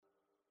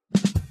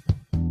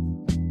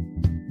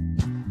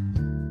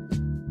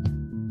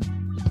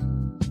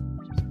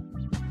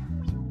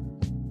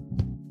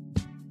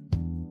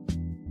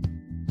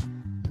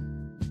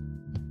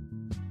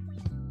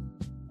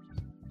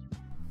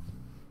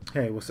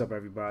Hey, what's up,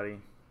 everybody?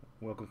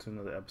 Welcome to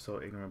another episode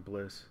of Ignorant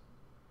Bliss.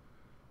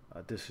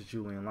 This is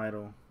Julian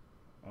Lytle.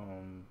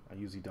 I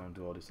usually don't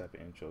do all this type of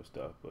intro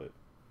stuff, but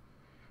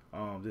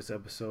this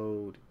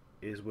episode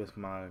is with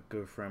my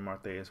good friend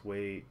Martheus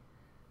Wade.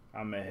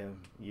 I met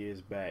him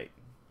years back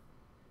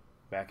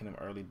in the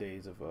early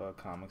days of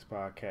comics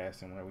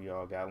podcasting, when we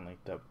all got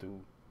linked up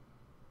through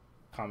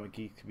Comic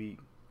Geek Week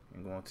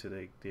and going to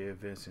the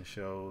events and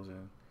shows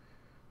and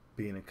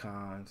being at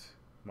cons.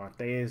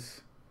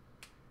 Martheus,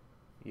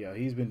 yeah,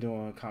 he's been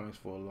doing comics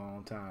for a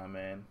long time,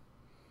 man.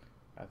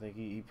 I think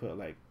he put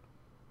like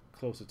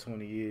close to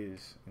 20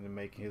 years into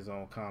making his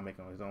own comic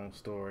on his own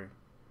story.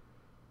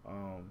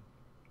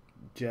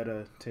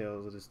 Jetta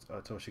Tales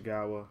of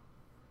Toshigawa.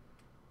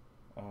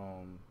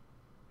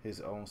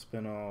 His own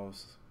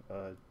spinoffs,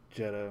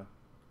 Jetta,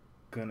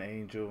 Gun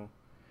Angel.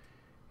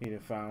 He done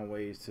found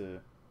ways to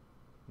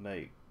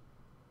like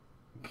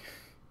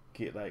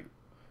get like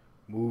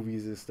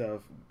movies and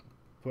stuff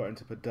put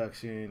into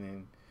production,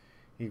 and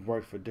he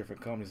worked for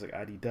different companies like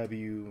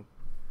IDW,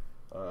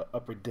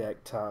 Upper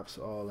Deck, Tops,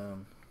 all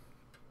them.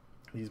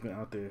 He's been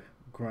out there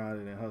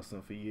grinding and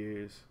hustling for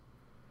years.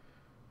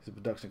 His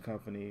production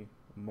company,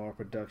 Mar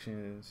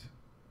Productions,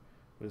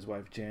 with his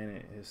wife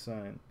Janet, his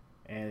son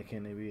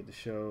Anakin, they be at the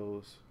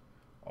shows,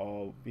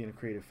 all being a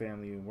creative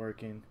family and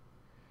working.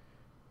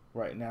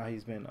 Right now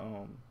he's been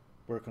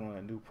working on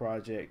a new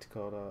project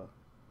called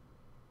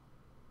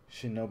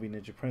Shinobi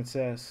Ninja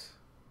Princess,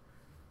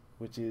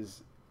 which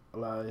is a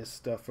lot of his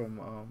stuff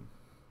from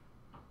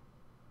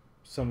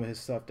some of his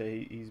stuff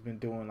that he's been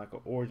doing, like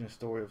an origin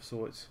story of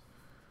sorts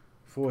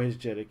for his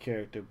Jetta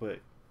character,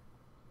 but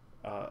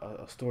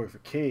a story for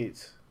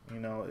kids. You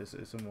know, it's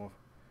a more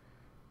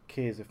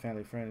kids and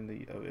family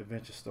friendly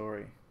adventure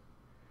story.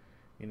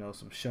 You know,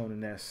 some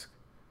shonen-esque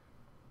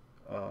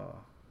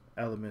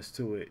elements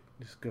to it.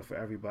 It's good for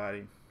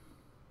everybody.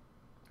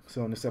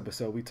 So in this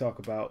episode, we talk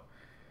about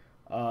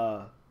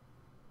some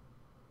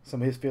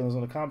of his feelings on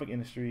the comic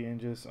industry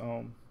and just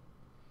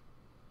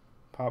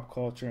pop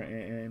culture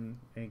and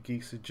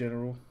geeks in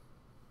general.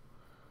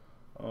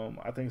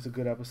 I think it's a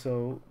good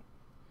episode.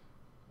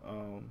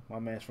 My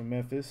man's from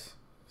Memphis,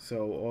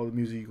 so all the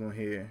music you're going to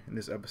hear in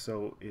this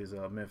episode is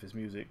Memphis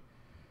music,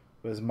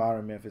 but it's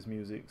modern Memphis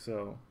music,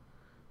 so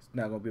it's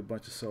not going to be a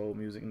bunch of soul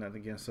music,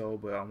 nothing against soul,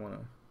 but I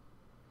want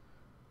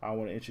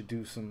to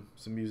introduce some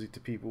music to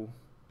people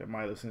that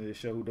might listen to this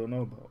show who don't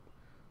know about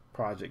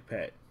Project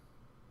Pat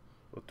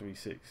or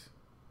 3-6.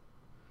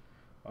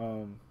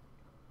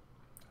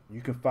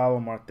 You can follow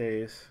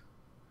Martheus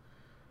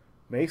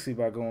basically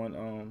by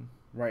going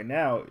right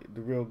now.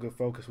 The real good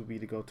focus would be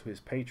to go to his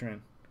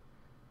Patreon,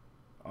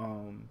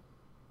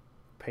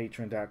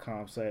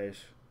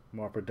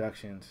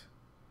 patreon.com/marproductions,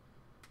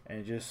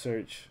 and just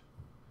search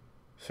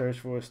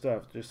for his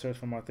stuff. Just search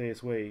for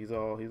Martheus Wade. He's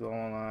all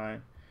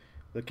online.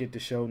 Look at the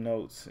show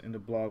notes in the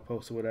blog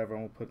post or whatever.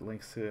 I'm gonna put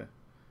links to,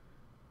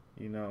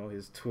 you know,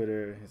 his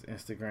Twitter, his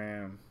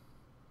Instagram,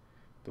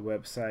 the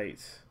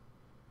websites,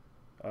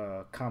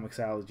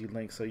 Comixology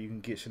links, so you can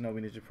get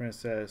Shinobi Ninja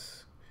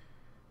Princess,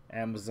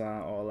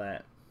 Amazon, all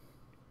that.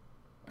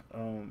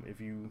 If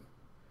you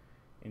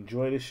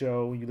enjoy the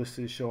show, you listen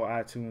to the show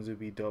on iTunes, it'd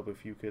be dope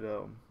if you could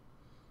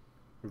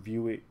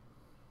review it.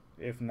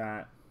 If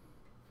not,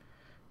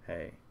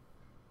 hey,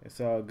 it's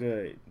all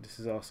good. This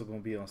is also going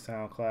to be on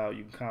SoundCloud.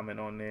 You can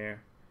comment on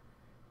there.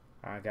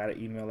 I got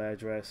an email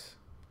address.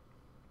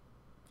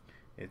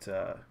 It's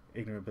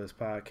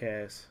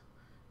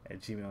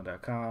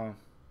ignorantblisspodcast@gmail.com.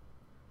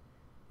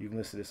 You can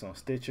listen to this on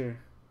Stitcher,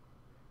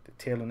 the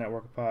Taylor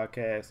Network of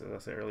Podcasts, as I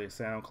said earlier,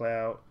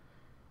 SoundCloud.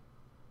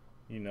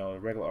 You know,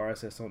 the regular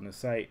RSS on the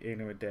site,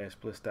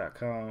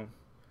 ignorant-bliss.com.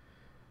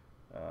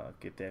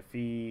 Get that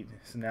feed.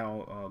 It's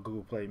now on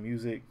Google Play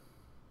Music.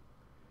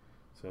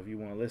 So if you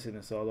want to listen,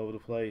 it's all over the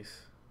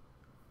place.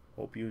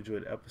 Hope you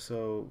enjoyed the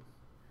episode.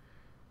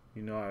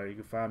 You know, you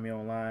can find me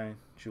online,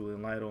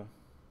 Julian Lytle.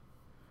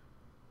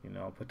 You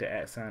know, put the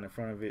 @ in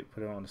front of it,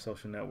 put it on the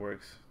social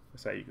networks.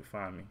 That's how you can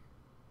find me.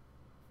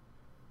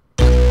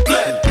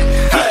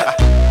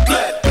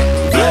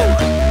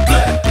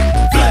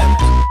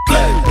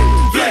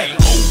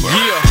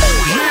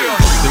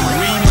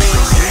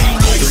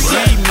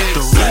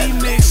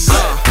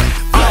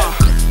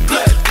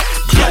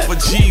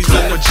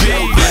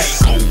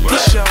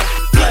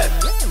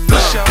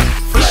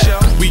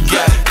 We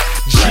got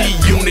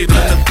G-Unit in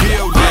the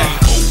building.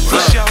 For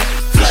sure.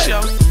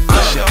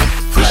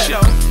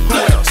 Who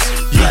else?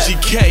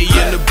 UGK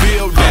in the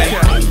building.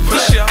 For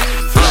sure.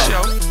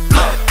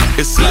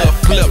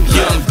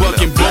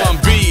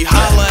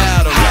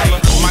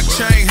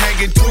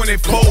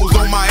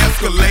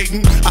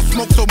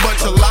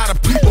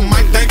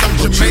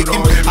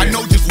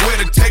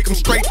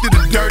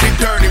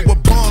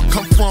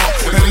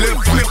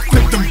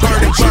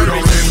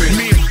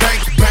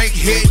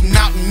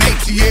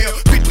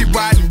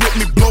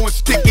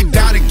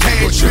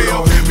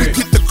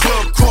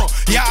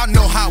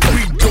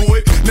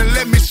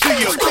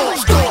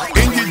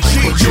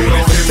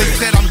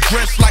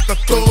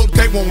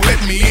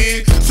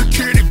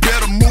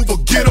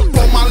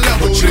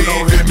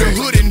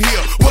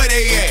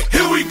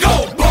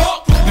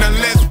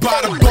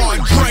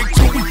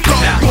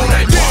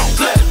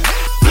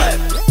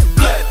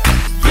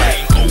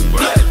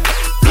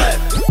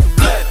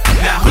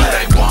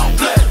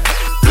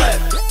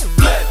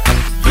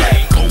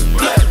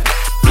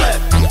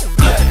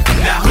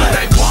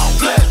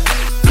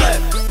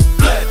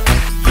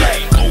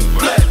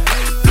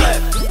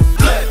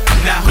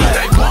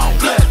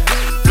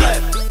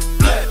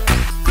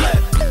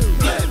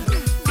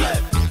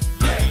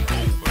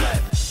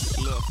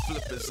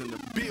 in the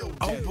building.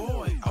 Oh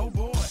boy, oh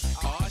boy.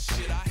 Oh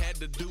shit, I had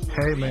to do it.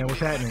 Hey man, what's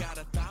happening?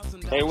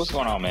 Hey, what's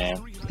going on, man?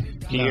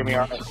 Can you hear me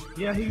all right?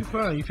 Yeah, I hear you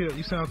fine.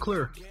 You sound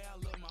clear.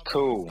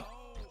 Cool.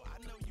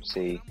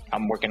 See,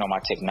 I'm working on my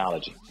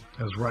technology.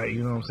 That's right.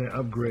 You know what I'm saying?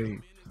 Upgrade.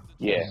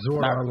 Yeah.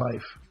 Absorb our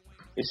life.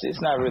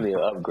 It's not really an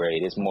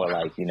upgrade. It's more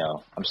like, you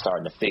know, I'm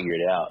starting to figure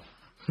it out.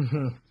 I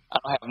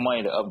don't have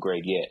money to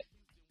upgrade yet.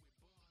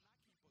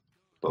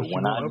 But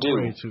when I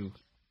do, to?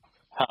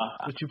 huh?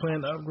 What you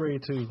plan to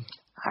upgrade to?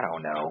 I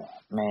don't know,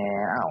 man.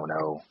 I don't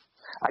know.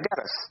 I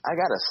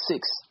got a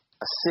six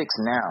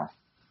now.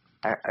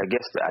 I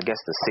guess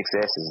the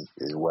 6S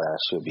is what I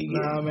should be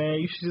getting. Nah, man,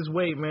 you should just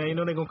wait, man. You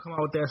know they're gonna come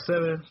out with that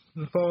 7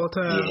 in fall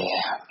time.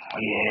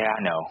 Yeah,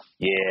 I know.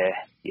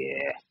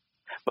 Yeah.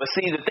 But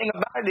see, the thing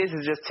about it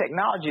is just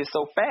technology is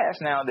so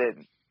fast now that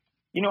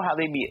you know how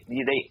they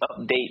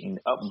update and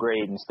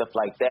upgrade and stuff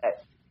like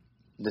that.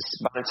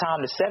 By the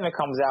time the 7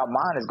 comes out,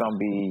 mine is gonna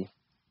be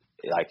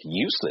like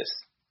useless.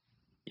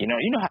 You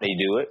know how they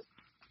do it.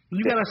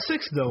 You got a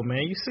 6 though,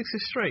 man. You 6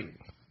 is straight.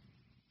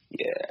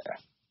 Yeah.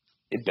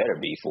 It better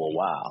be for a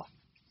while.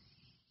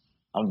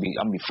 I'm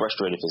gonna be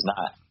frustrated if it's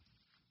not.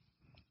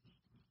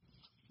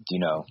 You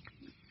know.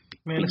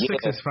 Man, the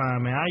 6 is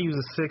fine, man. I use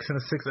a 6 and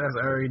a 6S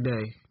every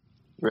day.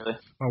 Really?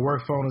 My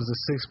work phone is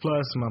a 6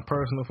 Plus, and my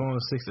personal phone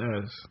is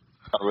 6S.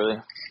 Oh, really?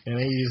 And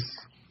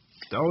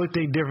the only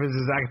thing difference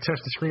is I can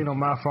touch the screen on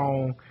my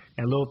phone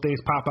and little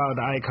things pop out of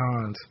the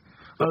icons.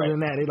 Other than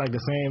that, they like the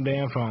same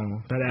damn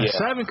phone. Now, that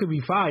 7 could be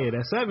fire.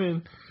 That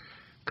 7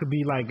 could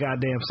be like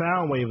goddamn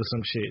Soundwave or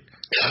some shit.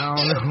 I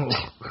don't know.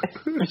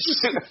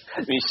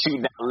 Be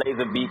shooting out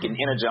laser beak and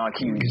energon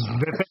cues.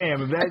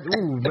 Damn, if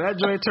that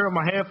joint turn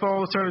my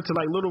headphones turn into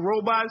like little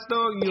robots,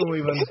 dog, you don't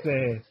even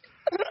understand.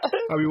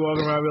 I'll be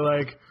walking around and be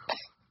like,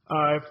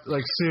 alright,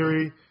 like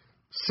Siri,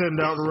 send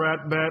out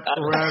Rat Bat,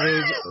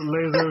 Ravage,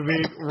 Laser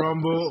Beak,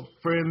 Rumble,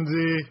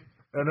 Frenzy,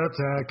 and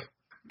Attack.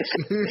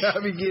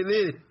 I'll be getting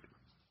it.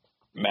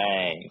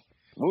 Man.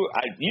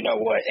 You know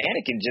what?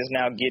 Anakin just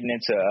now getting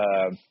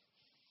into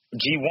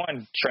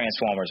G1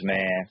 Transformers,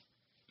 man.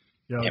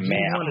 Yo, and G1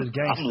 man, is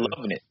gangster. I'm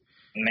loving it.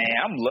 Man,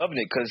 I'm loving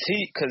it because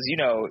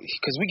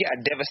we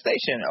got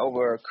Devastation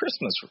over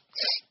Christmas.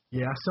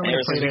 Yeah, I still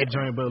ain't play that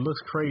joint, but it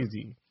looks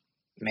crazy.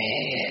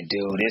 Man,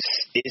 dude,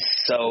 it's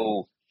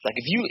so like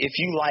if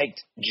you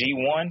liked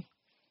G1,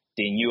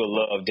 then you'll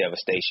love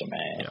Devastation,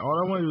 man. Yeah, all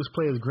I want to do is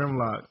play as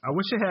Grimlock. I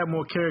wish it had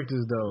more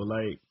characters though.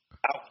 Like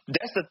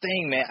that's the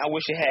thing, man. I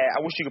wish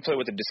you could play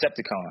with the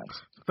Decepticons.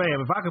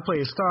 Fam, if I could play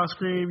a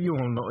Starscream, you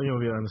don't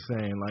really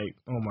understand. Like,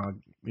 oh my,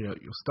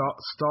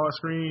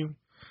 Starscream.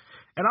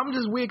 And I'm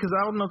just weird because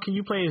I don't know. Can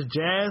you play as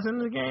Jazz in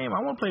the game?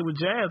 I want to play with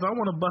Jazz. I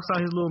want to bust out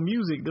his little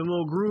music, the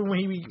little groove when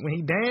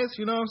he dance.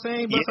 You know what I'm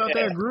saying? Bust out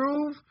that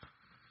groove.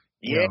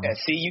 Yeah.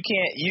 See, you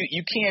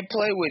can't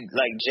play with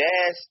like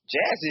Jazz.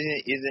 Jazz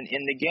isn't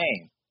in the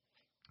game.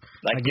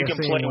 Like you can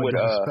play with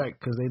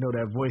because they know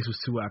that voice was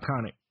too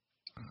iconic.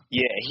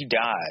 Yeah, he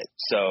died.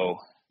 So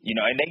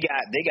and they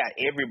got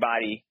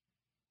everybody,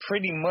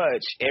 pretty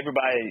much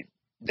everybody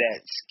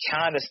that's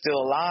kind of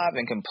still alive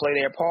and can play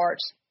their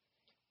parts.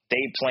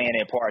 They playing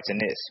their parts in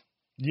this.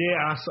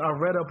 Yeah, I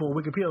read up on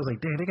Wikipedia. I was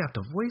like, damn, they got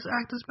the voice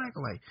actors back.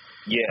 Like,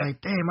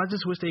 like damn, I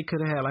just wish they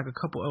could have had like a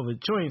couple other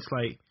joints.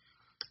 Like,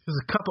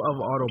 there's a couple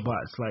other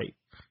Autobots. Like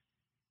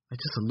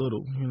just a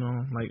little,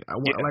 Like,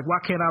 like why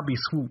can't I be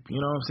Swoop? You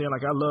know what I'm saying?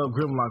 Like, I love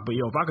Grimlock, but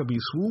if I could be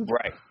Swoop,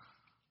 right.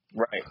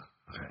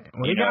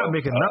 Well, they gotta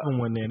make another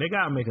one. Then they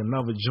gotta make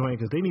another joint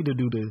because they need to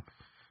do the.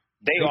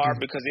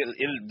 Because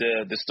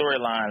the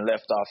storyline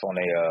left off on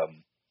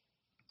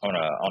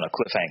a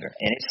cliffhanger,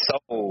 and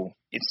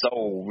it's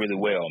so really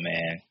well,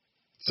 man.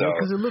 So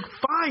because it looked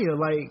fire.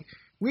 Like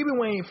we've been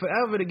waiting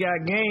forever to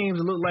get games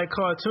that look like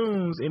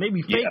cartoons, and they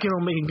be faking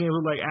on making games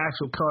look like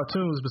actual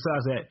cartoons.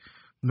 Besides that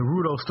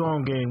Naruto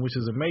Storm game, which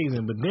is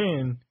amazing, but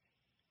then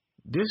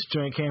this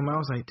joint came out. I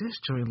was like, this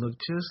joint looked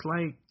just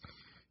like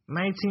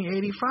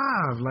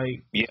 1985,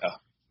 like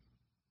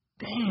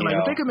damn, like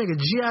if they could make a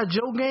G.I.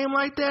 Joe game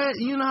like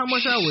that, you know how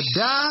much I would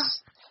die,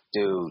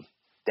 dude.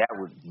 That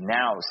would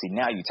now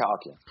you're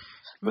talking.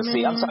 But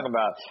see, I'm talking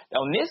about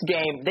on this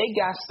game. They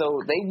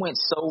went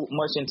so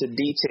much into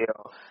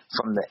detail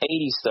from the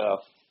 '80s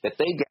stuff that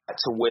they got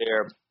to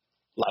where,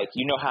 like,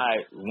 you know how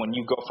when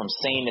you go from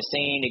scene to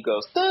scene, it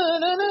goes, you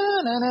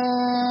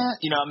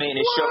know what I mean?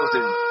 It shows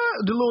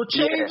the little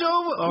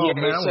changeover. Oh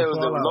man, it shows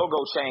the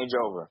logo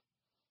changeover.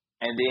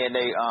 And then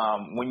they,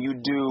 when you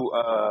do,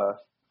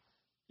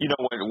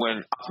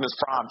 when Optimus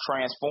Prime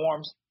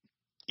transforms,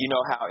 you know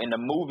how in the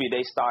movie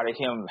they started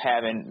him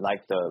having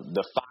like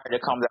the fire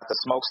that comes out the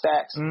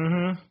smokestacks.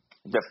 Mm-hmm.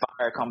 The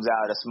fire comes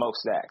out of the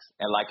smokestacks,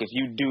 and like if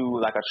you do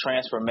like a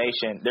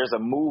transformation, there's a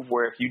move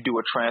where if you do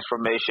a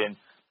transformation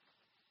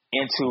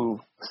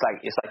into it's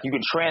like you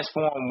can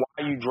transform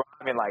while you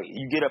driving. Like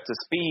you get up to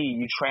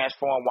speed, you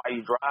transform while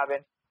you're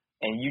driving,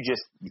 and you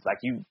just like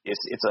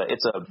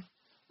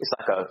it's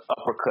like a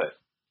uppercut,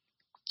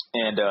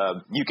 and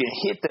you can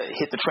hit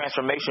the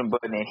transformation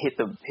button and hit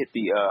the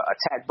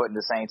attack button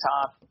at the same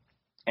time,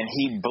 and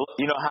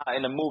you know how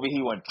in the movie he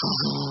went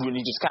and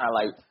he just kind of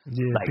like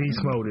beast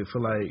moded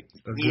for like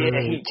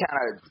he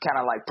kind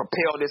of like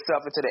propelled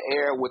himself into the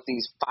air with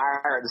this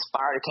fire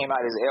that came out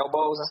of his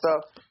elbows and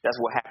stuff. That's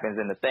what happens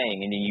in the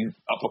thing, and then you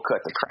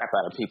uppercut the crap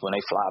out of people and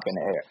they fly up in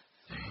the air.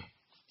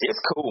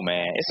 It's cool,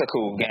 man. It's a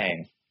cool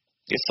game.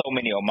 There's so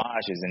many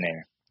homages in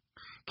there.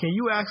 Can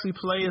you actually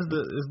play as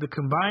the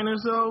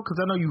combiners though? Because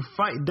I know you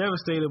fight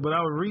Devastator, but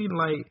I was reading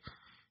like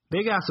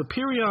they got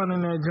Superion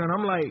in that joint.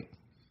 I'm like.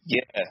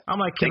 Yeah, I'm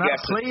like, can I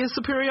play as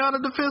Superion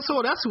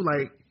Defensor? That's who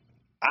like.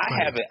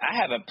 I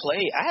haven't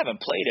played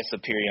as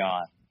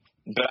Superion,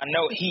 but I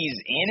know he's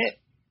in it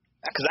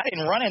because I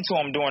didn't run into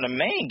him during the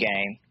main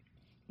game.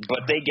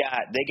 But they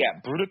got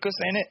Bruticus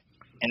in it,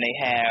 and they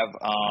have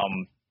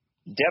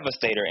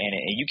Devastator in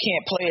it, and you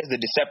can't play as the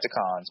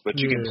Decepticons, but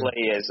you can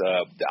play as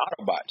the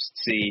Autobots.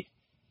 See,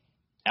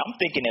 I'm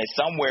thinking that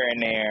somewhere in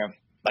there,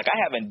 like I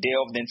haven't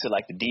delved into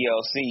like the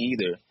DLC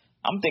either.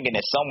 I'm thinking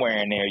that somewhere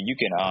in there you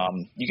can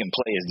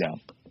play as them.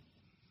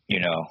 You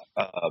know,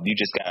 you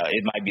just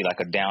it might be like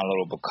a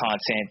downloadable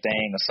content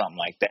thing or something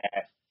like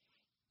that.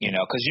 You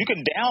know, because you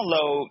can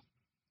download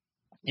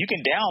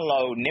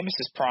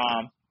Nemesis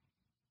Prime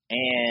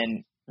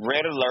and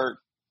Red Alert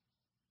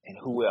and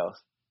who else?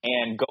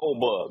 And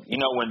Goldbug. You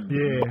know, when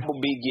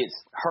Bumblebee gets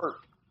hurt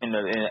in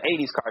the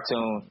 80s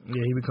cartoon,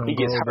 he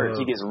gets hurt.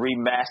 He gets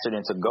remastered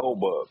into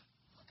Goldbug.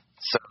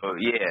 So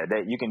yeah,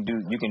 that you can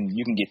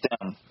get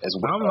them as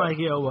well. I'm like,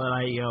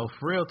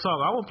 for real talk,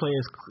 I want to play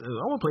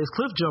as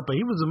Cliff Jumper.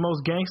 He was the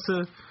most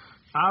gangster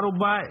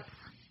Autobot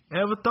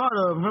ever thought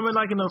of. Remember,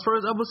 like in the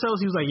first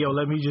episodes, he was like, yo,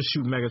 let me just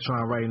shoot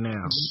Megatron right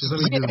now. Let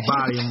me just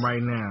body him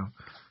right now.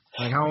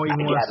 Like, I don't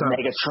even want to stop.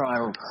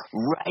 Megatron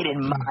right in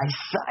my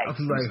sight.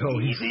 I'm like, oh,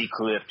 easy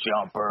Cliff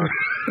Jumper.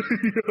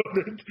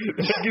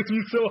 that gets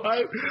me so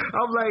hyped.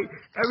 I'm like,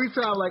 every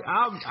time, like,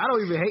 I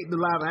don't even hate the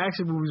live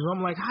action movies. But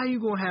I'm like, how you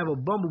gonna have a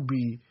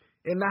Bumblebee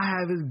and not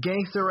have his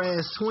gangster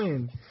ass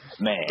twin?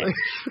 Man,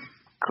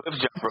 Cliff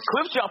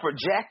Jumper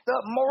jacked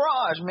up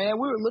Mirage. Man,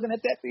 we were looking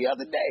at that the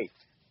other day.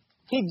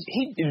 He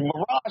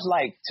Mirage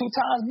like 2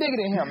 times bigger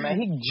than him, man.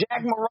 He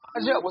jacked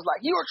Mirage up, was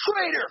like, "You're a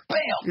traitor!"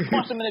 Bam,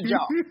 punched him in the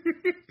jaw.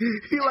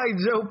 He like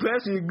Joe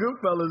Pesci in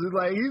Goodfellas. It's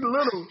like he's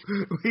little,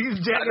 he's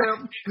jacking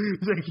up.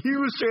 He's like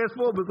huge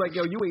Transformers. Like,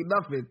 yo, you ain't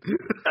nothing.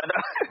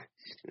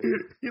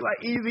 He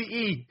like Easy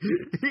E.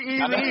 Easy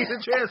E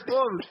the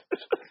Transformers.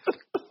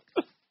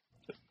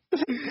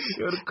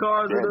 Yo, the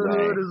cars in the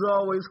hood is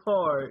always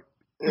hard.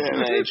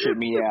 Yeah, man, it tripped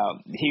me out.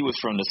 He was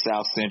from the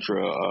South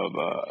Central of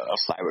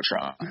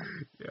Cybertron.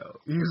 Yo,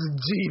 he was a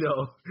G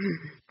though.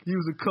 He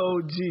was a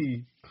cold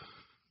G.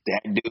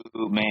 That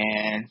dude,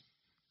 man.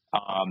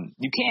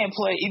 You can't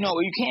play.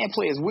 You can't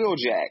play as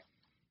Wheeljack.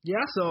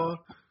 Yeah, I saw.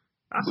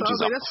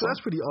 Like,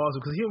 that's pretty awesome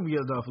because he don't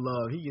get enough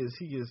love. He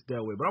gets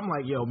that way. But I'm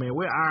like, yo, man,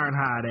 where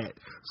Ironhide at?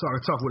 So I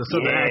can talk with a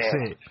southern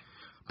accent.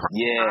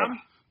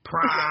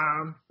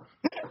 Prime.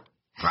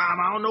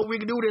 Prime, I don't know if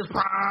we can do this,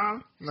 Prime.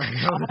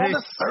 I'm on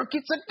the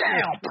circuits of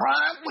down,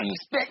 Prime. What do you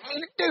expect me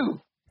to do?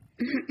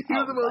 He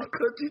was the most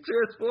country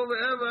Transformer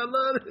ever. I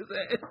love his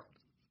ass.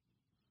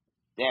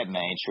 That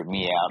man tripped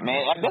me out,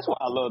 man. That's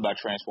what I love about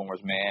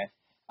Transformers, man.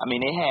 I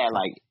mean, they had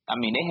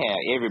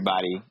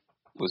everybody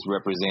was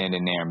represented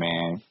in there,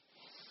 man.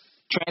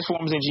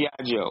 Transformers and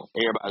G.I. Joe,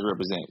 everybody's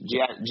represented.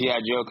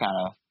 G.I. Joe kind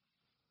of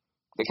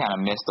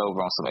messed over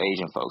on some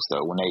Asian folks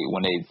though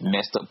when they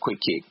messed up Quick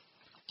Kick.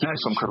 He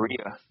was from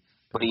Korea.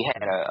 But he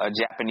had a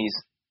Japanese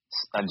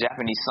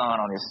son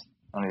on his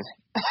on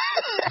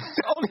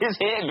his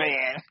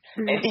headband,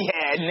 and he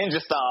had ninja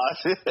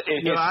stars.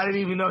 Yo, I didn't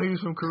even know he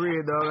was from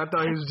Korea, dog. I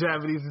thought he was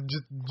Japanese.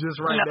 Just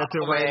right now.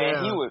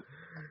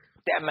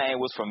 That man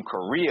was from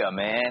Korea,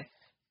 man.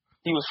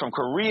 He was from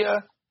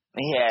Korea.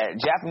 And he had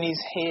Japanese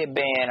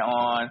headband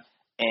on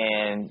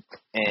and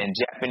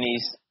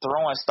Japanese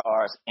throwing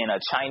stars and a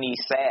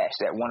Chinese sash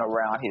that went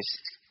around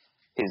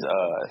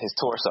his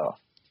torso.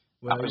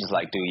 Well, I was just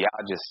like, dude,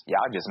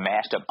 y'all just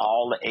mashed up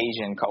all the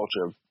Asian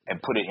culture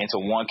and put it into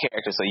one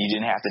character, so you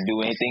didn't have to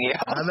do anything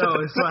else. I know.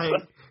 It's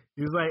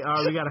like all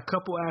right, we got a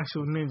couple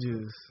actual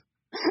ninjas,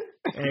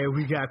 and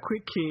we got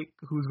Quick Kick,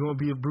 who's gonna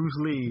be a Bruce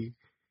Lee.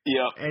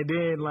 Yeah. And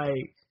then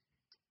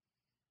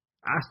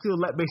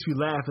makes me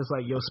laugh. It's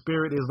like your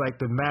Spirit is like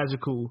the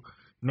magical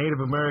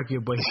Native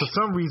American, but for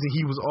some reason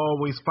he was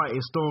always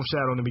fighting Storm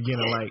Shadow in the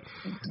beginning. Like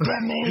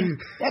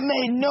that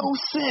made no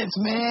sense,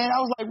 man. I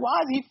was like,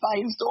 why is he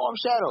fighting Storm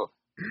Shadow?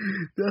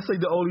 That's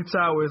like the only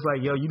time where it's like,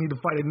 yo, you need to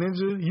fight a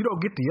ninja. You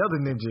don't get the other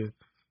ninja.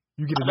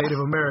 You get a Native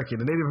American.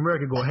 The Native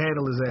American gonna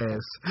handle his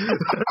ass.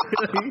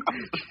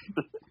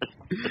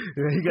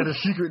 He got a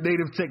secret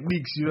native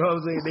techniques. You know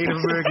what I'm saying? Native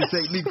American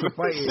techniques for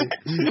fighting.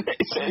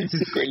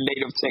 Secret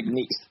native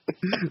techniques.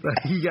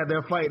 Like he got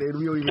that fight that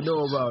we don't even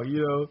know about.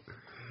 You know.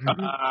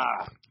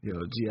 Yo,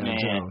 G.I.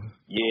 Joe.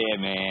 Yeah,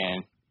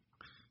 man.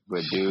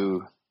 But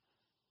dude,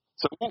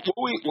 so what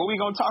we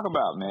gonna talk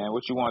about, man?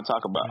 What you want to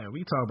talk about? Man,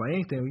 we talk about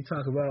anything. We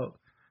talk about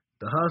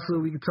the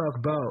hustle. We can talk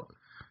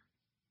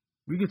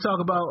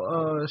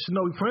about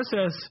Shinobi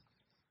Princess.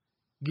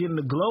 getting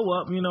the glow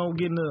up, you know,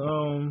 getting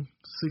the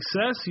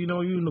success, you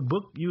know, you in the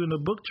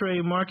book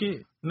trade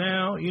market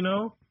now, you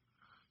know.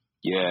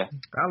 Yeah.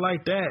 I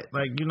like that.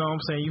 Like, you know what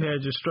I'm saying, you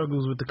had your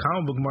struggles with the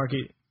comic book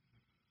market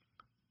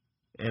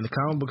and the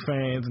comic book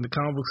fans and the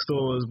comic book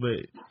stores,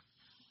 but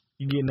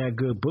you getting that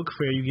good book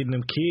fair, you getting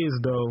them kids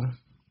though,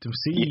 them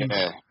seeds.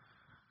 Yeah.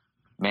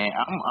 Man,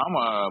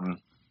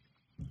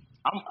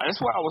 that's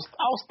what I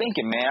was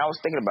thinking, man. I was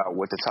thinking about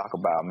what to talk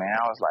about, man.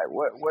 I was like,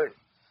 what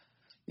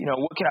you know,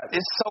 what can I,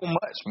 it's so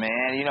much,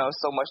 man. You know,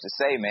 it's so much to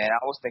say, man.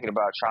 I was thinking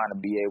about trying to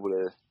be able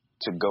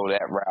to go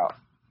that route.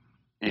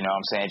 You know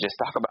what I'm saying? Just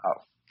talk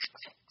about,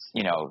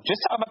 you know, just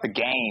talk about the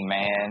game,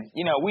 man.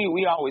 You know,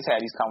 we always have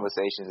these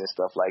conversations and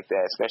stuff like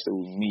that, especially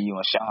with me, you,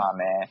 and Sean,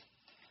 man.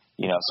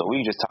 You know, so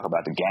we just talk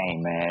about the game,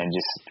 man.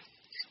 Just,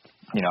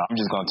 you know, I'm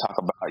just going to talk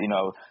about, you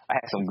know, I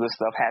had some good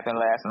stuff happen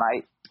last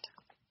night,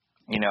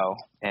 you know,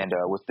 and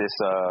with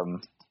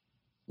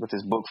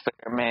this book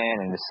fair, man,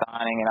 and the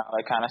signing and all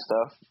that kind of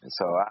stuff.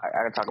 So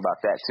I can talk about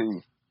that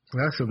too.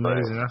 That's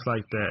amazing. That's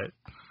like that.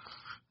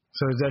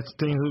 So is that the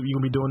thing you're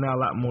going to be doing now,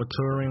 a lot more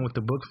touring with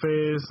the book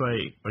fairs?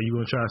 Like, are you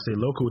going to try to stay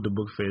local with the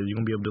book fairs?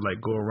 You're going to be able to, like,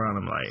 go around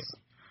them, like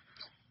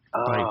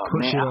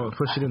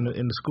push it in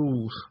the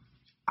schools?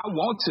 I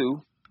want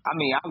to. I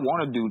mean, I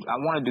want to do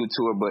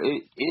tour, but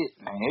it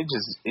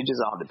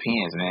just all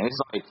depends, man. It's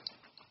like,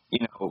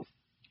 you know,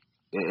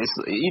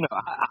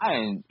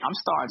 I'm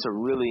starting to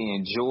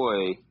really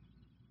enjoy,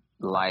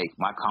 like,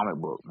 my comic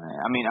book, man.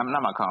 I mean, I'm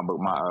not my comic book,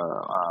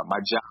 my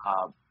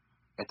job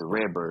at the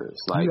Redbirds.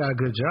 Like, you got a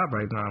good job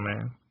right now,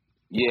 man.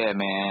 Yeah,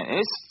 man.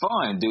 It's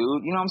fun,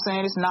 dude. You know what I'm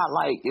saying? It's not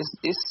like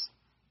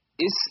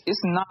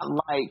it's not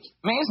like,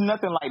 man, it's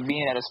nothing like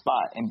being at a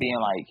spot and being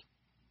like,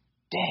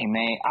 dang,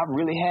 man, I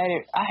really had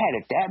it. I had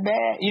it that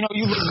bad. You know,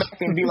 you look back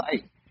and be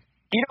like,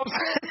 you know what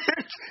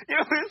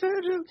I'm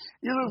saying?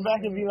 You look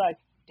back and be like,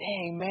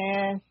 dang,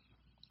 man,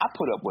 I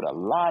put up with a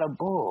lot of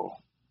bull.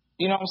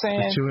 You know what I'm saying?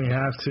 But you ain't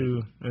have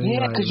to.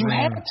 Yeah, because you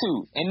have to.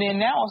 And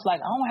then now it's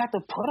like, I don't have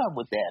to put up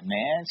with that,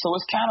 man. So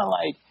it's kind of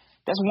like,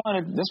 that's one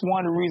of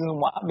the reasons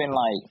why I've been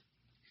like,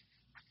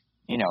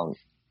 you know,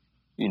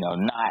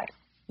 not,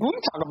 we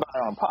can talk about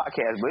it on a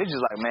podcast, but it's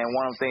just like, man,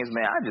 one of the things,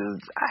 man, I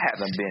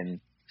haven't been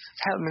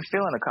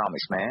feeling the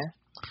comics, man.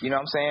 You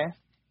know what I'm saying?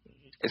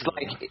 It's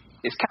like,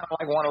 it's kind of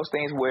like one of those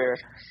things where,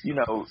 you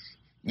know,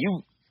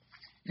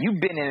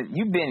 you've been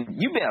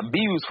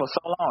abused for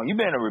so long.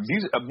 You've been in an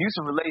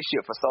abusive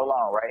relationship for so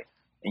long, right?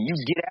 And you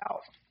get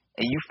out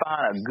and you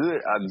find a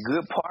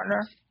good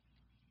partner,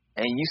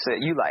 and you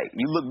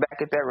look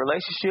back at that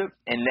relationship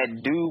and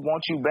that dude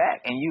wants you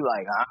back, and you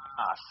like,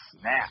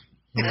 snap.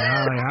 Yeah,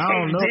 I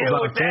don't know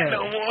about that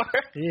no more.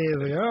 Yeah,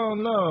 like, I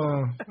don't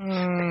know.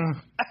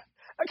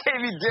 I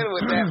can't be dealing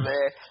with that,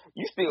 man.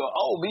 You still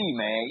owe me,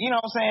 man. You know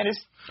what I'm saying?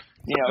 It's,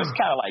 you know, it's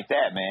kind of like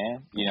that,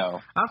 man. You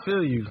know. I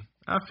feel you.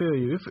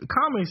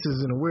 Comics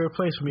is in a weird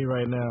place for me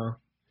right now.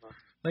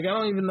 Like, I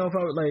don't even know if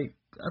I would, like,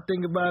 I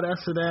think about it, I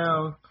sit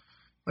down.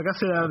 Like, I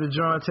sit down at the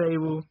drawing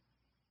table,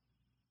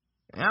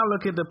 and I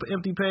look at the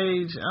empty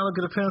page, I look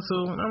at the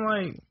pencil, and I'm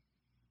like,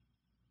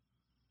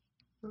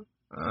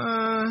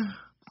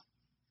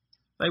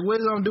 what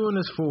is I'm doing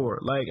this for?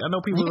 Like, I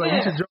know people like,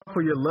 you should draw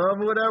for your love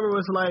or whatever.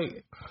 It's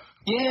like,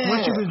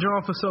 once you've been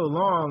drawing for so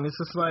long, it's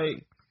just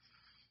like,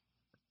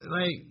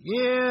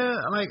 yeah,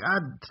 like, I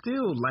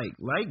still like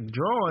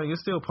drawing.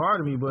 It's still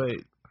part of me, but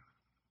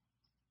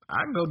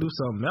I can go do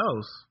something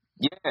else.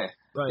 Yeah,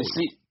 like,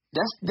 see,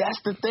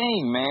 that's the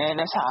thing, man.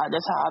 That's how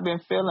I've been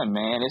feeling,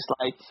 man. It's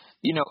like,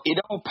 you know, it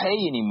don't pay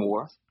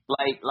anymore.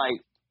 Like,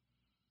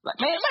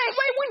 man,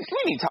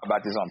 we need to talk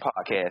about this on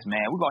podcast,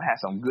 man. We're gonna have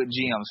some good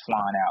gems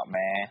flying out,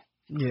 man.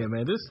 Yeah,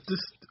 man. This,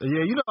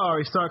 you know, I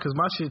already start because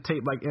my shit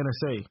taped like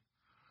NSA.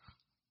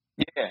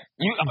 Yeah,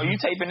 you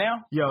taping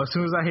now? Yo, as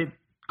soon as I hit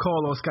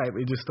call on Skype,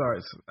 it just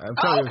starts. I'm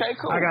telling you,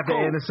 cool, I got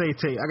cool. the NSA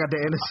tape. I got the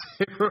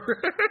NSA.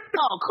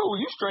 Oh, cool.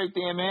 You straight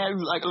there, man.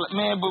 Like,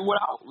 man, but what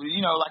I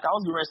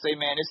was gonna say,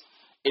 man,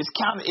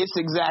 it's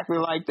exactly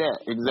like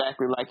that.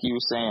 Exactly like you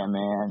were saying,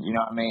 man. You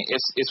know what I mean?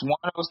 It's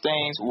one of those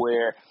things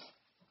where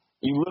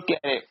you look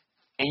at it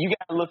and you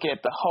got to look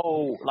at the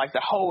whole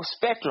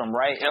spectrum,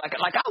 right?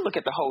 Like I look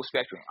at the whole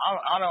spectrum.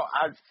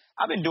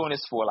 I've been doing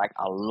this for like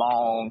a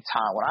long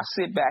time. When I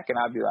sit back and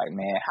I be like,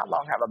 man, how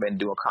long have I been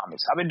doing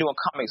comics? I've been doing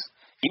comics,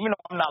 even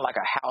though I'm not like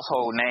a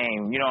household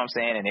name, you know what I'm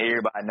saying? And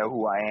everybody know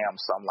who I am,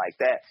 something like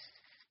that.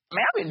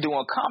 Man, I've been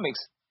doing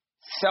comics,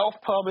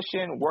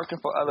 self-publishing, working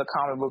for other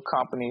comic book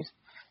companies,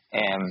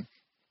 and,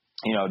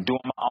 you know,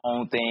 doing my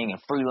own thing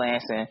and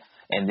freelancing,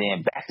 and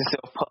then back to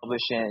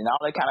self-publishing and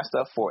all that kind of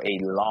stuff for a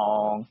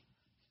long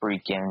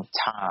freaking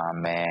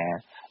time,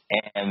 man.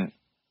 And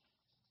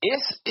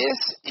it's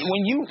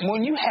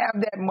when you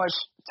have that much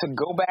to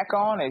go back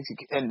on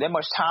and that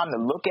much time to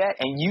look at,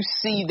 and you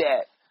see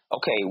that,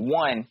 okay,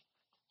 one,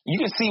 you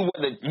can see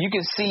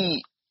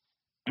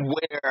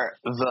where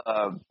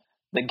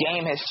the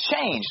game has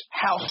changed,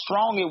 how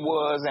strong it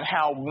was and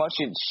how much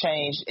it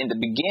changed in the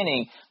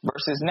beginning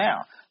versus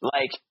now.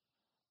 Like,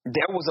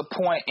 there was a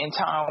point in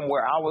time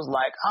where I was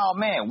like, oh,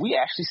 man, we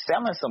actually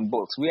selling some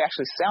books. We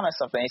actually selling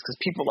some things because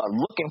people are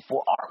looking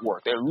for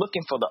artwork. They're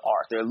looking for the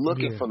art. They're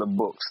looking for the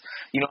books.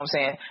 You know what I'm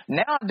saying?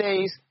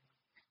 Nowadays,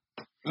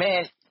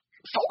 man,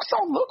 folks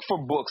don't look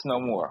for books no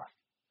more.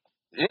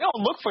 They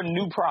don't look for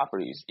new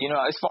properties, you know,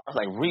 as far as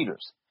like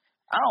readers.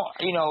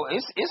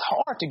 It's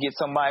hard to get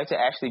somebody to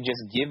actually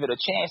just give it a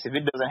chance if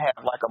it doesn't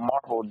have like a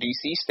Marvel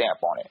DC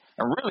stamp on it,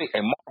 and really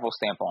a Marvel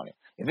stamp on it.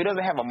 If it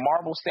doesn't have a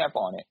Marvel stamp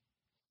on it,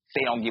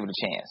 they don't give it a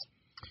chance.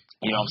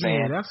 You know what I'm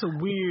saying? That's a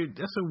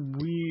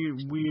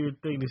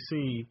weird thing to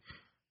see.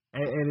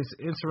 And it's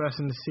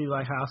interesting to see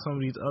like how some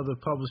of these other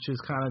publishers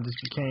kind of just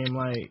became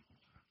like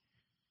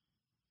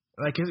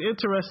it's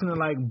interesting to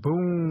like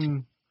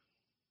Boom.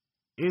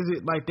 Is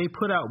it like they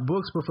put out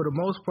books, but for the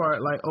most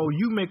part, like, oh,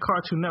 you make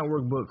Cartoon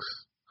Network books,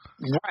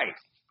 right?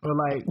 Or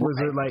like, was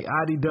it like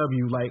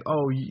IDW? Like,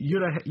 oh,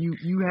 you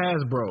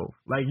Hasbro,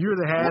 like you're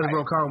the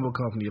Hasbro comic book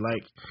company,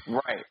 like,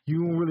 right?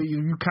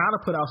 You kind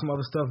of put out some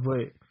other stuff,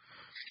 but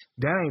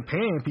that ain't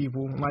paying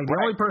people. Like the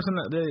only person,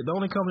 the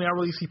only company I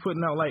really see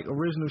putting out like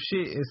original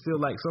shit is still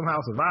like somehow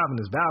surviving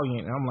is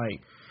Valiant. And I'm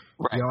like,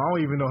 yo, I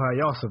don't even know how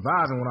y'all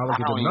surviving when I look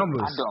at the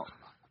numbers.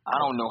 I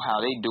don't know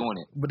how they doing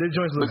it. But their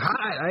joints look hot.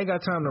 I ain't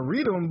got time to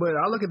read them, but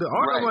I look at the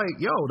art. I'm like,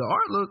 yo, the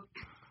art look.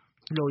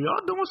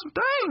 Y'all doing some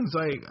things.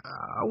 Like,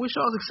 I wish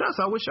y'all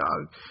success. I wish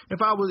y'all. If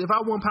I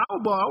won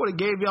Powerball, I would have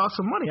gave y'all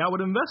some money. I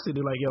would have invested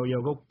it. Like, yo,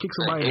 go kick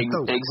somebody in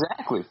the throat.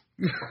 Exactly.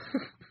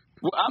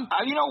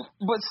 Well,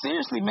 but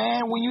seriously,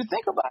 man, when you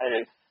think about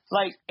it,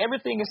 like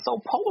everything is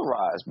so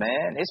polarized,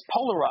 man. It's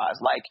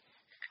polarized. Like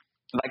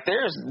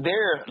there's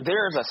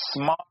a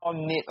small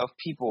knit of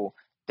people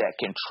that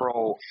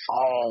control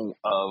all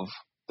of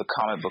the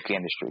comic book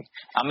industry.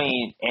 I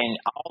mean, and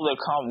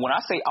when I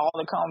say all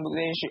the comic book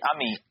industry, I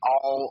mean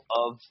all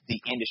of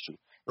the industry.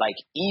 Like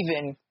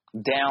even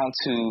down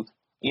to,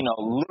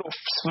 little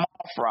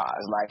small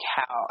fries, like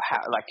how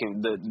like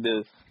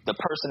the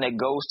person that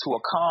goes to a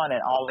con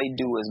and all they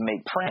do is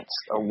make prints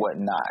or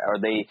whatnot, or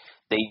they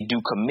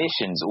do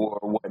commissions or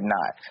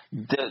whatnot.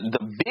 The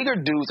bigger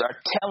dudes are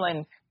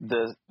telling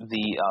the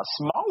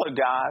smaller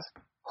guys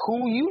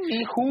who you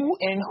need,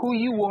 who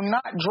you will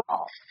not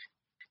draw.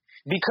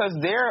 Because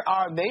they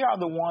are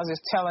the ones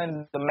that's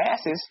telling the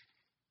masses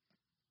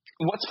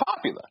what's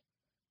popular.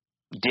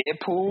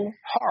 Deadpool,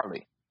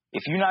 Harley.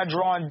 If you're not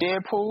drawing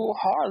Deadpool,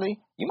 Harley,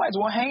 you might as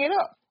well hang it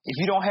up. If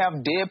you don't have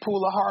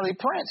Deadpool or Harley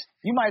prints,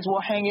 you might as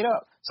well hang it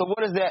up. So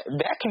what is that?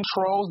 That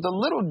controls the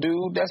little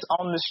dude that's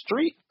on the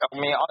street,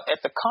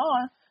 at the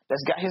con,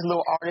 that's got his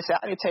little artist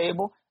alley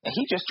table, and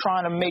he just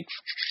trying to make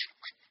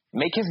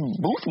his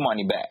booth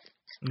money back.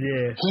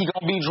 Yeah. He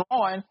gonna be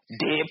drawing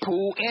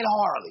Deadpool and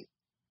Harley.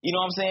 You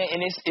know what I'm saying?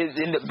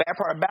 And the bad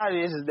part about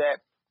it is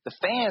that the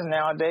fans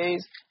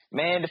nowadays,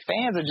 man, the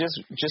fans are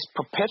just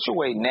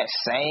perpetuating that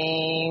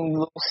same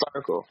little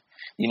circle.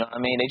 You know what I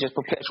mean? They just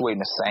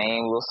perpetuating the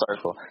same little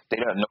circle.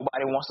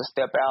 Nobody wants to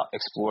step out,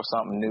 explore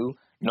something new.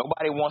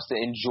 Nobody wants to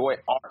enjoy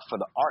art for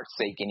the art's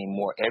sake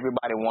anymore.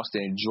 Everybody wants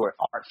to enjoy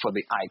art for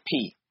the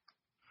IP.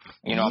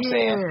 You know what I'm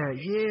saying?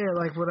 Yeah.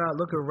 Like when I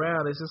look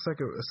around, it's just like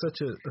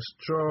such a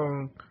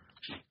strong.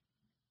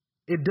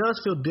 It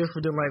does feel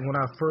different than like when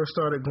I first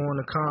started going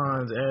to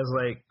cons as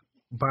like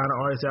buying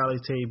an artist alley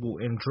table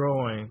and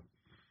drawing.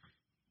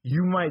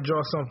 You might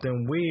draw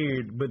something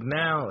weird, but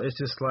now it's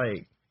just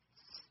like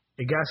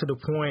it got to the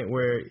point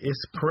where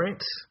it's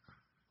prints,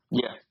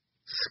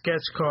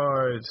 sketch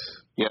cards,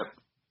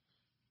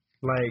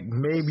 like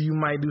maybe you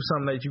might do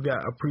something that you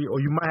got or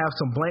you might have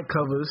some blank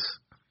covers,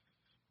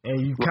 and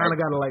you kind of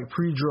got to like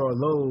pre-draw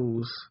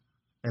those,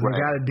 and they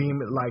got to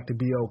deem it like to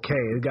be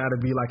okay. It got to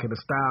be like in a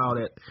style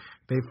that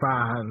they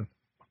find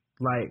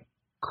like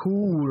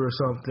cool or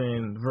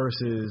something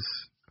versus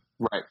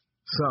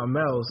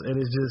something else, and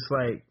it's just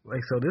like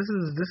so.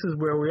 This is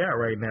where we're at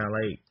right now.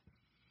 Like,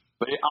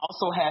 but it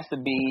also has to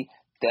be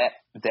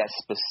that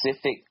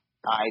specific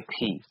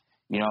IP.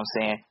 You know what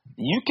I'm saying?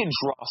 You can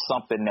draw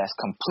something that's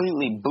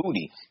completely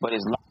booty, but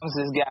as long as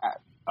it's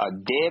got a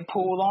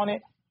Deadpool on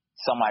it,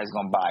 somebody's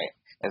gonna buy it.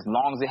 As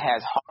long as it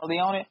has Harley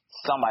on it,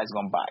 somebody's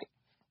gonna buy it.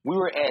 We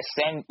were at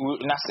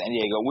not San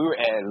Diego. We were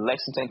at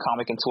Lexington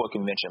Comic and Toy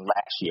Convention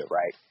last year,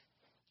 right?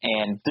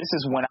 And this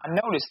is when I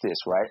noticed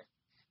this, right?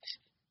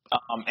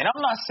 And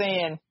I'm not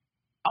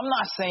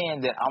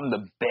saying that I'm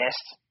the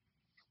best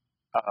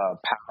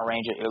Power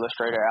Ranger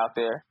illustrator out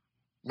there.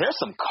 There's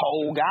some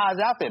cold guys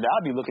out there that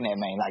I'll be looking at,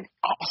 man, like,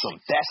 awesome,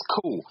 that's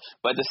cool.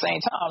 But at the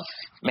same time,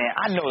 man,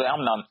 I know that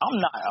I'm not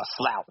a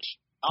slouch.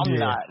 I'm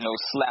not no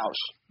slouch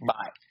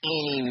by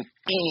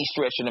any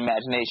stretch of the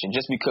imagination,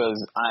 just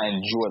because I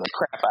enjoy the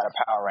crap out of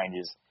Power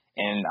Rangers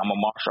and I'm a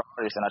martial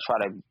artist and I try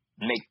to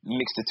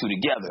mix the two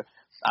together.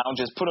 I don't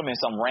just put them in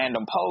some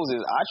random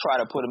poses. I try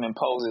to put them in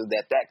poses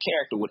that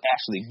character would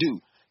actually do.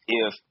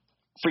 If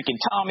freaking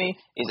Tommy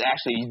is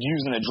actually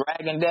using a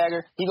dragon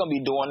dagger, he's gonna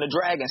be doing the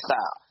dragon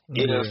style.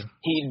 If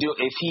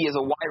he is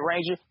a White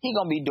Ranger, he's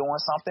gonna be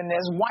doing something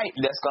that's white.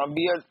 That's gonna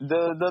be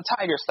the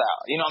tiger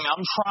style. You know what I mean?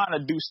 I'm trying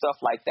to do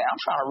stuff like that. I'm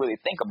trying to really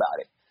think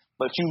about it.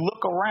 But you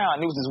look around,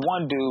 there was this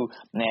one dude,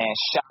 man,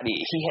 shoddy.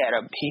 He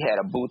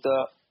had a booth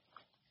up,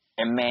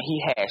 and man,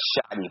 he had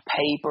shoddy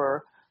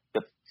paper.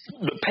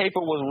 The paper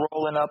was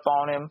rolling up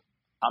on him.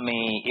 I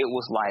mean, it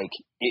was like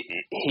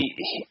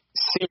he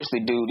seriously,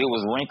 dude. It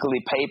was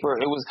wrinkly paper.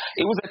 It was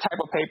that type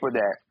of paper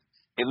that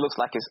it looks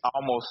like it's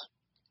almost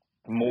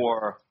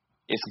more.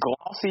 It's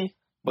glossy,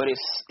 but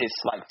it's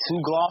like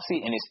too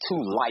glossy and it's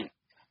too light,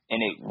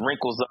 and it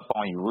wrinkles up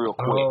on you real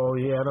quick. Oh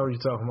yeah, I know what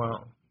you're talking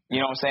about. You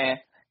know what I'm saying?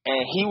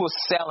 And he was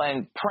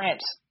selling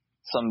prints,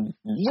 some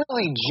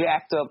really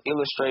jacked up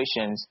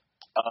illustrations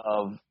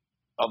of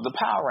the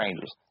Power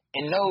Rangers.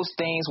 And those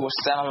things were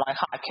selling like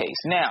hotcakes.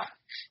 Now,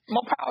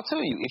 more power to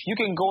you. If you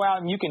can go out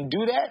and you can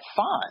do that,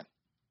 fine.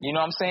 You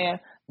know what I'm saying?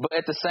 But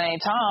at the same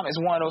time, it's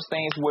one of those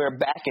things where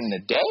back in the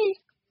day,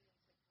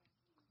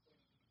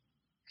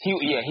 he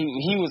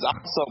was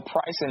also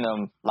pricing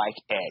them like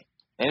at,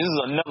 and this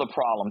is another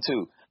problem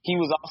too. He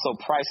was also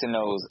pricing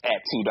those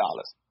at $2,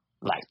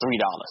 like $3.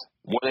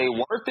 Were they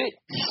worth it?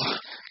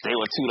 They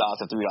were $2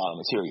 to $3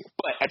 material.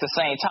 But at the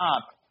same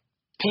time,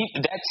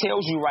 that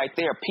tells you right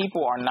there,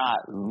 people are not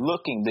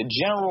looking. The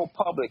general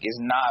public is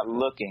not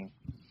looking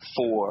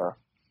for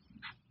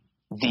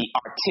the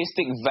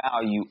artistic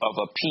value of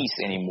a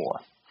piece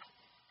anymore.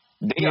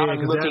 They are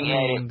looking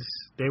at it.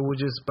 They will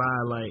just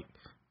buy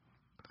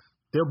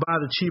they'll buy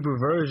the cheaper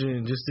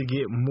version just to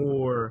get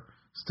more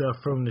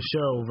stuff from the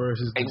show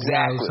versus the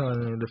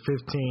the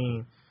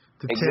 $15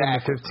 to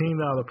 $10 to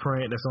 $15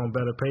 print that's on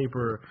better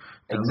paper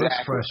that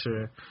looks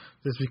fresher.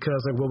 Just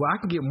because I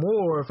can get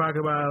more if I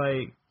could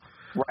buy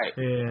Right.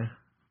 Yeah.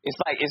 It's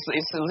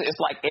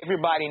like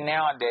everybody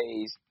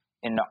nowadays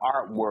in the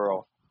art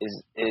world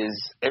is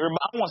everybody.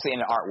 I won't say in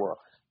the art world.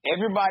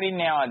 Everybody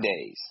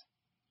nowadays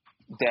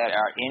that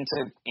are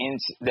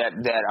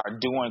that are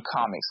doing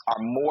comics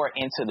are more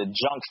into the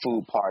junk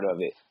food part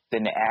of it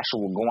than the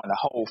actual going to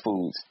Whole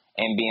Foods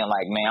and being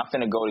like, man, I'm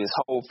finna go to this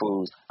Whole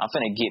Foods. I'm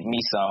finna get me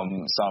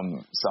some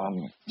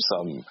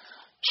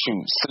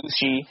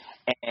sushi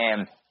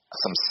and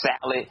some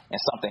salad and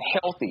something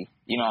healthy,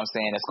 you know what I'm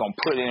saying, that's going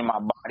to put it in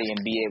my body and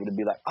be able to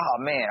be like, oh,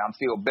 man, I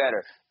feel better,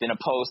 than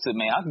opposed to,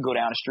 man, I can go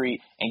down the street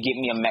and get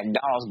me a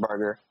McDonald's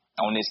burger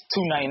on this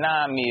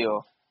 $2.99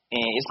 meal,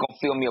 and it's going to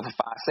fill me up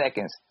for 5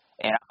 seconds,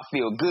 and I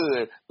feel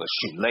good, but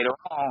shoot, later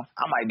on,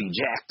 I might be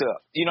jacked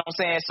up. You know what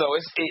I'm saying? So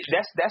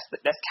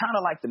that's kind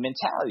of like the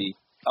mentality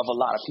of a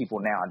lot of people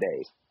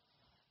nowadays.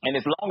 And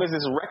as long as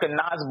it's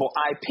recognizable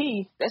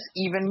IP, that's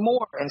even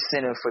more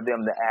incentive for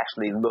them to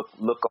actually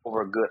look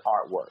over good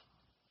artwork.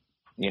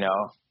 You know,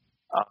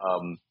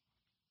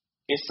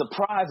 it's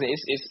surprising.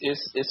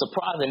 It's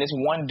surprising. This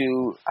one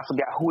dude, I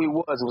forgot who he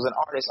was. It was an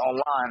artist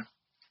online.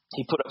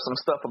 He put up some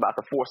stuff about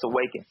The Force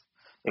Awakens.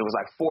 It was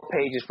like 4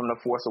 pages from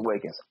The Force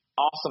Awakens.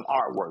 Awesome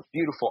artwork,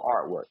 beautiful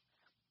artwork.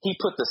 He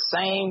put the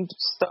same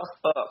stuff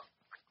up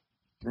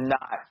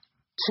not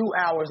 2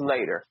 hours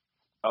later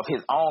of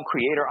his own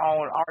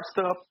creator-owned art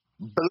stuff,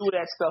 blew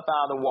that stuff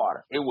out of the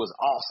water. It was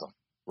awesome,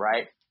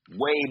 right?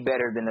 Way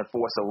better than The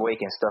Force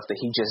Awakens stuff that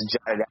he just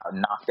jotted out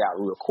and knocked out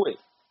real quick.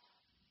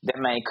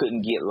 That man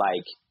couldn't get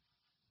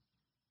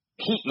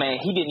he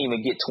didn't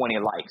even get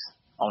 20 likes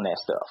on that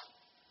stuff.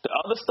 The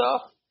other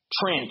stuff,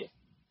 trending,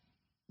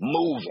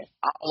 moving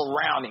all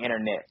around the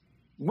internet.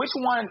 Which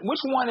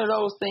one of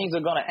those things are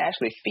gonna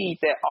actually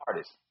feed that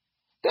artist?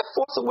 That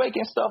Force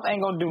Awakens stuff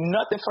ain't gonna do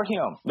nothing for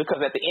him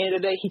because at the end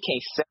of the day, he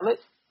can't sell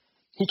it.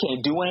 He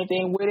can't do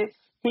anything with it.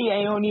 He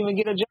ain't gonna even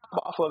get a job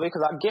off of it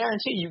because I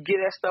guarantee you get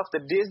that stuff to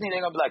Disney,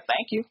 they're gonna be like,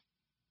 thank you.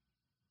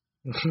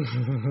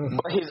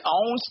 But his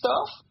own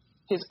stuff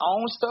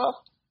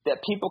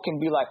that people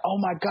can be like, oh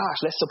my gosh,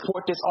 let's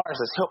support this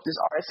artist. Let's help this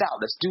artist out.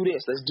 Let's do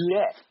this. Let's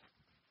do that.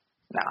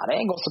 Nah, they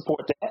ain't gonna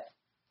support that.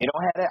 It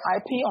don't have that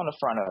IP on the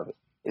front of it.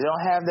 It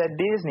don't have that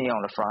Disney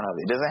on the front of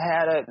it. It doesn't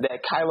have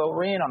that Kylo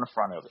Ren on the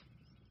front of it.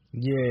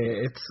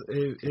 Yeah,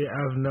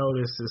 I've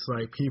noticed it's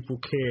like people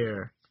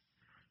care.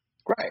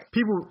 Right.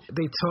 People,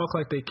 they talk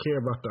like they care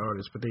about the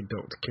artist, but they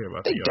don't care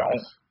about the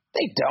artist.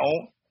 They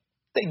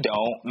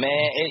don't,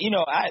 man. And you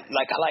know, I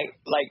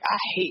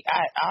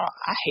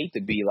hate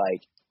to be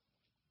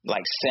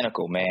like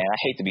cynical, man. I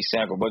hate to be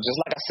cynical, but just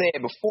like I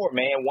said before,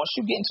 man, once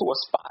you get into a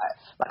spot,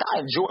 like I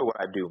enjoy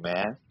what I do,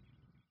 man.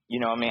 You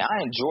know what I mean?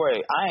 I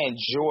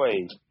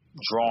enjoy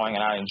drawing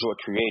and I enjoy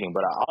creating,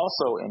 but I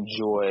also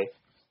enjoy,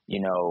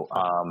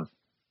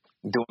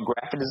 doing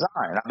graphic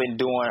design. And I've been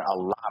doing a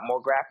lot more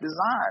graphic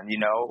design,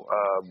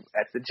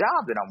 at the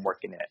job that I'm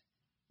working at,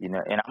 and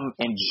I'm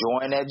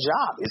enjoying that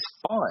job. It's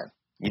fun.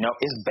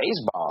 It's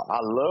baseball. I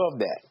love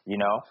that,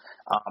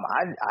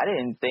 I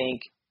didn't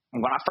think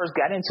when I first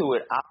got into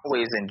it, I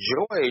always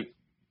enjoyed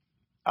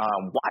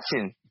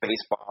watching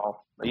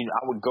baseball.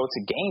 I would go to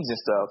games and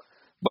stuff.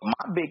 But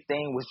my big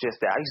thing was just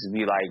that I used to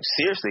be like,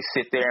 seriously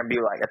sit there and be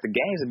like, at the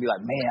games and be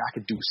like, man, I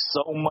could do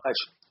so much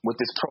with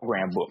this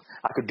program book.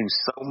 I could do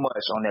so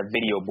much on that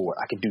video board.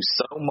 I could do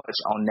so much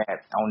on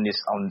this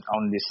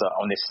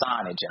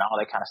signage and all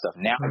that kind of stuff.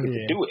 Now I get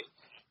to do it.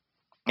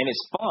 And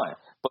it's fun.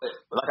 But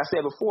like I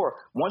said before,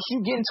 once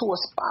you get into a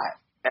spot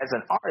as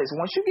an artist,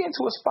 once you get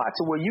into a spot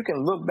to where you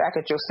can look back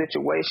at your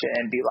situation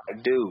and be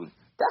like, dude,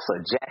 that's a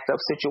jacked up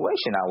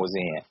situation I was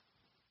in.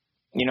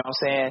 You know what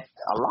I'm saying?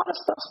 A lot of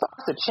stuff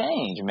starts to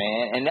change,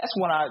 man. And that's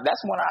why I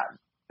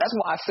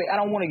say I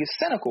don't want to get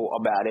cynical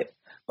about it,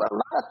 but a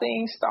lot of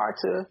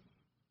stuff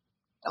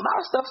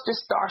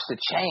just starts to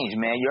change,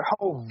 man. Your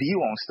whole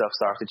view on stuff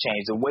starts to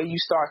change. The way you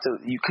start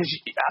to, because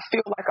I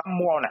feel like I'm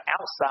more on the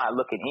outside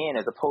looking in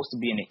as opposed to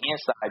being the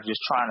inside just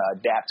trying to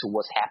adapt to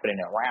what's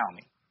happening around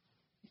me.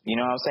 You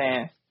know what I'm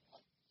saying?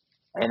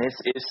 And it's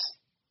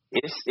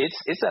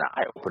an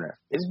eye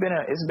opener. It's been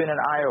an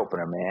eye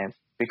opener, man.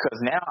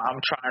 Because now I'm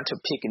trying to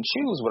pick and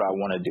choose what I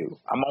want to do.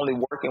 I'm only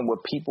working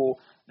with people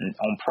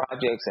on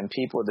projects and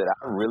people that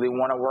I really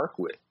want to work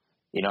with.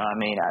 You know what I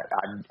mean? I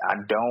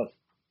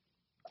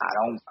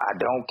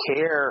don't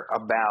care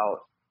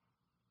about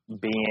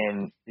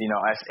being, you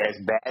know, as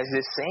bad as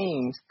it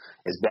seems,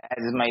 as bad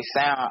as it may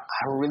sound,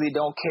 I really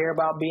don't care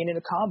about being in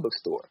a comic book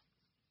store.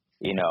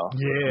 You know,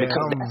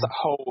 because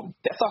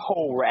that's a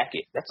whole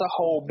racket. That's a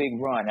whole big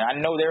run. And I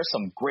know there's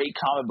some great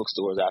comic book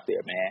stores out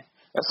there, man.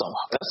 There's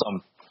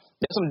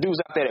some dudes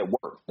out there that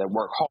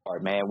work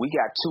hard, man. We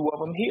got two of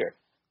them here.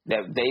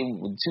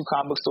 Two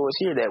comic book stores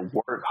here that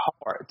work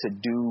hard to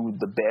do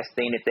the best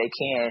thing that they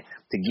can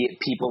to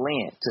get people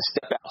in, to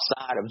step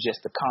outside of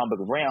just the comic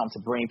book realm, to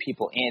bring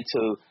people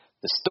into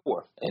the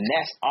store. And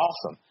that's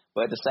awesome.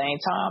 But at the same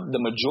time,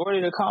 the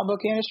majority of the comic book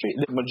industry,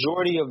 the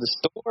majority of the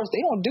stores, they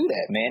don't do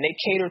that, man. They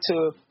cater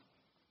to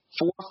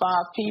 4 or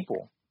 5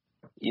 people,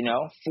 you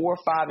know, 4 or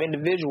 5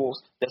 individuals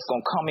that's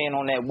going to come in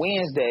on that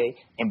Wednesday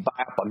and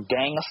buy up a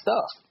gang of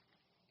stuff,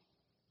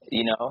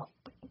 you know.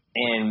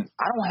 And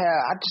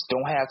I just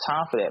don't have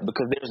time for that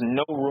because there's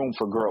no room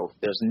for growth.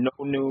 There's no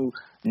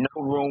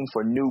room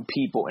for new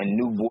people and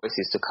new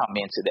voices to come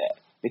into that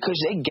because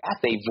they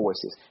got their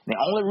voices. And the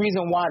only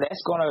reason why that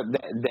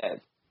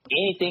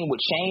anything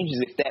would change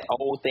is if that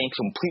old thing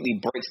completely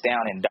breaks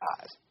down and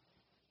dies.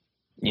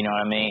 You know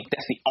what I mean?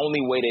 That's the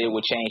only way that it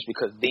would change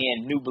because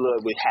then new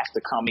blood would have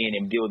to come in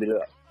and build it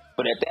up.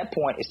 But at that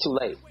point, it's too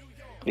late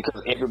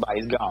because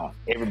everybody's gone.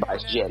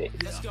 Everybody's jetted.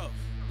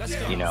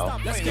 You know?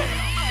 Let's go.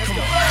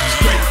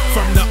 Straight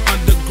from the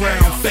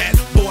underground, fat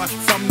boy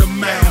from the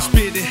mound.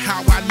 Spit it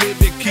how I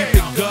live it, keep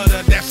it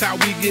gutter. That's how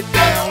we get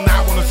down.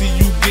 I wanna see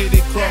you get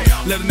it crunk.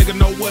 Let a nigga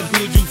know what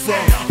hood you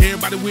from.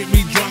 Everybody with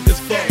me drunk as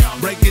fuck.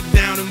 Break it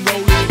down and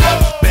roll it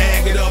up.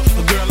 Bag it up.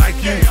 A girl like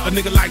you, a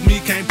nigga like me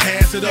can't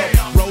pass it up.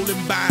 Rolling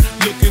by,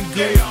 looking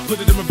good.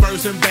 Put it in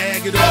reverse and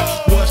bag it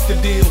up. What's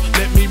the deal?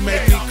 Let me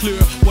make it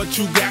clear. What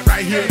you got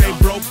right here, they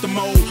broke the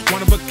mold.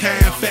 One of a kind,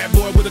 fat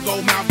boy with a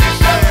gold mouth that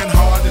shine.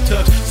 Hard to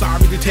touch.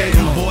 Sorry to tell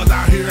you, boys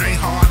out here ain't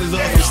hard as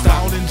us.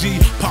 Stalling G,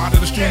 part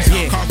of the streets.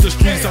 Cause the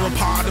streets are a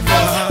part of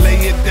us.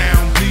 Lay it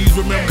down, please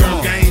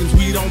remember games.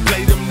 We don't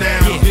play them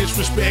now.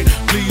 Disrespect,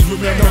 please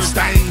remember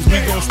stains.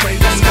 We gon' spray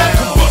them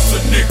down. Bust a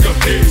nigga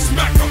head,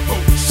 smack a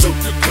hoe, shoot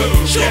the club.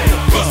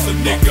 Bust a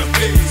nigga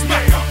head,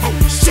 smack a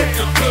hoe, shoot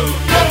the club.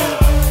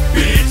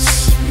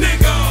 Bitch,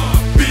 nigga,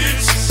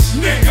 bitch,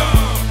 nigga,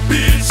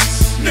 bitch,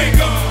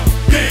 nigga,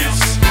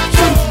 bitch.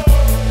 You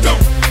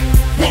don't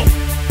want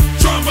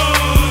drama.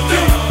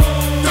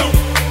 Don't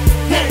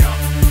want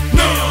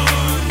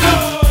none.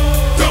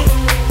 Don't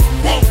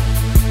want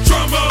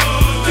drama.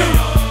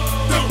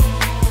 Don't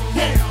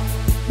want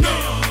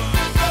none.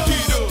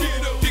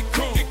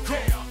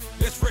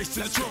 Let's race to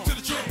the trunk.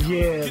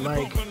 Yeah,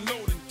 like,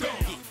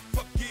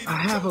 I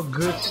have a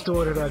good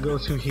store that I go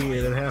to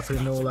here that I happen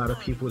to know a lot of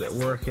people that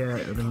work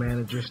at and the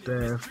manager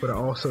staff, but I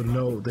also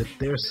know that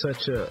there's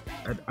such an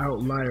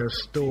outlier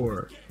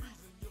store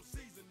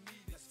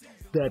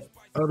that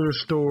other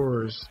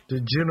stores, the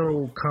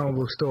general comic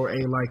book store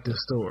ain't like this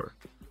store.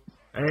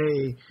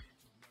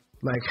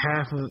 Like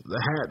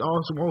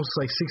almost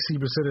like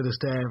 60% of the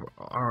staff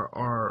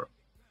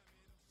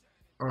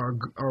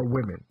are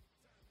women,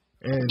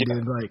 and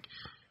then like.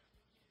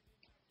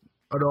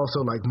 And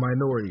also like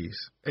minorities,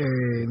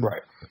 and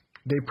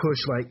they push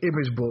like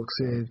image books,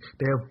 and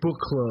they have book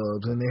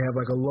clubs, and they have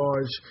like a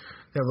large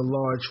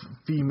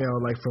female,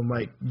 like from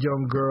like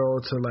young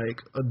girl to like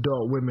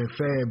adult women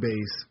fan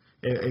base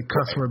and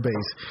customer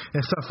base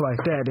and stuff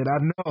like that. And I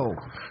know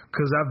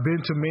because I've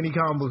been to many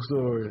comic book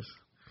stores,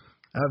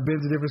 I've been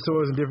to different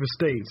stores in different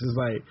states. It's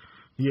like,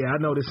 yeah, I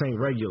know this ain't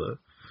regular.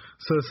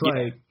 So it's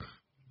like,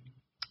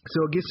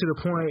 so it gets to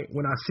the point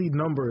when I see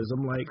numbers,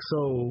 I'm like,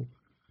 so.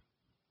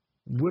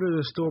 What are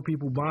the store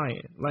people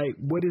buying? Like,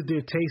 what is their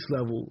taste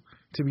level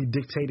to be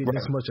dictated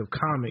this much of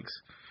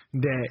comics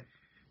that,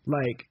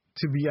 like,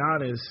 to be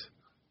honest,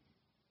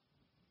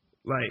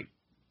 like,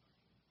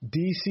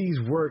 DC's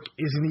work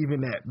isn't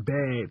even that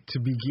bad to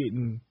be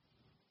getting,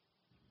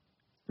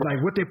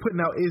 like, what they're putting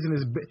out isn't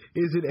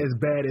as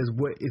bad as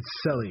what it's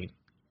selling.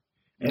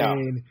 No.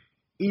 And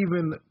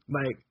even,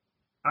 like,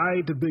 I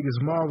ain't the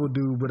biggest Marvel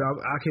dude, but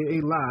I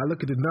can't lie. I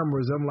look at the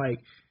numbers, I'm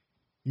like,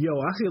 yo,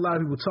 I see a lot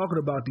of people talking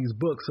about these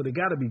books, so they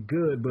got to be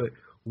good, but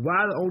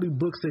why the only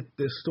books that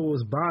the store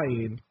is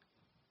buying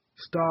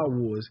Star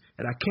Wars?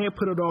 And I can't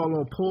put it all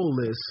on pull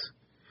lists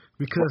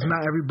because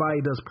not everybody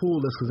does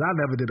pull lists. Because I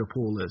never did a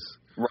pull list.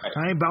 Right.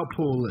 I ain't about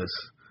pull lists.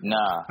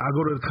 Nah. I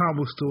go to the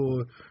comic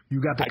store. You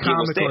got the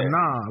comic or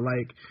nah?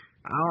 Like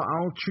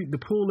I don't treat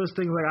the pull list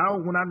things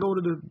like when I go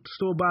to the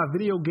store buy a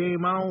video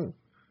game. I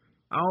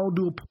don't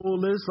do a pull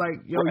list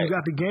like you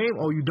got the game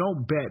or you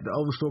don't bet the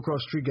other store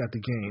across the street got the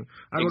game.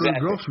 I go to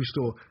the grocery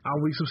store.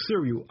 I'll eat some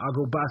cereal. I'll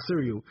go buy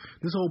cereal.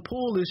 This whole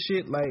pull list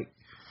shit like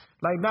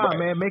nah,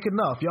 man, make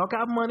enough. Y'all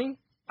got money.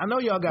 I know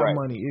y'all got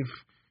money.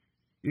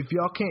 If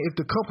y'all can't, if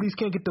the companies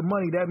can't get the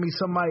money, that means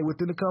somebody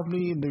within the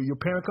company and your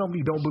parent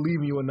company don't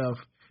believe in you enough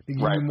to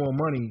give you more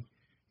money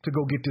to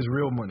go get this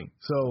real money.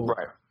 So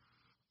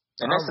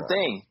and that's the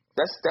thing.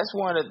 That's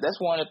one of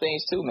the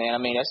things too, man.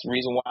 I mean, that's the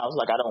reason why I was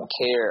like, I don't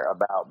care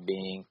about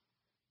being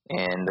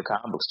in the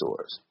comic book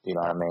stores. You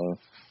know what I mean?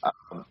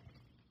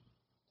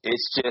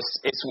 It's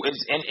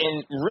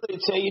and really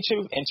to tell you the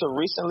truth, until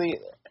recently,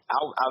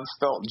 I've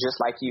felt just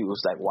like you. It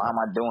was like, why am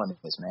I doing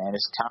this, man?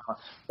 It's kind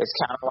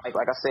of like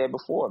I said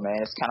before,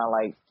 man. It's kind of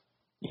like,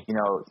 you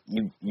know,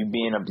 you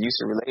be in an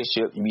abusive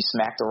relationship, you be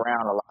smacked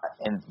around a lot,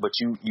 but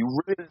you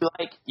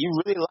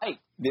really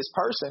like this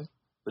person,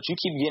 but you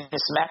keep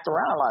getting smacked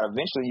around a lot.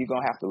 Eventually, you're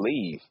gonna have to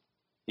leave.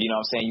 You know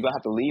what I'm saying? You're gonna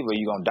have to leave, or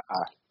you're gonna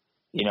die.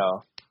 You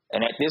know,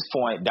 and at this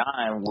point,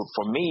 dying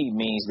for me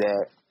means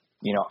that,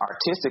 you know,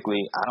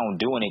 artistically, I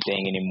don't do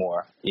anything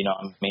anymore. You know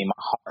what I mean?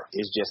 My heart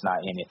is just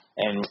not in it.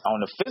 And on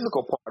the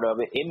physical part of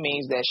it, it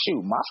means that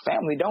shoot, my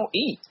family don't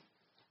eat,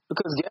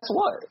 because guess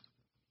what?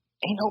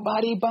 Ain't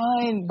nobody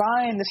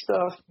buying the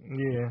stuff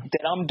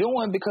that I'm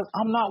doing because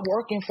I'm not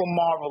working for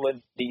Marvel or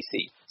DC.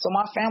 So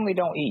my family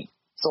don't eat.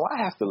 So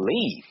I have to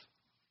leave.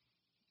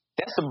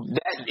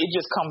 It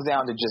just comes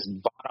down to just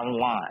bottom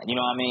line. You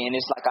know what I mean? And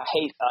it's like I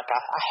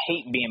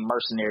hate being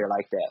mercenary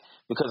like that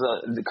because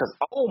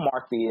old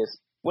Mark Theus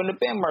wouldn't have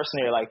been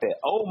mercenary like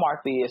that. Old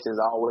Mark Theus is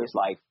always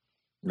like,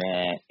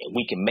 man,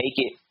 we can make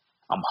it.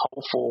 I'm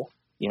hopeful,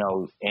 you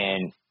know,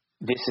 and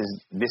this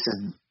is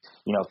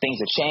you know, things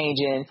are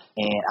changing,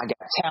 and I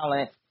got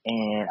talent,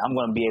 and I'm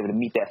gonna be able to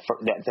meet that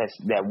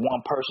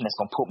one person that's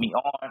gonna put me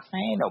on.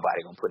 Ain't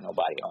nobody gonna put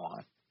nobody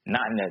on.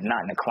 Not in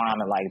a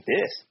climate like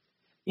this,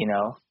 you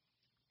know.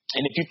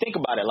 And if you think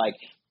about it, like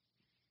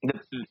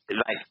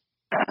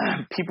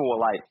people were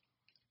like,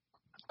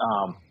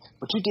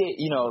 but you did,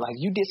 you know, like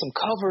you did some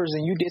covers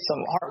and you did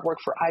some artwork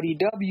for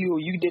IDW, or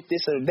you did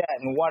this or that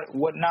and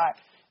whatnot.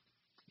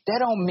 That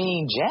don't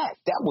mean jack.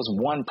 That was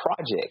one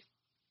project.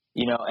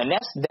 You know, and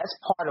that's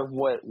part of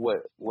what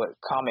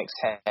comics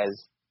has,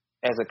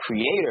 as a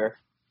creator,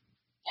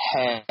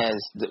 has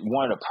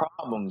one of the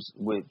problems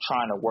with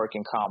trying to work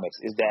in comics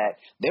is that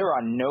there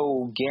are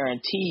no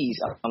guarantees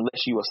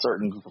unless you are a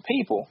certain group of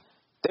people.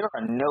 There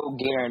are no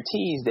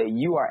guarantees that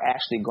you are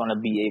actually going to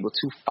be able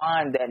to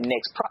find that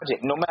next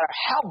project, no matter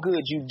how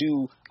good you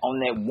do on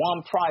that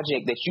one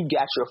project that you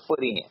got your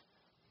foot in.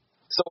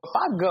 So if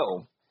I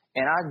go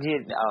and I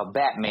get a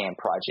Batman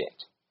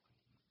project,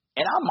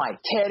 and I might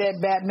tear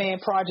that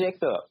Batman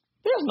project up,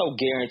 there's no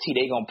guarantee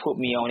they're going to put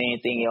me on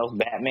anything else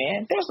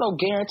Batman. There's no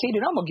guarantee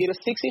that I'm going to get a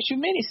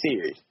 6-issue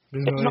miniseries.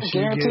 There's no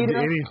guarantee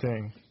that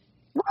anything.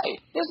 Right.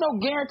 There's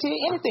no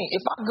guarantee anything.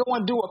 If I go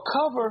and do a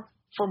cover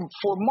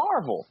for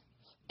Marvel,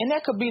 and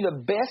that could be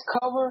the best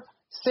cover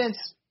since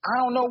I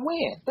don't know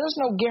when, there's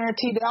no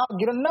guarantee that I'll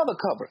get another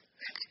cover.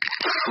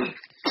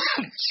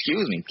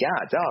 Excuse me.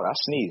 God, dog, I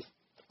sneezed.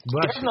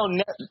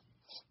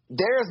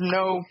 There's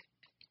no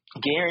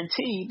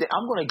guarantee that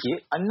I'm going to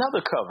get another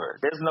cover.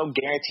 There's no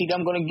guarantee that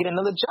I'm going to get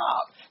another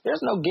job.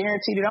 There's no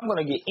guarantee that I'm going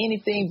to get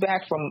anything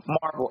back from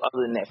Marvel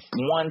other than that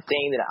one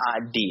thing that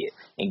I did.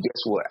 And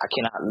guess what? I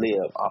cannot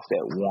live off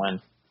that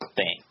one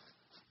thing.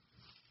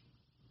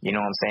 You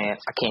know what I'm saying?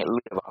 I can't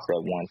live off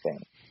that one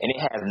thing. And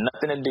it has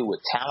nothing to do with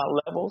talent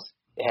levels.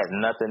 It has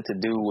nothing to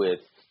do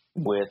with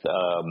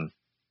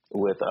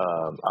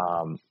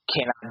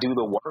can I do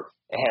the work?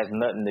 It has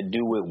nothing to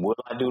do with will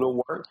I do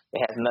the work?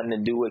 It has nothing to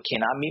do with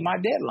can I meet my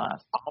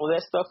deadlines? All of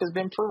that stuff has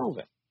been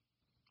proven.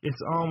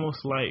 It's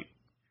almost like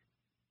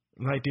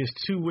there's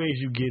two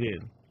ways you get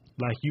in.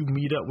 Like you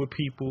meet up with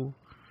people,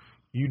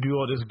 you do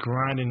all this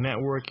grinding,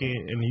 networking,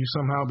 and you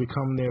somehow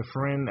become their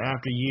friend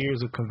after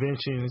years of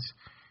conventions,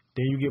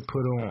 then you get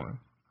put on.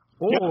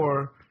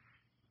 Or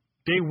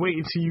they wait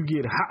until you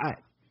get hot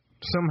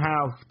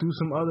somehow through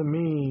some other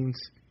means,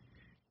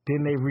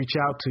 then they reach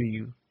out to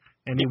you.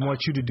 And they want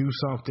you to do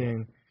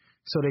something,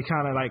 so they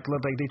kind of like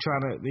look like they're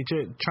trying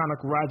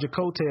to ride your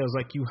coattails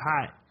like you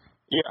hot.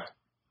 Yeah.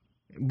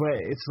 But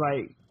it's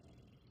like,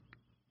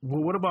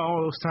 well, what about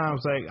all those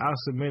times like I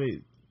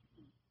submitted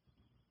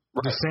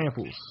the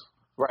samples,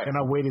 and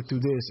I waited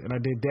through this and I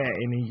did that,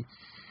 and then,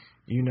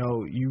 you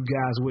know, you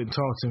guys wouldn't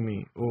talk to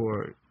me,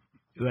 or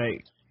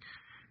like,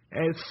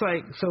 it's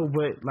like so.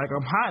 But like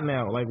I'm hot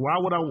now. Like why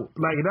would I?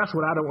 Like that's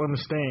what I don't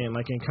understand.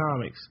 Like in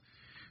comics,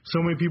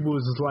 so many people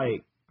is just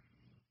like,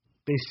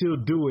 they still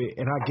do it,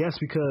 and I guess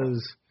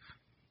because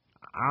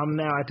I'm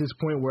now at this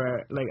point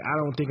where, like, I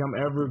don't think I'm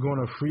ever going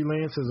to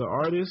freelance as an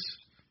artist.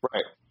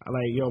 Right.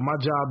 Like, yo, my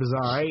job is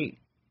all right.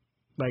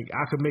 like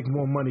I could make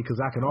more money because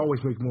I can always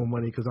make more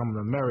money because I'm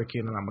an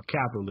American and I'm a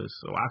capitalist,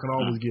 so I can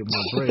always get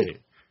more bread.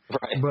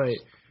 Right. But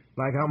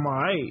like I'm all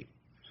right.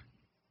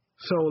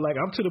 So like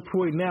I'm to the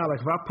point now,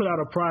 like if I put out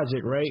a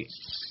project, right,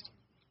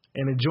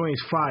 and the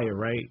joint's fire,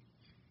 right,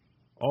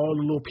 all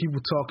the little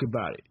people talk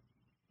about it.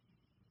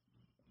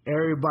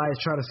 Everybody's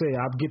trying to say,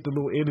 I get the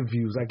little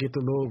interviews, I get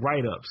the little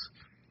write-ups.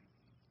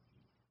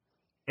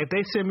 If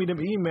they send me them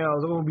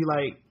emails, I'm gonna be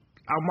like,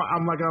 I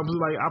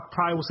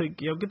probably will say,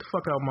 yo, get the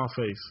fuck out of my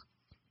face.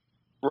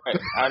 Right.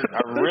 I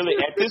really,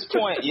 at this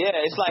point, yeah,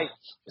 it's like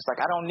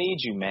I don't need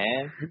you,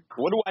 man.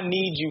 What do I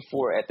need you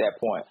for at that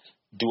point?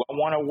 Do I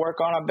want to work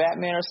on a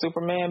Batman or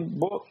Superman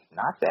book?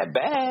 Not that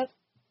bad.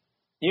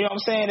 You know what I'm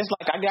saying? It's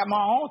like I got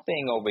my own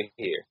thing over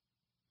here.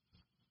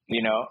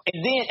 You know?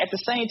 And then at the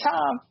same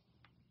time,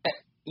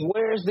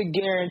 where's the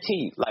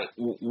guarantee? Like,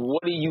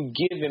 what are you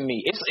giving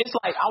me? It's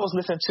like I was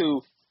listening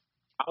to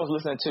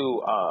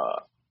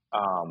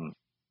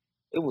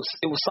it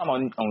was some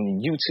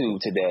on YouTube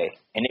today,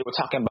 and they were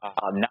talking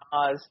about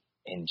Nas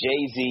and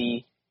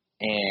Jay-Z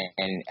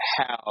and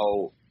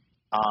how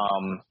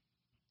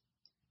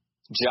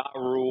Ja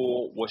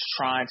Rule was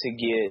trying to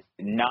get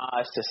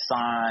Nas to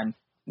sign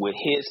with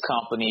his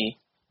company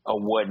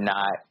or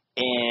whatnot,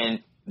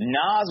 and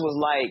Nas was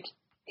like,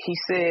 he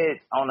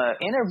said on an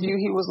interview,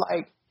 he was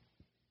like,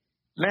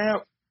 man,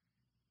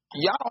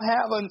 y'all don't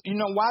have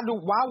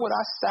why would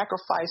I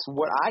sacrifice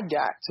what I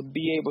got to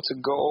be able to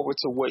go over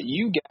to what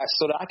you got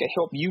so that I can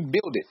help you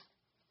build it?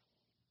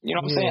 You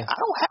know what I'm saying? I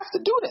don't have to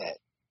do that.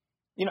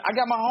 You know, I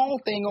got my own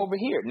thing over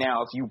here.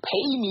 Now, if you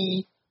pay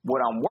me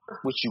what I'm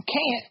worth, which you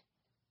can't,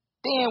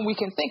 then we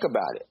can think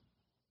about it.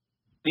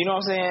 You know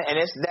what I'm saying? And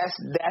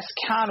that's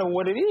kind of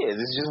what it is.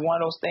 It's just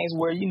one of those things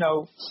where, you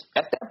know,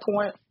 at that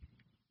point,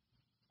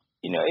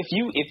 you know, if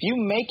you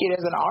make it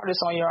as an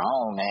artist on your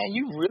own, man,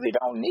 you really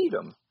don't need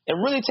them. And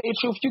really tell you the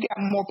truth, you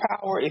got more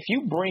power if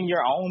you bring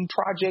your own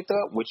project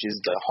up, which is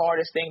the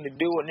hardest thing to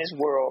do in this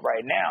world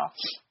right now.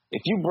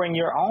 If you bring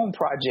your own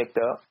project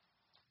up,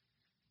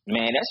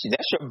 man,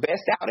 that's your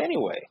best out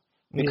anyway.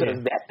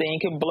 Because that thing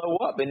can blow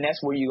up, and that's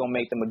where you're gonna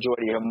make the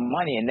majority of your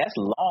money, and that's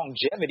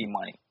longevity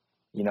money.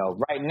 You know,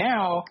 right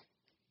now,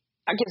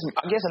 I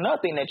guess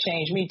another thing that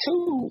changed me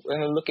too,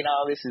 and looking at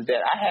all this, is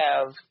that I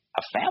have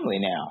a family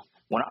now.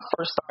 When I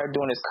first started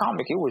doing this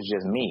comic, it was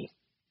just me.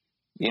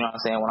 You know what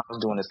I'm saying? When I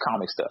was doing this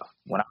comic stuff.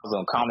 When I was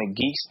on Comic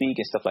Geek Speak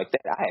and stuff like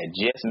that, I had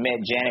just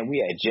met Janet.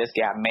 We had just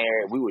got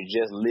married. We were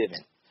just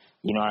living.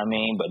 You know what I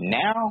mean? But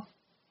now,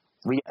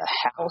 we got a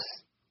house.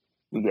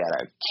 We got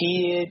a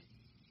kid.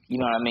 You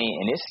know what I mean?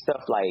 And it's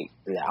stuff like,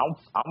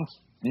 I'm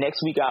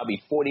next week I'll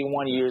be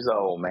 41 years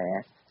old,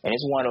 man. And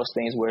it's one of those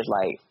things where it's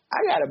like,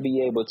 I got to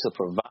be able to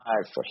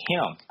provide for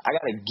him. I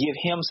got to give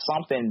him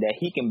something that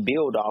he can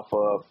build off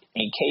of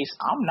in case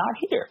I'm not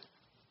here.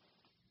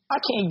 I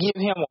can't give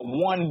him a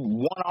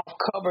one-off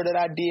cover that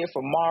I did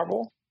for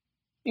Marvel.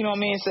 You know what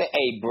I mean? Say,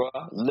 hey, bro,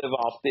 live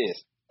off this.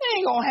 It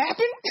ain't going to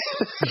happen.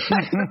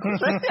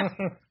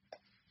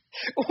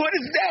 What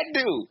does that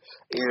do?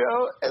 You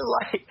know, it's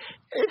like,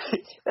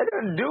 that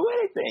doesn't do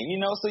anything, you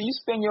know? So you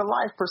spend your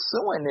life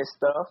pursuing this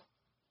stuff,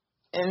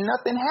 and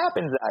nothing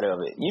happens out of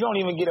it. You don't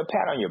even get a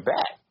pat on your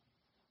back.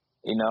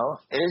 You know,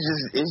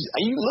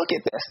 you look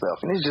at that stuff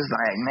and it's just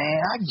like,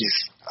 man,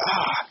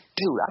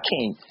 dude, I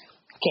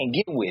can't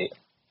get with it.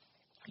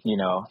 You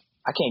know,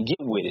 I can't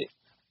get with it.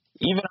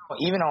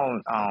 Even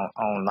on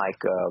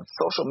like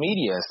social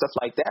media and stuff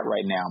like that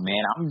right now,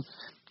 man.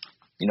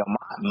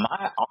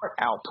 My art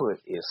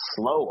output is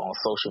slow on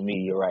social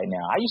media right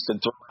now. I used to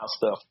throw out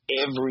stuff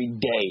every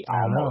day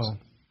almost.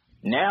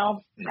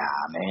 Now,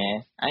 nah,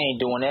 man, I ain't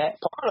doing that.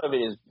 Part of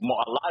it is a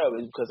lot of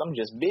it is because I'm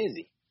just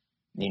busy,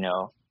 you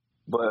know.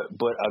 But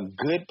a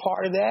good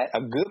part of that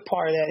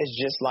is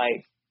just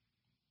like,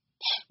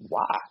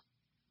 why?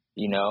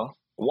 You know,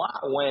 why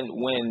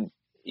when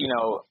you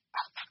know,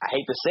 I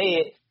hate to say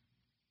it,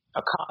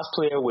 a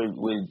cosplayer with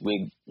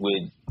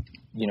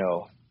you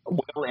know,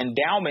 well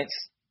endowments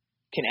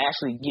can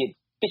actually get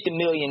 50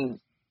 million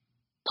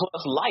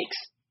plus likes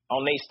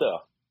on their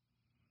stuff.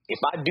 If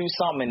I do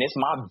something and it's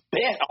my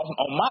best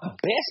on my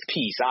best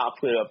piece, I'll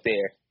put it up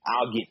there,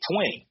 I'll get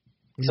 20.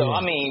 So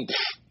I mean,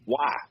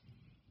 why?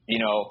 You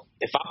know,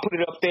 if I put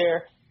it up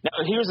there,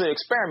 now here's an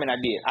experiment I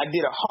did. I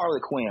did a Harley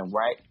Quinn,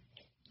 right?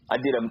 I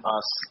did a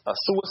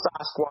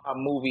Suicide Squad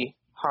movie,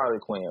 Harley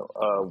Quinn,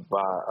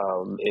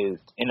 is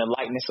in the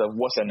likeness of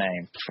what's her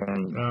name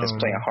from that's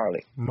playing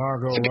Harley.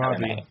 Margot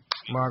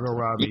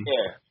Robbie.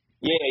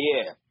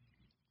 Yeah.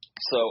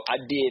 So I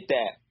did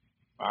that.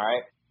 All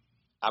right.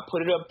 I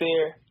put it up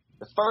there.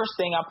 The first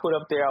thing I put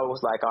up there, I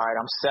was like, all right,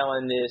 I'm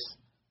selling this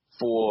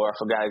for, I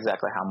forgot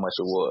exactly how much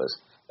it was,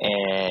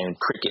 and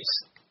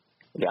crickets.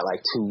 We got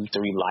like 2-3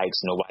 likes.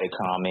 Nobody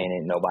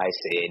commented. Nobody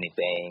said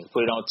anything.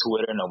 Put it on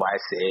Twitter. Nobody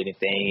said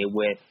anything. It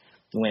went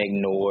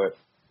ignored.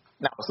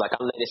 And I was like,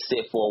 I let it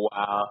sit for a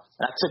while,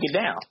 and I took it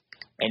down.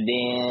 And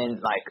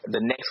then, like,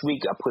 the next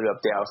week I put it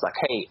up there. I was like,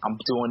 hey,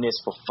 I'm doing this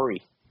for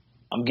free.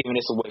 I'm giving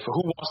this away for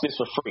who wants this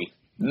for free.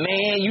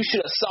 Man, you should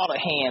have saw the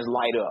hands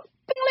light up.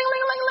 Ding, ling,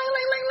 ling, ling, ling,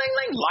 ling, ling, ling,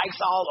 ling. likes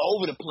all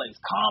over the place,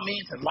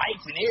 comments and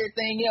likes and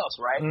everything else,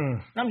 right?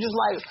 And I'm just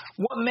like,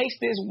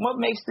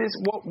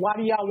 why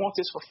do y'all want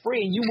this for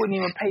free? And you wouldn't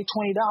even pay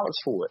 $20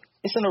 for it.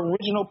 It's an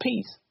original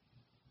piece.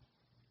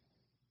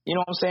 You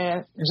know what I'm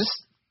saying?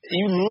 Just,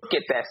 you look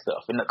at that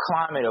stuff in the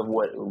climate of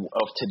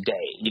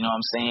today, you know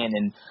what I'm saying?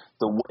 And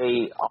the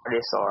way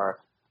artists are,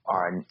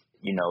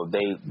 you know,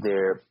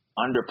 they're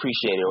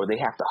underappreciated, or they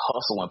have to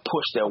hustle and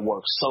push their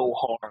work so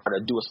hard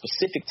to do a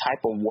specific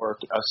type of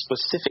work, a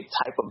specific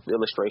type of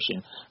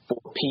illustration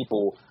for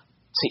people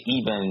to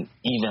even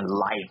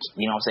like,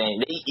 you know what I'm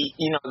saying?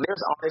 You know,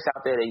 there's artists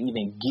out there that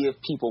even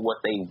give people what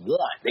they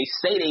want. They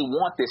say they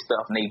want this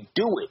stuff and they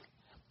do it.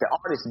 The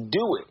artists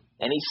do it,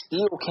 and they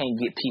still can't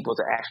get people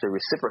to actually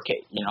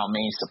reciprocate, you know what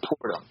I mean?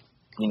 Support them,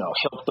 you know,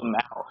 help them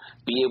out,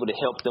 be able to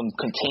help them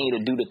continue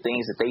to do the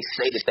things that they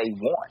say that they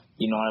want,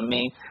 you know what I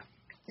mean?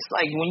 It's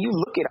like, when you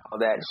look at all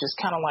that, it's just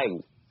kind of like,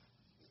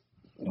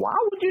 why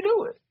would you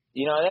do it?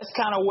 You know, that's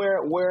kind of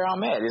where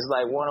I'm at. It's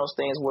like one of those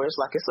things where it's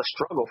like, it's a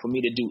struggle for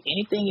me to do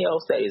anything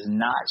else that is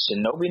not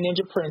Shinobi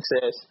Ninja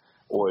Princess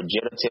or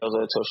Jedi Tales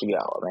of the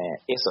Toshigawa, man.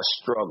 It's a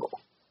struggle.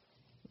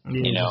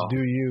 Yeah, you know, just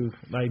do you.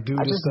 Like, do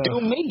I the just stuff.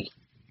 do me.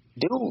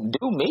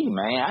 Do me,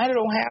 man. I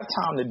don't have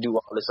time to do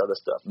all this other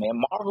stuff, man.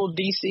 Marvel,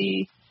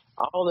 DC,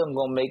 all of them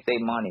gonna make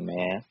their money,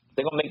 man.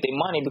 They're gonna make their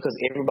money because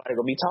everybody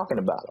gonna be talking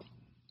about them.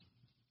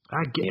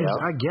 I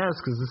guess,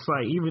 because it's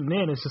like, even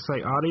then, it's just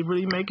like, are they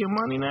really making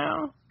money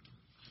now?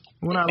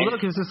 When I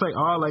look, it's just like,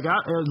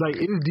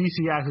 is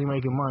DC actually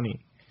making money?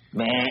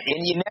 Man,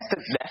 and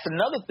that's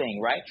another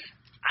thing, right?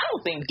 I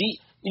don't think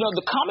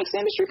the comics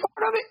industry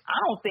part of it, I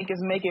don't think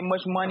it's making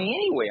much money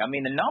anyway. I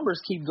mean, the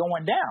numbers keep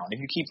going down. If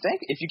you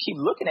keep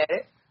looking at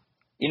it,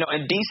 you know,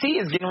 and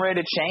DC is getting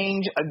ready to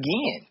change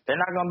again. They're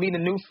not going to be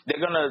they're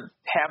going to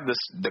have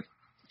the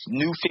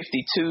new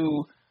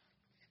 52,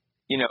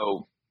 you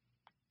know,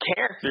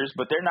 characters,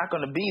 but they're not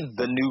going to be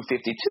the new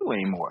 52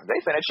 anymore.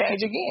 They're going to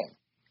change again.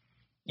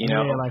 You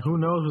know? Yeah, like, who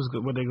knows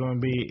what they're going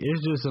to be.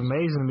 It's just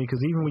amazing because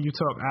even when you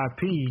talk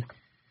IP,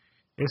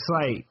 it's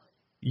like,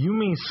 you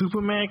mean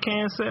Superman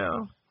can't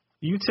sell?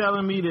 You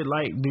telling me that,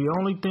 like, the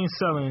only thing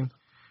selling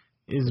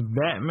is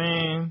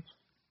Batman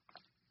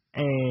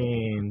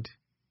and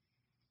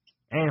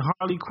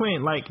Harley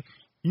Quinn? Like,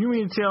 you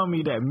mean to tell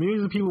me that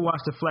millions of people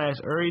watch The Flash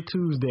every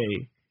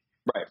Tuesday,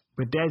 right?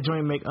 But that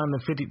joint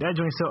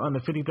sell under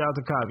 50,000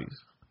 copies,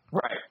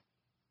 right?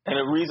 And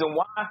the reason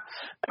why,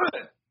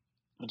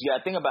 you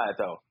gotta think about it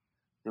though.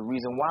 The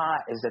reason why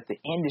is that the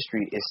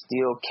industry is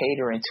still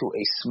catering to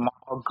a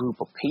small group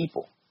of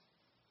people.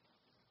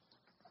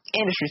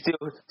 Industry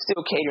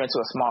still catering to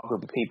a small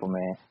group of people,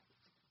 man.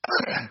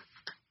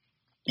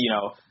 You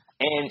know,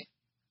 and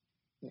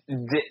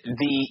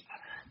the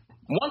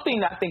one thing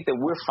that I think that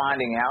we're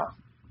finding out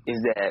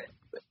is that,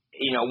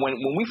 you know, when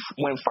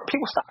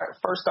people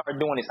first started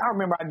doing this, I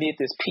remember I did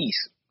this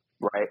piece,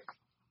 right?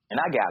 And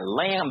I got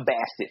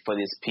lambasted for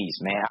this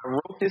piece, man. I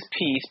wrote this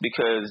piece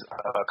because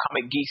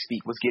Comic Geek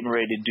Speak was getting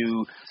ready to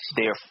do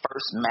their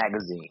first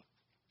magazine,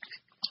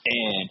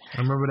 and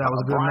I remember that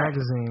was a good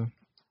magazine.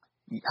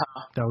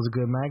 Huh? That was a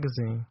good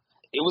magazine.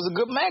 It was a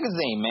good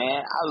magazine,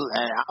 man.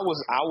 I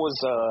was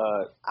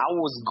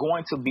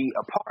going to be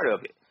a part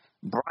of it.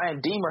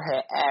 Brian Deemer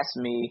had asked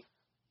me,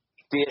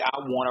 did I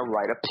want to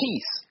write a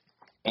piece?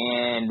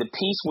 And the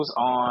piece was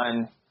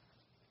on.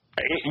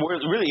 It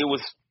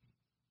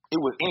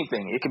was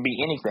anything. It could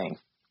be anything.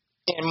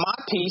 And my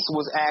piece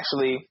was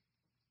actually,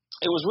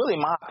 it was really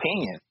my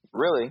opinion,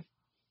 really.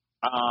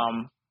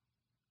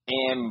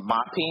 And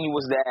my opinion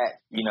was that,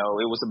 you know,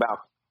 it was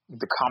about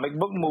the comic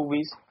book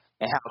movies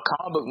and how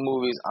comic book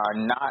movies are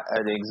not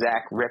an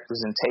exact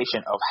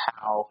representation of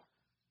how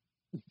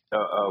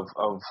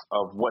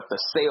of what the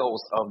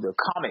sales of the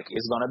comic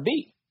is going to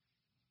be.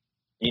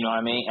 You know what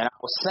I mean? And I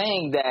was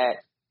saying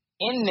that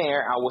in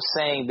there, I was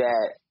saying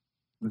that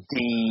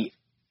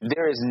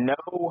there's no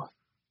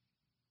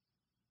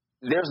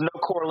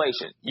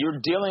correlation. You're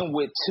dealing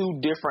with two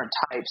different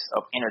types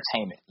of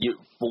entertainment.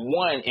 For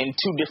one, in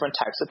two different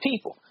types of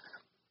people.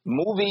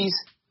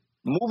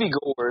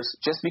 Moviegoers,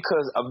 just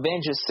because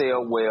Avengers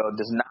sell well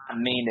does not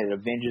mean that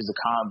Avengers the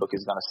comic book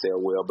is going to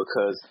sell well,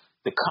 because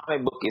the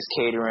comic book is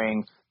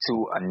catering to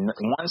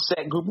one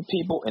set group of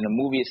people and the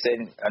movie is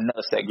setting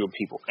another set group of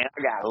people. And I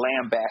got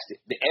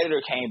lambasted. The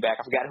editor came back.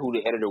 I forgot who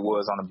the editor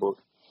was on the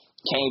book.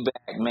 Came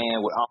back,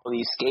 man, with all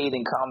these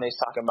scathing comments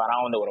talking about, I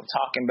don't know what I'm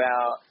talking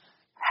about,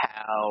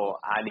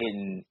 how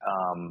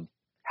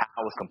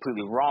I was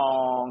completely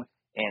wrong,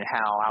 and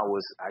how I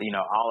was, you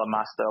know, all of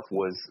my stuff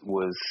was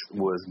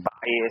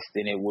biased,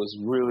 and it was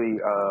really,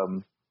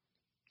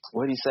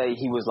 what did he say?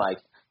 He was like,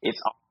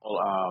 it's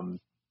all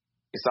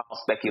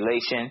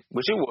speculation,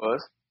 which it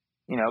was,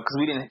 you know, because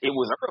it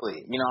was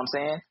early, you know what I'm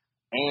saying?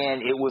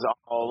 And it was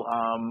all,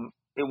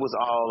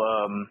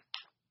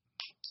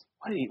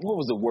 what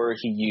was the word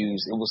he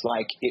used? It was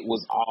like, it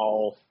was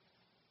all,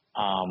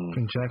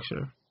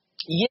 conjecture.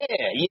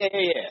 Yeah.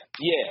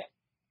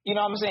 You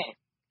know what I'm saying?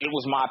 It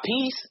was my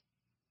piece.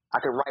 I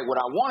could write what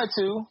I wanted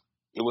to,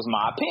 It was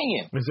my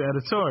opinion. It's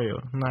editorial.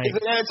 Like, it's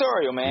an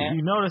editorial, man.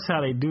 You notice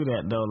how they do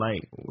that though.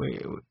 Like,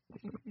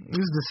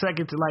 this is the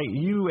second to, like,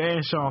 you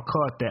and Sean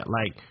caught that.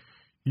 Like,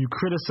 you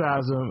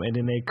criticize them and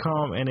then they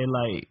come and they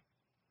like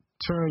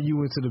turn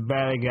you into the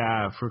bad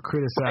guy for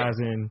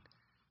criticizing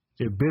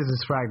their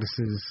business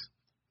practices.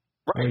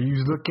 Right. And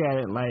you look at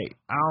it like,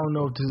 I don't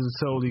know if this is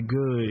totally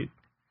good.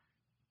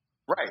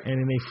 Right. And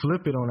then they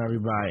flip it on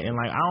everybody. And,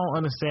 like, I don't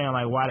understand,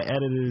 like, why the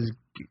editors,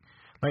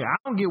 like, I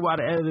don't get why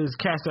the editors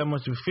catch that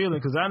much of a feeling,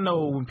 because I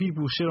know when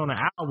people shit on the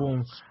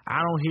album,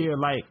 I don't hear,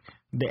 like,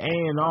 the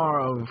A&R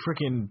of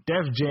freaking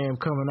Def Jam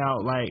coming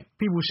out. Like,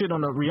 people shit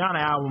on the Rihanna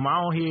album,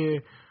 I don't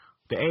hear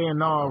the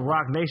A&R of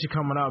Rock Nation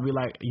coming out and be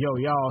like, yo,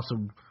 y'all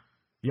some,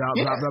 y'all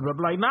blah, blah, blah,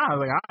 blah. Like, nah,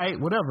 like, all right,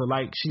 whatever.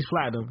 Like, she's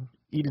platinum.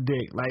 Eat a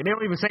dick. Like, they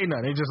don't even say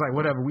nothing. They just like,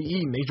 whatever, we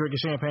eating. They drinking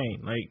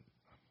champagne. Like,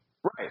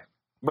 right.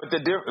 But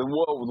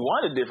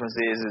one of the differences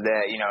is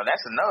that, you know,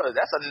 that's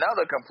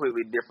another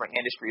completely different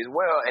industry as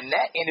well. And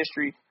that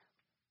industry,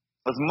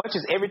 as much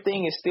as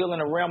everything is still in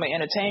the realm of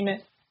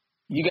entertainment,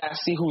 you got to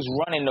see who's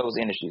running those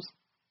industries.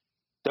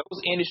 Those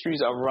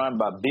industries are run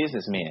by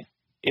businessmen.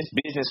 It's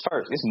business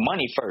first. It's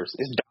money first.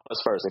 It's dollars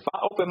first. If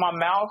I open my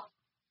mouth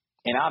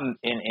and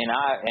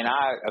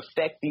I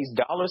affect these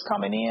dollars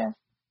coming in,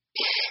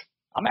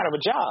 I'm out of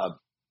a job.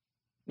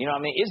 You know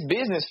what I mean? It's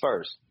business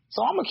first.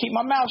 So I'm going to keep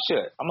my mouth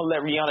shut. I'm going to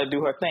let Rihanna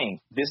do her thing.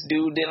 This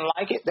dude didn't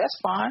like it. That's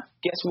fine.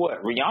 Guess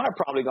what? Rihanna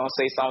probably going to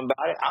say something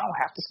about it. I don't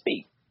have to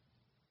speak.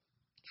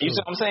 You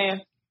see what I'm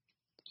saying?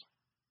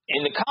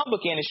 In the comic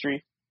book industry,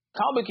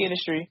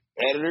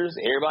 editors,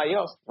 everybody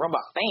else, run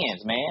by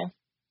fans, man.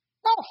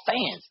 No,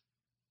 fans.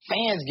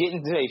 Fans get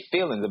into their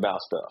feelings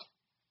about stuff.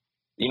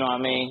 You know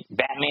what I mean?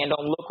 Batman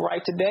don't look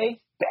right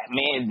today.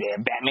 Batman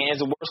is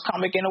the worst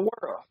comic in the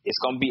world. It's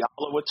going to be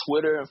all over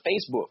Twitter and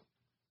Facebook.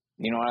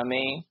 You know what I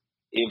mean?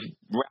 If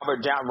Robert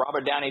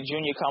Downey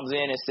Jr. comes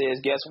in and says,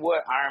 guess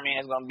what? Iron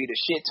Man is going to be the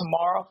shit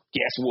tomorrow.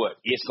 Guess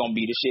what? It's going to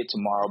be the shit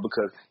tomorrow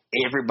because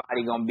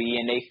everybody going to be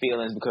in their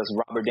feelings because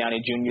Robert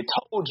Downey Jr.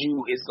 told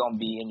you it's going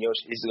to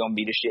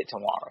be the shit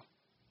tomorrow.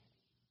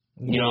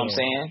 You know what I'm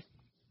saying?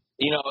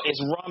 You know, it's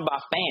run by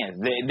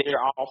fans.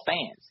 They're all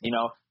fans. You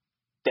know,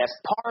 that's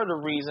part of the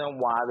reason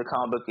why the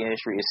comic book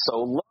industry is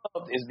so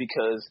loved is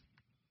because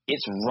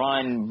it's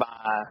run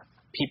by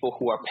people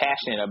who are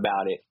passionate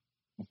about it,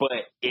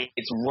 but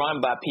it's run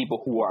by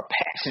people who are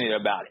passionate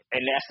about it,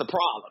 and that's the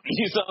problem.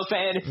 You know what I'm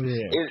saying?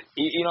 Yeah.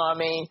 You know what I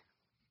mean?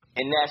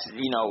 And that's,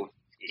 you know,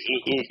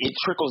 it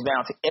trickles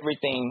down to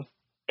everything,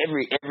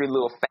 every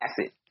little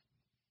facet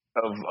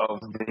of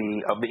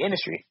the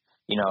industry.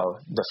 You know,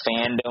 the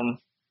fandom,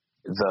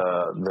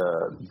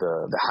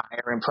 the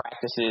hiring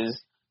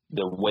practices,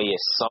 the way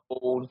it's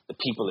sold, the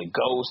people it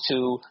goes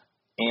to,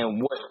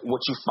 and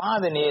what you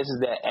finding is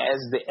that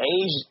as the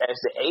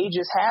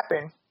ages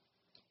happen,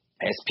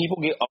 as people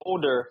get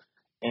older,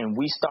 and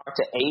we start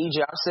to age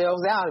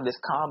ourselves out of this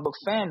comic book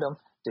fandom,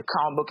 the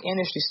comic book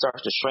industry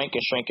starts to shrink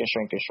and shrink and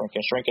shrink and shrink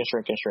and shrink and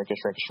shrink and shrink and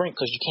shrink and shrink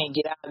because you can't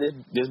get out of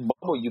this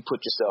bubble you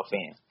put yourself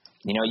in.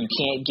 You know, you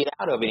can't get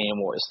out of it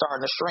anymore. It's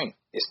starting to shrink.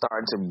 It's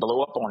starting to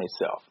blow up on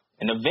itself,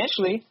 and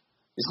eventually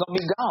it's going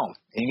to be gone,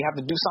 and you have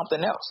to do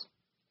something else.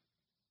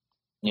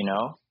 You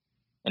know,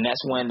 and that's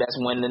when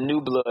the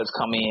new bloods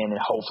come in and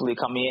hopefully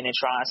come in and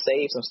try and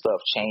save some stuff,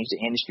 change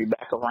the industry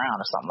back around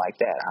or something like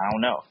that. I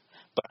don't know,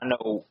 but I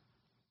know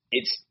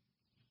it's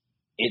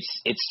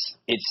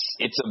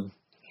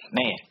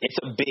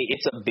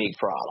a big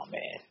problem,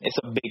 man. It's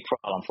a big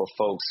problem for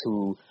folks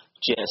who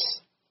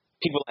just,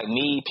 people like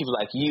me, people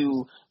like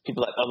you,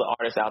 people like other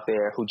artists out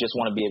there who just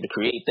want to be able to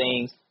create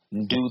things,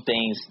 do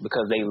things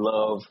because they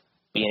love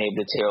being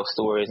able to tell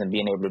stories and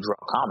being able to draw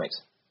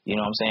comics. You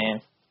know what I'm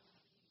saying?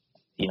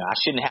 You know, I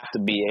shouldn't have to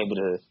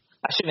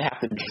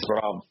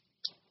draw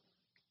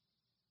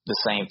the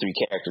same three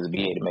characters to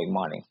be able to make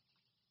money.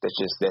 That's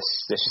just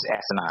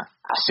asinine.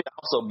 I should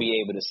also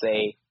be able to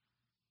say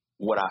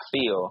what I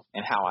feel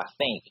and how I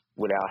think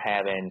without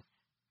having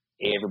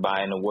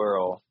everybody in the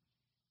world,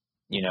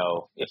 you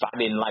know, if I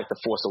didn't like The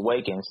Force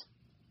Awakens,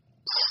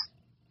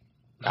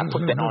 I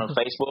put that on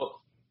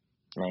Facebook,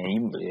 man,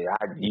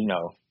 you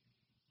know,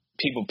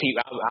 people,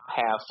 I'll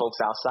have folks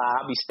outside.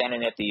 I'll be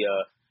standing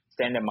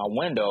at my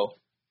window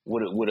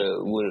with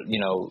you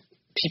know,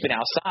 peeping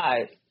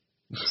outside,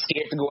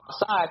 scared to go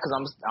outside because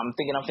I'm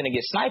thinking I'm finna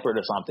get sniped or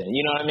something.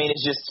 You know what I mean?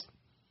 It's just,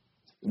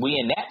 we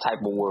in that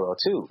type of world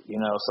too, you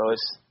know. So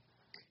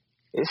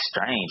it's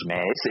strange,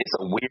 man. It's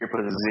a weird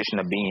position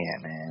to be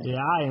in, man.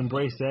 Yeah, I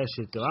embrace that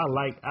shit though. I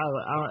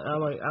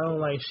don't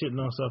like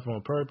shitting on stuff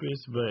on purpose,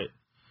 but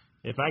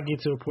if I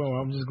get to a point where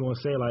I'm just gonna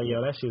say like,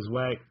 yo, that shit's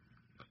whack,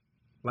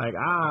 like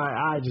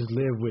I just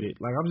live with it.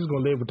 Like I'm just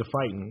gonna live with the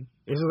fighting.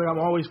 It's just like I'm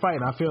always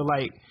fighting. I feel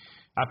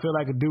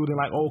like a dude in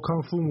like old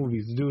kung fu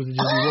movies. The dudes that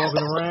just be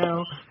walking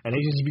around and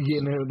they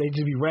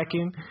just be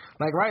wrecking.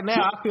 Like right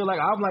now, I feel like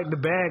I'm like the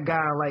bad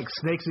guy, like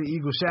Snakes and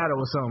Eagle Shadow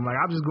or something. Like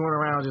I'm just going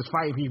around just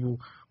fighting people,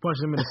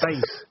 punching them in the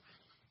face.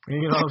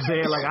 And you know what I'm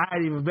saying? Like I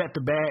ain't even bet the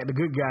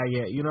good guy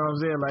yet. You know what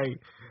I'm saying? Like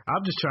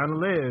I'm just trying to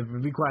live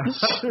and be quiet.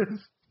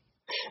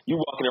 You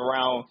walking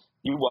around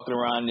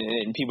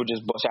and people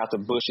just bust out the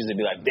bushes and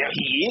be like, there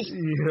he is.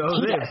 You know,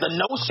 he got the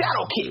no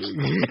shadow kick.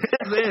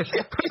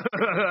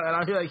 And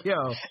I be like,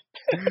 yo,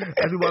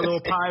 I do my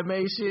little pie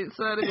made shit,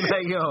 son. They be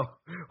like, yo,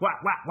 what?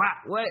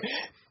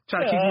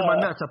 Try to keep me my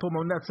nuts. I pull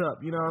my nuts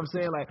up. You know what I'm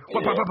saying? Like,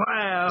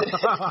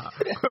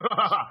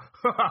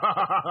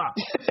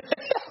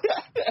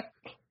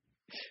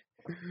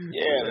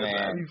 yeah,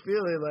 man. You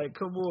feel it? Like,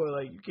 come on.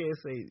 Like, you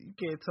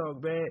can't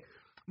talk bad.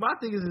 My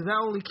thing is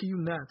not only can you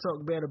not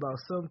talk bad about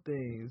some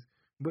things,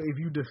 but if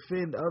you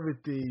defend other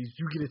things,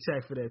 you get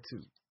attacked for that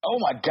too. Oh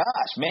my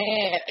gosh,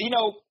 man! I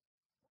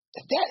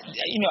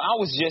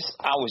was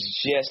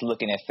just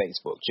looking at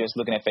Facebook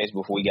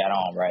before we got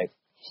on, right?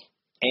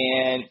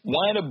 And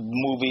one of the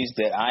movies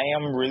that I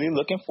am really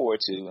looking forward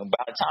to, and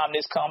by the time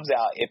this comes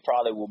out, it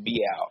probably will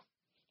be out.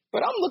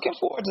 But I'm looking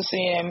forward to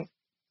seeing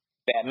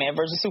Batman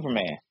versus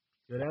Superman.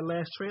 Yeah, that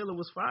last trailer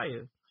was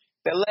fire.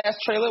 That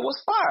last trailer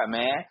was fire,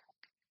 man.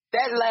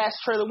 That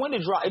last trailer, when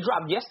did it drop? It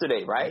dropped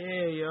yesterday, right?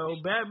 Yeah, yo.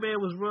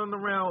 Batman was running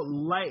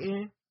around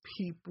lighting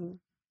people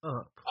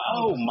up.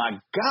 Oh,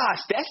 my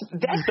gosh. That's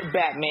the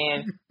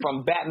Batman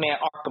from Batman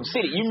Arkham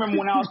City. You remember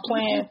when I was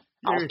playing?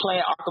 I was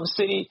playing Arkham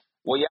City.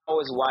 Well, y'all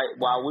was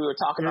while we were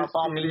talking on the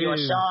phone, me, you, and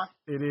Sean.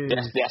 It is.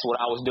 That's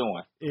what I was doing.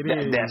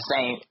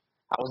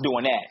 I was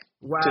doing that.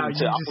 Wow, to you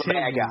just hit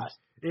bad guys.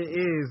 It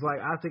is.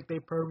 Like, I think they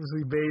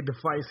purposely made the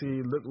fight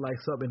scene look like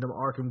something in them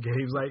Arkham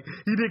games. Like,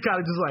 he did kind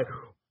of just like,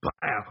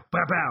 pow,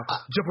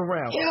 jump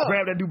around,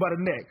 grab that dude by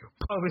the neck,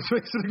 pump his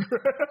face to the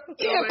ground.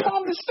 Yeah,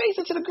 pump his face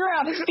into the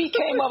ground. His feet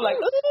came up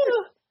like,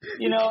 ugh.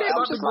 You know, came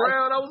out the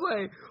ground. I was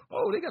like,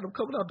 oh, they got him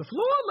coming out the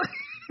floor? Like,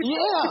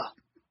 yeah.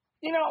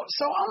 You know,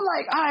 so I'm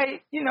like,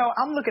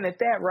 I'm looking at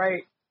that,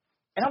 right?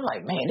 And I'm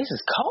like, man, this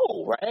is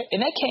cold, right?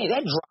 And that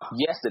dropped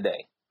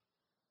yesterday,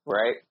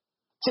 right?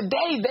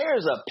 Today,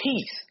 there's a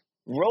piece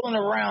rolling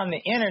around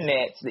the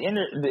internet, the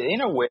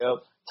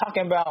interweb,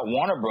 talking about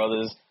Warner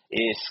Brothers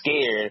is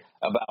scared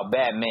about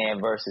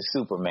Batman versus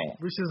Superman.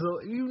 Which is,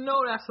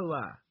 that's a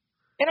lie.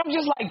 And I'm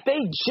just like,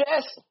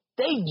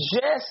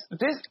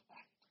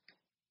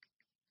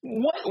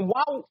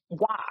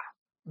 why?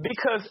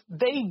 Because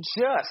they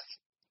just,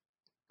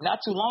 not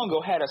too long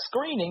ago, had a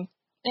screening,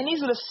 and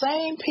these are the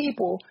same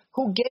people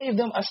who gave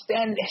them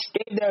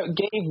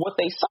gave what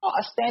they saw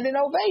a standing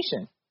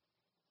ovation.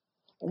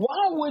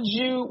 Why would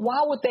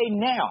they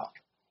now,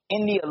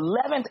 in the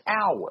 11th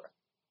hour,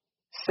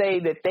 say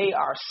that they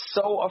are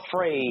so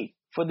afraid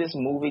for this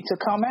movie to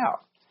come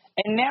out?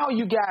 And now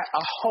you got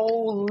a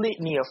whole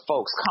litany of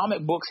folks.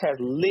 Comic Books has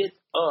lit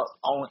up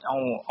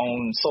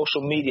on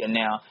social media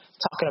now,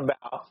 talking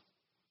about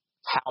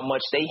how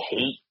much they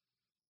hate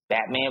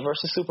Batman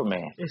versus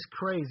Superman. It's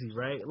crazy,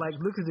 right? Like,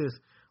 look at this.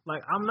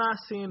 Like, I'm not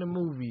seeing the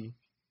movie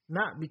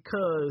not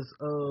because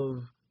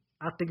of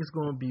I think it's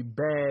going to be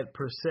bad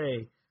per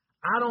se.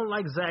 I don't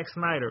like Zack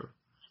Snyder.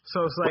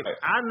 So it's like,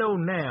 I know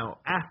now,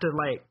 after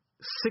like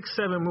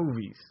 6-7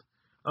 movies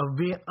of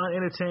being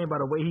unentertained by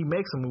the way he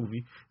makes a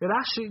movie, that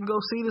I shouldn't go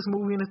see this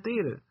movie in the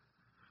theater.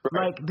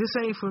 Right. Like, this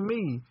ain't for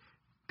me.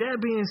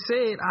 That being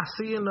said, I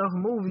see enough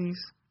movies,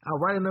 I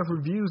write enough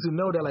reviews to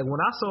know that, like, when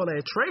I saw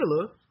that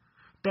trailer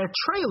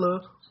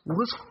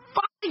was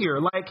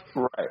fire. Like,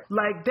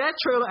 like that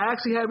trailer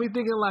actually had me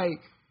thinking, like,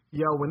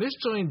 yo, when this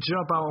joint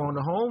jump out on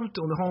the home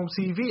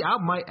TV, I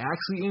might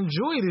actually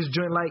enjoy this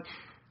joint. Like,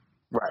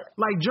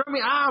 like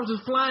Jeremy Irons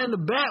was flying the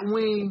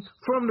Batwing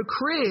from the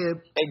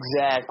crib.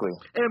 Exactly.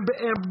 And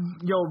Ben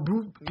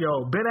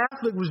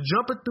Affleck was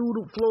jumping through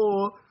the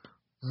floor,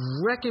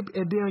 wrecking.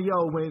 And then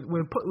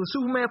when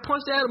Superman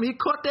punched at him, he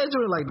caught that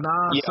joint like,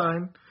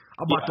 son,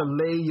 I'm about to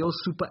lay your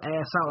super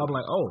ass out. I'm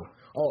like, oh,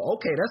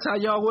 okay, that's how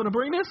y'all want to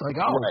bring this? Like,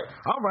 all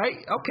right,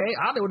 okay.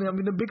 I don't even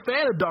be a big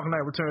fan of Dark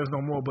Knight Returns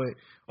no more, but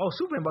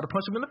Superman about to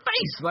punch him in the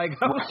face. Like,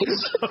 like,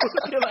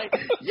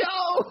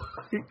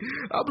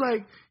 I'm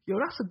like,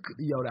 that's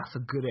a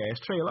good ass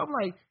trailer. I'm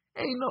like,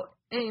 ain't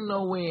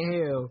no way in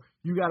hell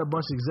you got a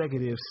bunch of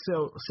executives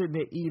sitting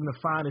there eating the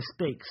finest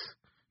steaks,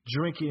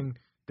 drinking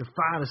the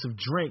finest of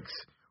drinks,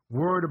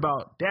 worried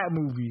about that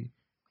movie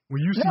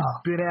when you see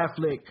Ben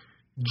Affleck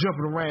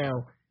jumping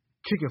around,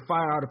 kicking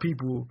fire out of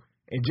people,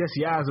 and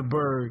Jesse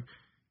Eisenberg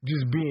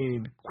just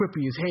being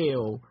quippy as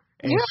hell,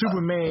 and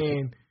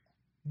Superman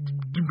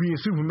being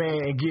Superman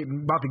and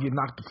about to get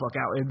knocked the fuck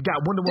out, and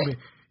got Wonder Woman.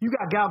 You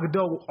got Gal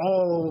Gadot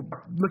all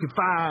looking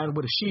fine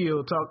with a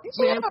shield.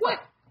 Man, what?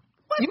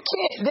 You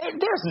can't.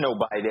 There's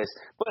nobody that's.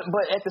 But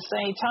at the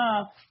same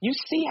time, you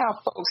see how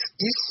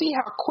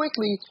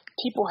quickly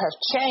people have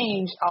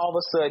changed all of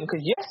a sudden.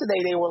 Because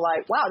yesterday they were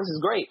like, "Wow, this is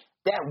great."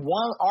 That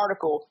one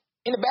article.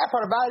 And the bad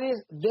part about it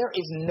is there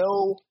is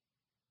no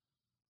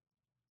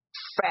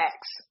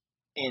facts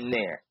in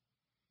there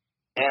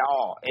at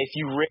all. If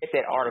you read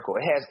that article,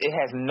 it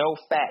has no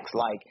facts.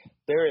 Like,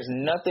 there is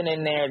nothing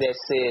in there that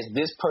says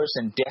this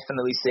person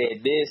definitely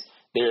said this.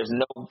 There's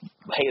no,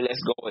 hey,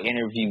 let's go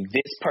interview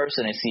this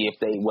person and see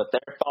what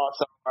their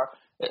thoughts are,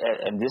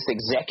 and this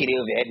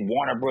executive at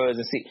Warner Bros.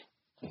 and see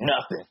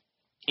nothing.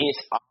 It's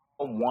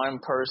one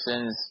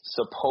person's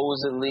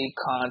supposedly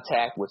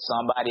contact with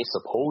somebody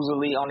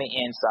supposedly on the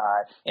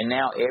inside, and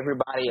now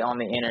everybody on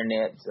the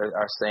internet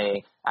are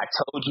saying, I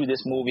told you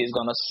this movie is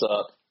going to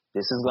suck.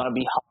 This is going to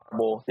be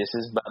horrible. This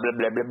is blah, blah,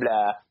 blah, blah,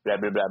 blah, blah,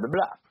 blah, blah, blah,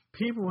 blah.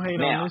 People hate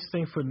on this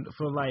thing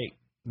for like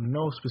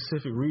no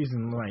specific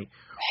reason. Like,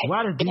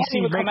 why did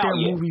DC make their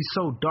movie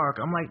so dark?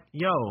 I'm like,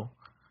 yo,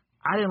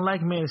 I didn't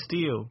like Man of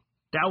Steel.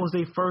 That was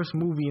their first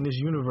movie in this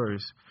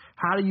universe.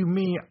 How do you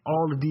mean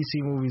all the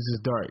DC movies is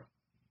dark?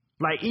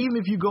 Like, even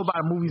if you go by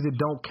movies that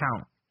don't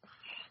count.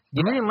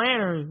 Green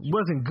Lantern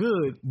wasn't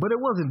good, but it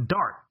wasn't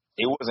dark.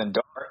 It wasn't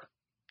dark.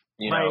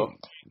 You know?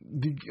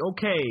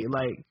 Okay,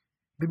 like,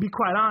 to be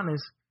quite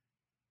honest,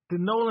 the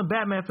Nolan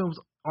Batman films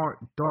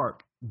aren't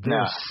dark.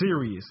 They're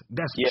serious.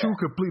 That's two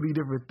completely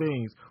different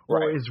things.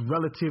 Or it's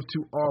relative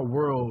to our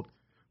world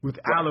with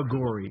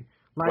allegory.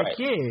 Like,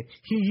 he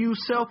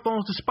used cell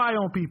phones to spy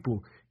on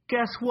people.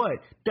 Guess what?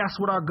 That's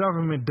what our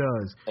government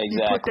does. Exactly.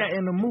 He put that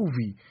in the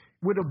movie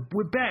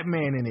with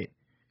Batman in it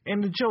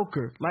and the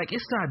Joker. Like,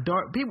 it's not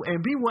dark. People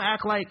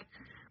act like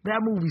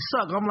that movie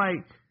sucked. I'm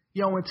like,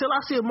 yo, until I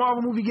see a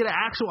Marvel movie get an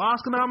actual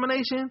Oscar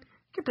nomination,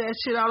 get that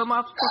shit out of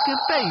my fucking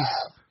face.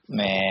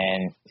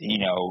 Man, you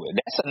know,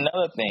 that's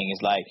another thing.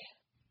 It's like,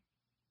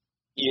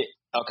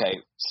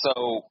 okay,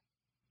 so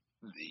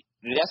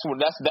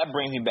that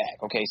brings me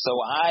back. Okay,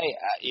 so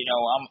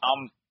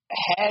I'm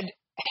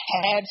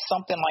had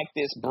something like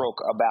this broke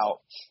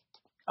about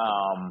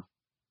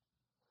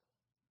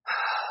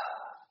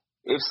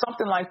if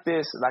something like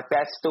this, like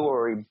that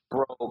story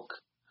broke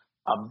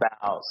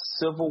about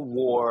Civil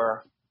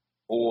War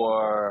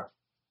or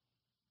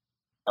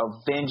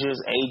Avengers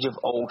Age of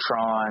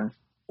Ultron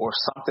or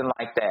something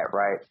like that,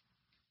 right?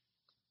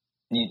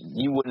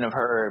 You wouldn't have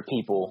heard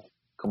people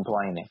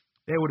complaining.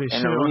 They would have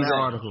shat on that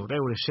article. They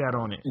would have shat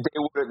on it.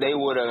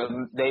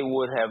 They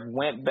would have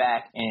went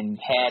back and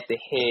had the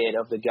head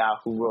of the guy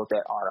who wrote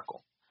that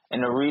article.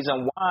 And the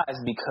reason why is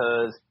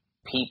because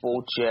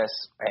people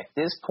just, at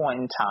this point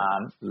in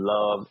time,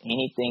 love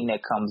anything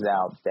that comes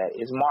out that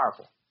is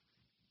Marvel.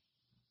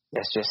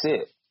 That's just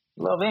it.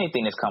 Love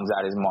anything that comes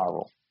out as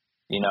Marvel.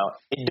 You know,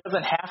 it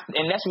doesn't have to,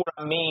 and that's what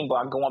I mean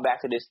by going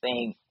back to this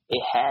thing.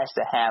 It has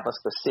to have a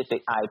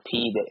specific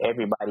IP that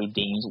everybody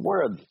deems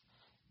worthy.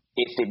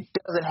 If it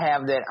doesn't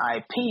have that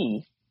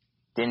IP,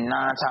 then 9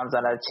 times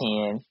out of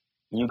 10,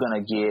 you're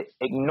going to get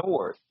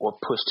ignored or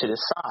pushed to the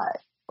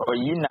side, or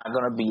you're not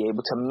going to be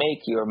able to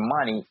make your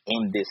money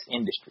in this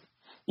industry.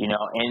 You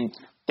know, and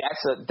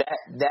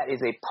that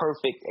is a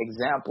perfect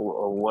example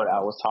of what I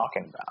was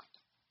talking about.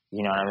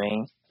 You know what I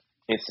mean?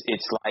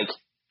 It's like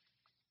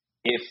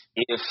if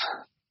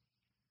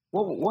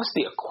what's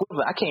the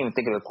equivalent? I can't even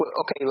think of the equivalent.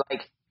 Okay,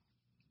 like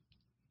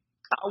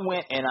I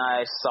went and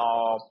I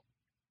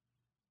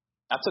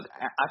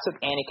took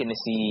Anakin to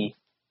see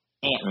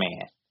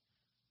Ant-Man,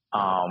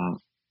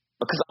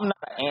 because I'm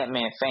not an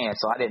Ant-Man fan,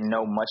 so I didn't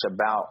know much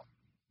about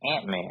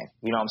Ant-Man.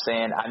 You know what I'm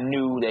saying? I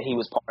knew that he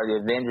was part of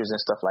the Avengers and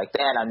stuff like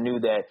that. I knew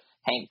that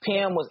Hank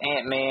Pym was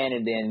Ant-Man,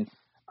 and then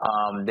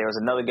there was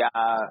another guy,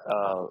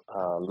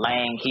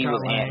 Lang. He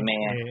was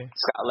Ant-Man. Yeah.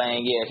 Scott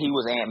Lang, yeah, he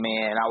was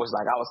Ant-Man. And I was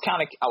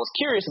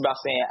curious about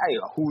saying, hey,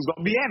 who's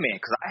gonna be Ant-Man?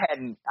 Because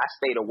I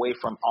stayed away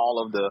from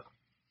all of the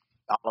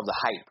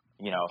hype,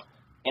 you know.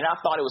 And I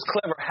thought it was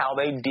clever how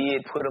they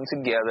did put them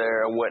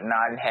together or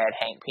whatnot, and had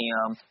Hank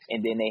Pym,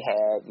 and then they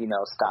had, you know,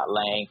 Scott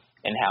Lang,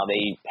 and how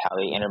they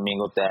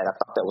intermingled that. I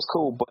thought that was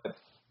cool. But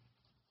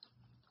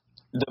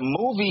the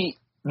movie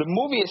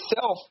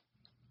itself,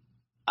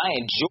 I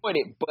enjoyed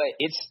it, but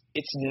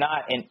it's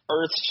not an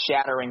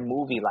earth-shattering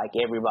movie like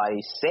everybody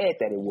said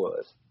that it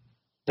was.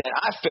 That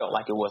I felt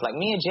like it was. Like,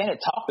 me and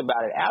Janet talked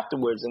about it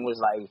afterwards and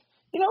was like,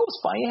 you know, it was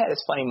funny. It had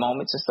its funny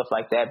moments and stuff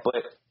like that,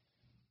 but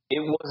it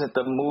wasn't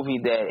the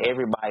movie that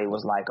everybody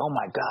was like, oh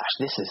my gosh,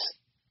 this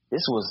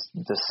was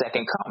the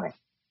second coming,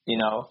 you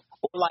know?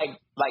 Or like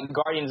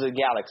Guardians of the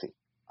Galaxy.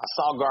 I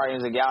saw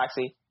Guardians of the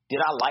Galaxy. Did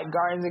I like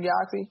Guardians of the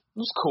Galaxy? It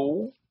was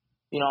cool,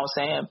 you know what I'm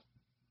saying?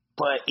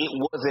 But it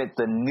wasn't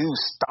the new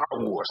Star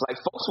Wars. Like,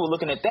 folks were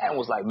looking at that and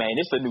was like, man,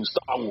 this is the new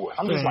Star Wars.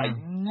 I'm just like,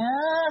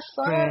 nah,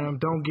 son.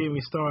 Fam, don't get me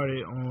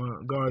started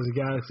on Guardians of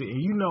the Galaxy. And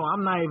you know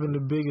I'm not even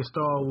the biggest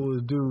Star Wars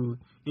dude,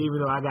 even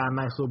though I got a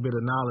nice little bit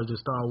of knowledge of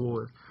Star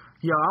Wars.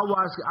 Yo,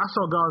 I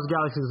saw Guardians of the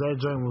Galaxy because that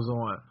joint was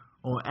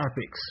on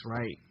Epix,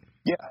 right?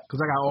 Yeah. Because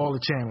I got all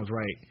the channels,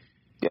 right?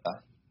 Yeah.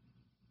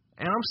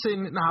 And I'm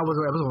sitting, it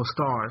was on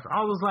Stars.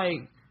 I was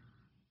like,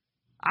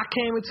 I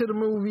came into the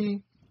movie,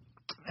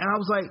 and I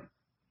was like,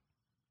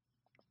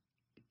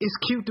 it's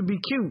cute to be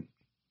cute.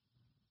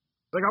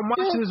 Like, I'm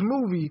watching this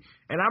movie,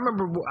 and I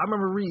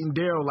remember reading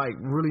Daryl, like,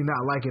 really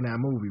not liking that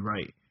movie,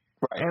 right?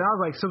 Right. And I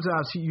was like,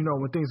 sometimes, you know,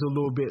 when things are a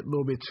little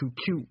bit too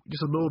cute,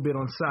 just a little bit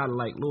on the side of,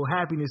 like, little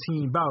happiness,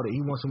 he ain't about it.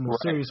 He wants some more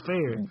serious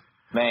fare.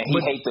 Man, he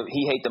hate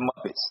the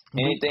Muppets.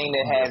 Anything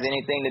that has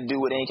anything to do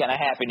with any kind of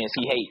happiness,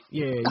 he hates.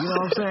 Yeah, you know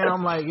what I'm saying?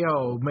 I'm like,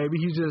 yo, maybe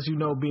he's just, you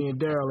know, being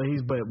Daryl,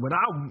 and but when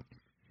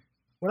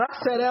I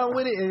sat down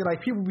with it, and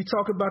like people be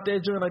talking about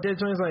that joint, like that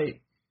joint's like,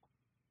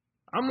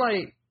 I'm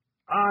like,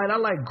 all right, I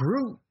like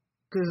Groot,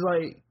 because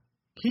like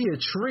he a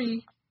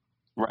tree,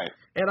 right?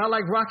 And I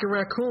like Rocket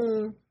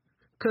Raccoon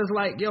because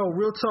like yo,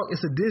 real talk,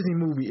 it's a Disney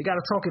movie. It got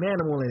a talking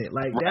animal in it.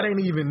 Like that ain't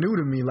even new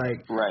to me.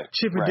 Like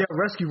Chip and Dale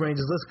Rescue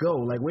Rangers, let's go.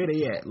 Like where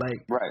they at?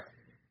 Like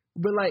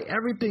but like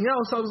everything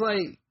else, I was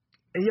like,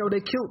 and yo, they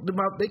killed one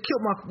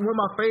of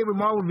my favorite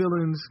Marvel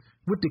villains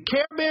with the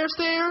Care Bear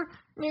stare,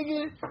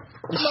 nigga.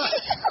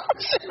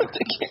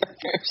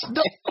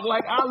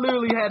 Like I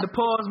literally had to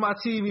pause my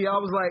TV. I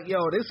was like,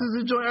 yo, this is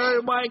a joint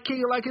everybody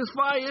kicking like it's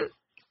fire.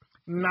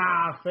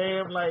 Nah,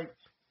 fam, like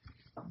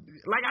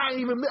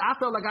I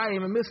felt like I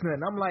ain't even missed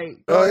nothing. I'm like,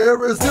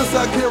 ever since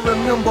I can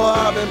remember,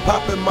 I've been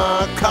popping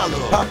my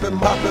collar, popping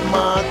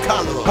my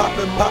collar,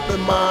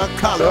 popping my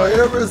collar.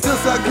 Ever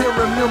since I can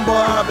remember,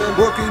 I've been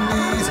working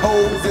these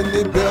hoes, and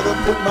they better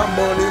put my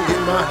money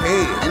in my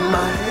hand.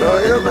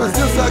 Ever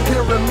since I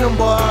can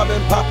remember, I've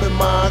been popping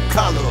my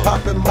collar,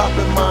 popping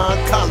my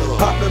collar,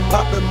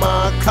 popping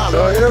my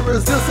collar. Ever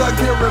since I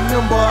can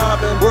remember, I've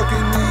been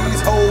working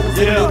these hoes,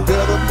 and they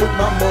better put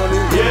my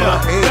money in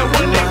my hand. And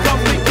when it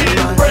comes to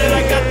getting bread,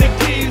 I got the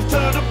keys to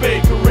the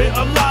bakery.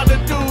 A lot of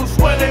dudes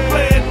swear they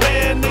playing,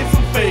 man, they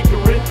some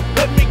fakery.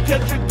 Let me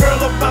catch a girl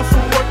about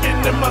some working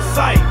in my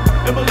sight,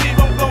 and believe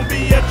I'm gonna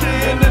be at you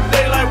in the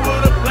daylight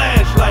with a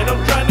flashlight. I'm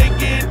trying to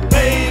get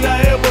paid,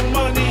 however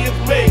money is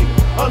made.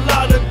 A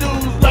lot of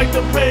dudes like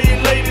to pay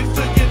ladies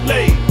to get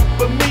laid,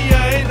 but me,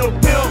 I ain't no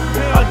pimp,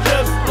 I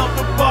just love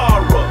to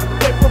borrow.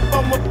 Paper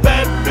from a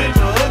bad bitch,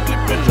 a ugly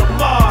bitch, a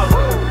model.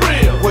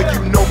 Real. Well,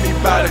 you know me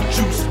by the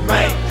juice,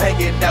 man.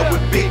 Hanging out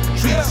with big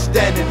trees,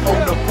 standing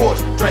on the porch,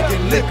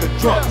 drinking liquor,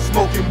 drunk,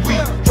 smoking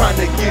weed, trying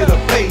to get a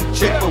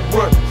paycheck, but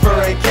work for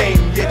ain't came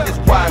yet. That's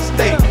why I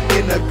stay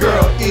in a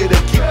girl ear to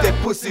keep that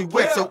pussy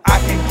wet, so I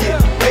can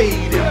get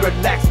paid and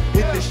relax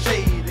in the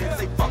shade and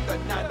say fuck a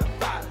 9 to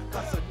 5.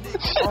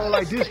 Oh,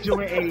 like this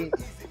joint ain't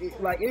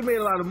like it made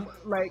a lot of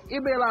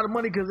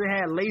money because it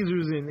had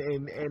lasers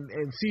and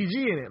CG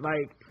in it.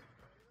 Like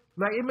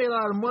it made a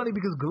lot of money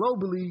because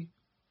globally,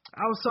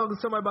 I was talking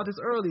to somebody about this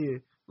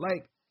earlier.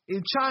 Like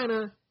in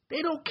China,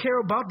 they don't care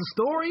about the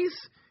stories.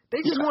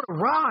 They just want to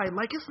ride.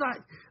 Like it's not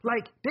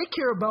like they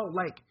care about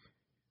like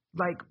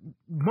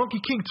Monkey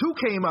King 2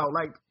 came out.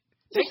 Like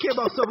they care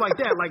about stuff like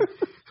that. Like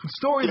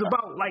stories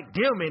about like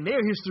them and their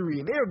history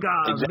and their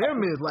gods and their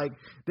myths. Like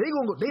they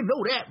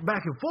know that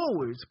back and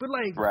forwards. But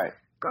like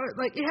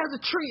like it has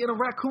a tree and a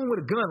raccoon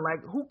with a gun.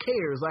 Like who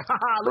cares? Like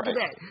look at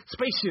that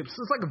spaceships.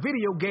 It's like a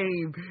video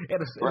game and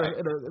it's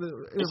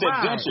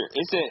adventure.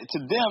 To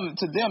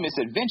them it's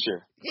adventure.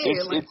 Yeah,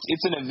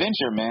 it's an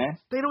adventure, man.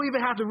 They don't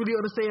even have to really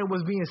understand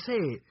what's being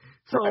said.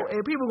 So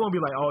and people are gonna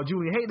be like, oh,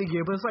 Julian hate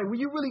again. But it's like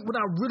when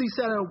I really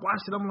sat there and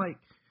watched it, I'm like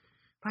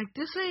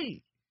this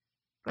ain't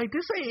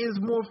is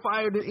more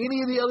fire than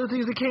any of the other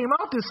things that came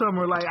out this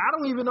summer. Like I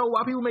don't even know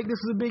why people make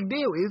this a big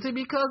deal. Is it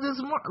because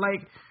it's more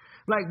like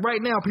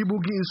right now, people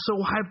getting so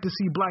hyped to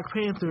see Black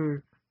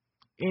Panther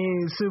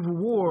in Civil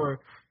War,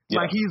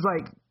 like he's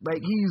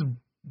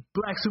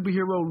Black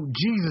superhero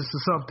Jesus or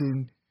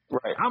something.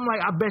 Right. I'm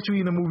like, I bet you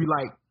in the movie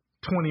like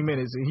 20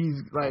 minutes, and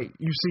he's like,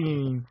 you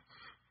seen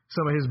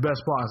some of his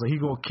best spots. Like he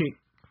gonna kick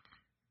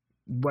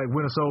like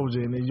Winter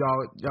Soldier, and then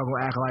y'all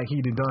gonna act like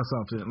he done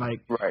something.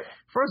 Like,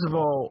 first of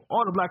all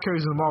the Black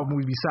characters in the Marvel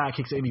movies be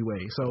sidekicks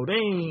anyway, so they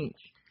ain't.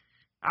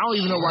 I don't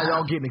even know why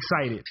y'all getting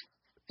excited.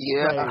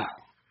 Yeah.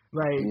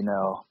 Like, you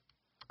know,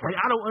 like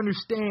I don't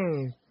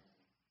understand,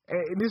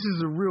 and this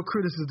is a real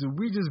criticism.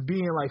 We just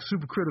being like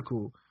super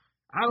critical.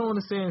 I don't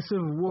understand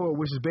Civil War,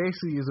 which is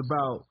basically is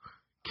about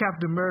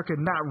Captain America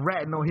not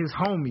ratting on his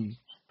homie.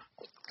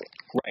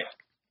 Right.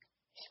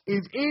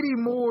 Is any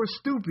more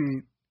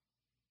stupid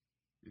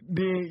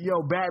than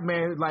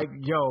Batman? Like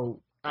an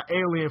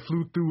alien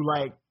flew through,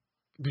 like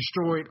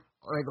destroyed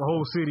like a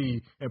whole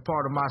city and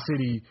part of my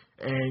city,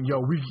 and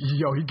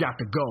he got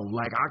to go.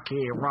 Like I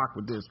can't rock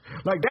with this.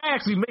 Like that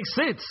actually makes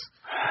sense.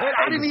 And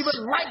I didn't even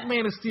like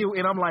Man of Steel,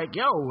 and I'm like,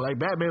 like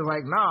Batman's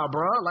like, nah,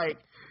 bro,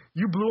 like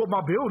you blew up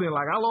my building.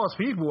 Like I lost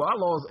people, I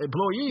lost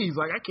employees.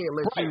 Like I can't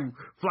let you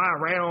fly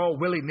around all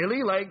willy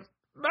nilly. Like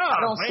nah,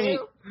 I don't see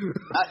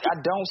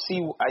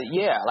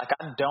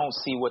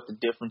what the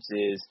difference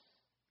is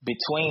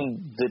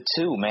between the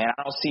two, man.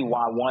 I don't see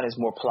why one is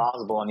more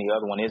plausible and the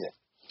other one isn't.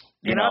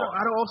 I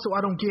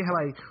don't get how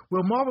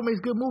Marvel makes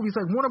good movies.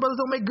 Like Warner Brothers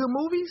don't make good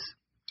movies.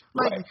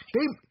 Like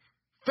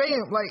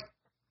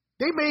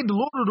they made the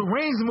Lord of the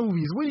Rings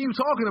movies. What are you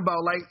talking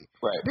about? Like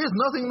there's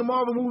nothing the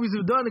Marvel movies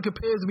have done that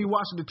compares to me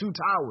watching The Two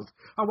Towers.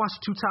 I watch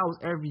The Two Towers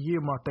every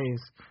year,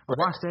 Marthez. I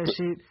watch that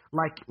shit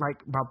like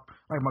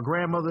my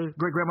grandmother,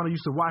 great grandmother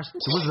used to watch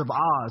The Wizard of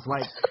Oz.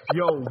 Like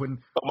when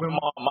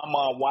my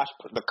mom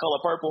watched The Color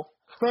Purple.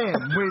 Fam,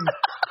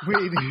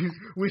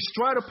 when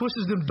Strider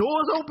pushes them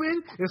doors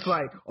open, it's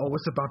like, oh,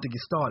 it's about to get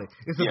started.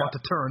 It's about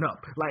to turn up.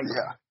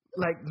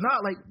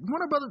 Not like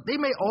Warner Brothers. They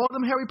made all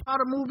them Harry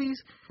Potter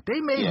movies. They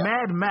made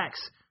Mad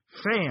Max.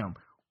 Fam,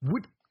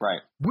 what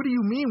do you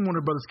mean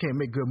Warner Brothers can't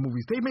make good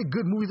movies? They make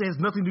good movies that has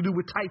nothing to do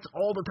with tights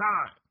all the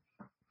time.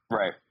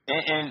 Right.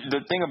 And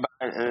the thing about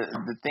it,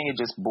 the thing it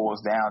just boils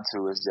down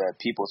to is that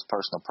people's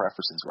personal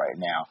preferences right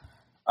now.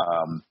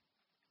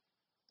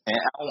 And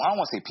I don't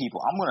want to say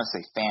people. I'm going to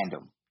say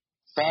fandom.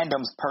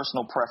 Fandom's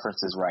personal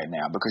preferences right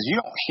now, because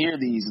you don't hear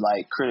these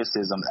like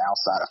criticisms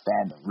outside of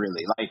fandom,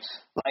 really. Like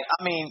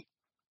I mean,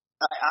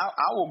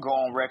 I will go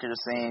on record as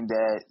saying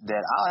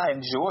that I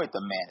enjoyed The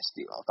Man of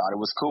Steel. I thought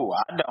it was cool.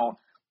 I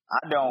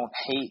don't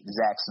hate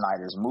Zack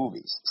Snyder's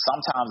movies.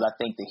 Sometimes I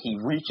think that he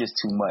reaches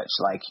too much,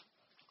 like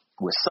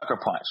with Sucker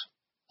Punch.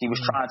 He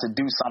was trying to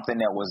do something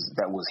that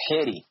was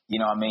heady, you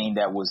know what I mean,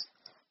 that was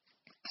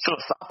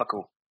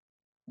philosophical,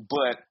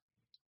 but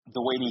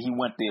the way that he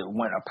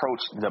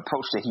the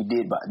approach that he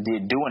did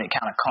doing it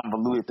kind of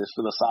convoluted the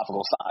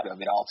philosophical side of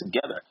it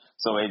altogether.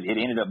 So it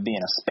ended up being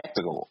a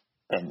spectacle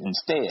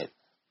instead.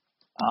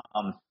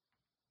 I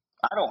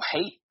don't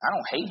hate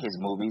his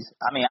movies.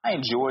 I mean, I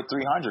enjoyed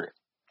 300.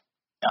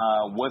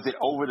 Was it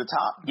over the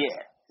top? Yeah.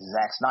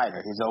 Zack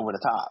Snyder, he's over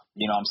the top.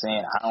 You know what I'm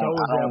saying? So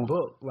was that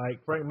book.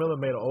 Like Frank Miller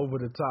made an over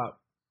the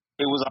top.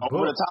 It was an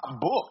over the top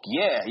book.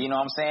 Yeah. You know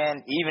what I'm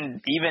saying?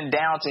 Even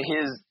down to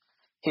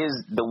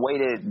the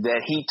way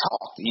that he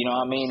talked, you know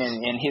what I mean,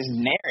 and his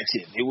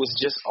narrative, it was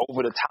just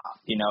over the top,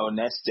 you know, and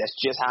that's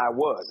just how it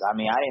was. I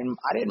mean, I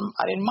didn't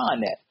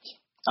mind that.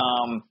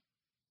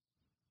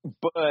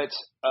 But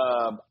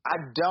I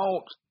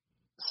don't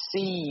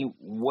see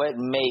what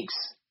makes.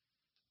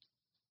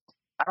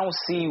 I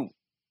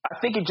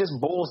think it just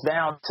boils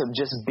down to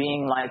just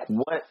being like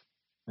what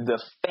the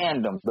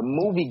fandom, the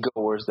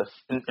moviegoers,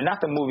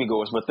 not the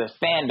moviegoers, but the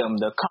fandom,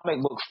 the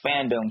comic book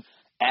fandom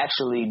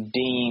actually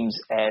deems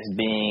as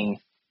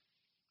being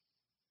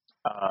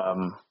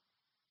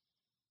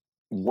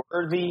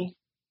worthy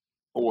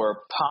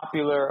or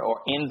popular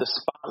or in the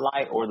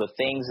spotlight, or the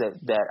things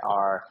that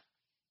are.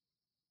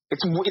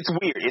 It's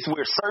weird. It's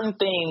weird. Certain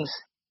things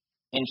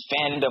in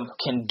fandom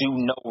can do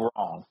no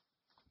wrong,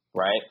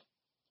 right?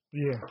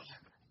 Yeah.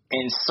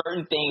 And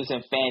certain things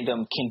in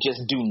fandom can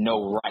just do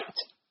no right.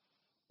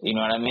 You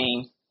know what I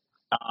mean?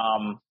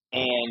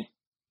 And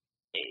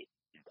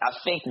I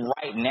think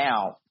right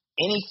now,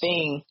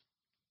 anything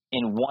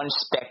in one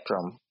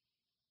spectrum,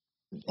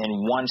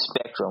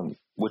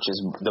 which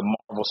is the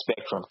Marvel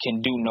spectrum,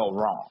 can do no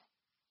wrong.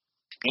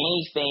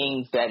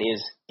 Anything that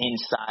is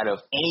inside of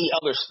any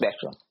other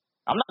spectrum,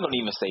 I'm not going to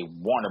even say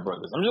Warner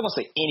Brothers, I'm just going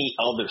to say any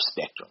other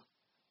spectrum,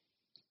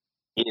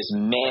 is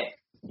met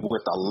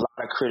with a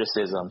lot of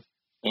criticism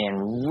and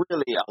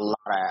really a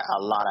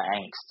lot of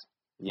angst.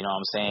 You know what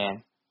I'm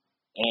saying?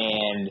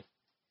 And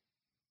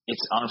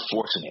it's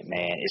unfortunate,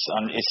 man. It's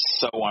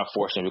so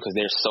unfortunate, because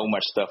there's so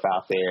much stuff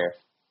out there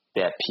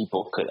that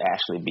people could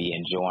actually be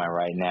enjoying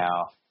right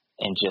now,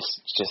 and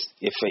just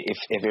if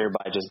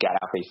everybody just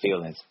got out their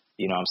feelings,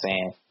 you know what I'm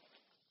saying?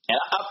 And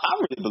I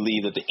really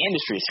believe that the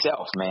industry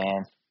itself,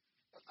 man,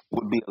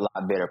 would be a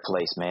lot better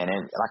place, man.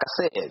 And like I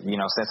said, you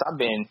know, since I've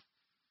been,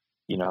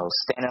 you know,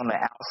 standing on the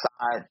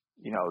outside,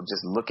 you know,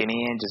 just looking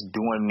in, just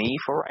doing me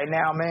for right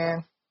now,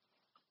 man,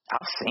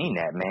 I've seen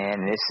that,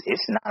 man. And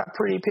it's not a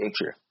pretty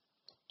picture.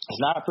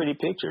 It's not a pretty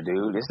picture,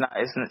 dude. It's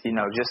you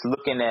know, just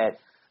looking at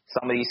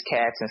some of these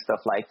cats and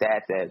stuff like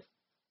that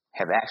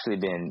have actually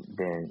been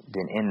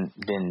in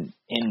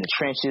the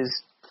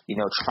trenches, you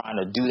know, trying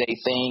to do their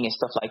thing and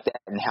stuff like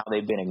that, and how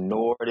they've been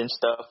ignored and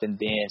stuff, and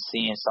then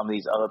seeing some of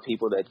these other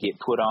people that get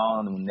put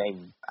on and they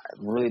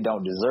really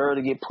don't deserve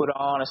to get put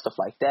on and stuff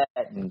like that.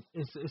 And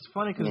it's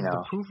funny because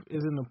the proof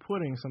is in the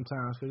pudding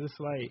sometimes, because it's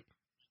like,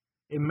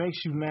 it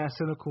makes you mad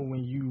cynical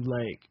when you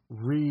like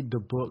read the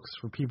books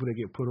for people that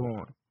get put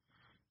on,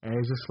 and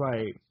it's just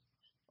like,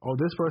 oh,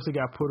 this person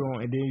got put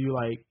on, and then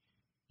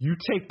you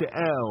take the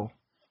L.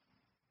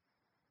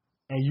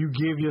 And you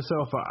give it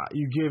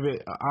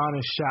an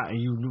honest shot, and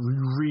you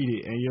read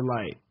it, and you're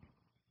like,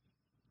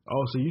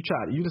 oh, so you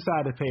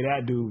decided to pay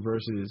that dude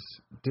versus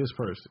this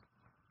person,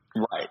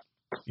 right?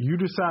 You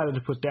decided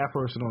to put that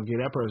person on, give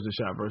that person a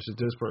shot versus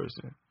this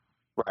person,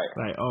 right?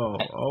 Like, oh,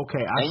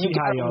 okay, I see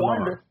how y'all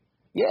are.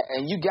 Yeah,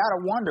 and you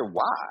gotta wonder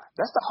why.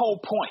 That's the whole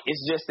point.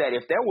 It's just that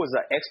if there was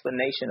an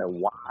explanation of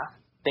why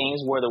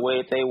things were the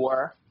way that they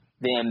were,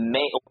 then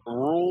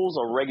rules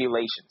or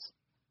regulations,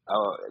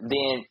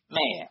 then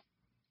man.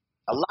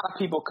 A lot of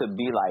people could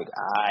be like,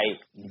 I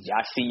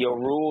see your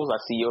rules, I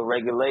see your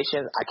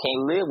regulations, I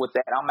can't live with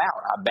that, I'm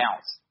out, I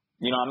bounce.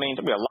 You know what I mean?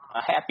 There'll be a lot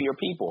of happier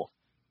people,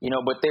 you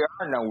know, but there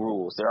are no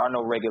rules, there are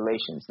no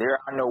regulations, there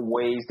are no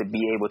ways to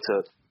be able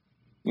to,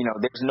 you know,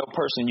 there's no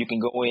person you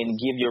can go in and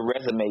give your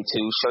resume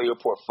to, show your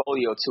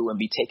portfolio to, and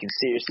be taken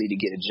seriously to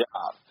get a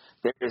job.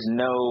 There is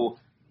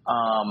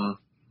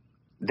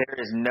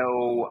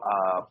no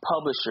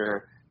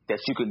publisher that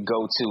you could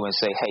go to and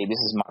say, hey, this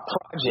is my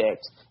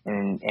project,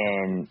 and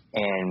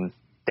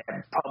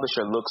that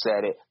publisher looks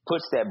at it,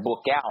 puts that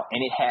book out,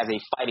 and it has a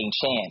fighting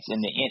chance as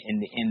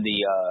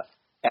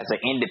an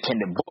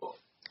independent book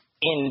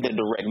in the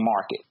direct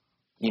market.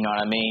 You know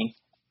what I mean?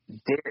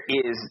 There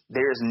is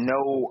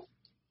no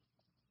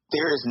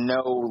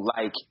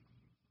like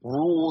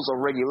rules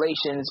or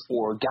regulations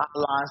or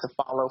guidelines to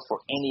follow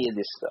for any of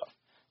this stuff.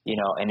 You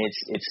know, and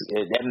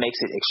that makes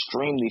it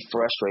extremely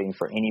frustrating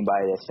for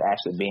anybody that's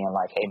actually being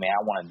like, hey, man,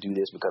 I want to do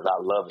this because I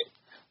love it.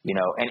 You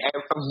know, and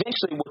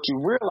eventually what you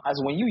realize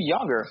when you're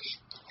younger,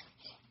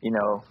 you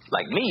know,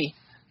 like me,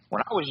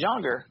 when I was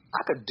younger,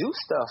 I could do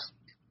stuff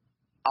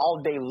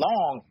all day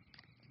long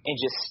and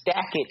just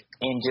stack it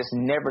and just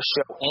never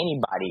show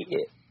anybody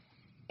it.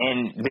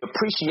 And the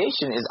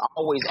appreciation is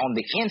always on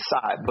the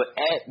inside. But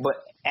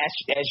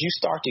as you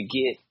start to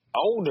get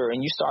older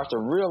and you start to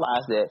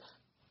realize that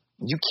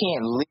you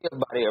can't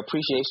live by the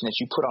appreciation that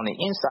you put on the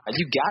inside,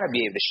 you got to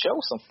be able to show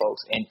some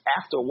folks. And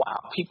after a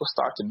while, people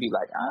start to be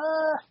like,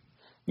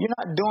 you're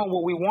not doing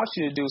what we want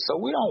you to do, so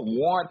we don't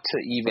want to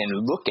even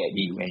look at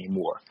you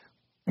anymore,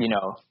 you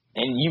know.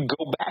 And you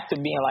go back to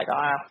being like,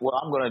 well,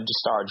 I'm going to just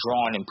start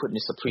drawing and putting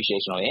this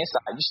appreciation on the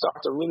inside. You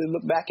start to really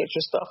look back at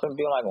your stuff and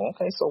be like, well,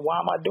 okay, so why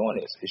am I doing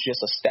this? It's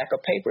just a stack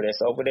of paper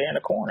that's over there in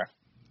the corner.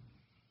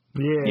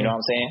 Yeah. You know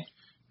what I'm saying?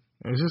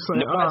 It's just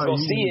like, nobody's going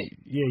to see it.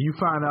 Yeah, you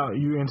find out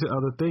you're into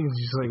other things.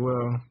 You're just like,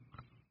 well,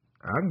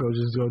 I can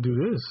just go do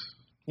this.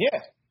 Yeah.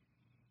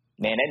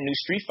 Man, that new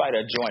Street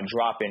Fighter joint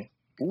dropping.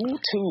 Ooh,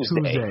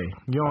 Tuesday.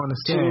 You don't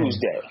understand.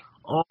 Tuesday.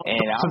 All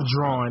of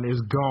drawing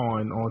is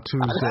gone on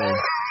Tuesday.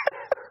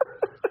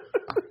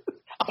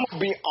 I'm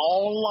gonna be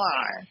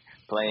online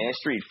playing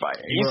Street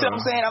Fighter. You see what I'm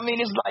saying? I mean,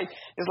 it's like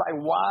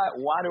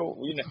why do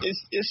you know?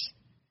 It's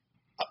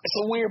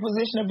a weird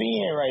position to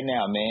be in right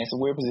now, man. It's a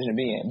weird position to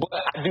be in. But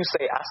I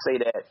say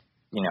that,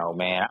 you know,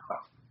 man.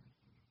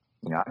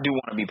 I do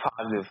want to be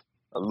positive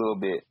a little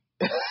bit,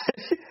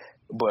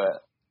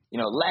 but you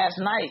know, last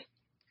night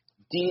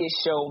did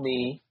show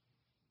me.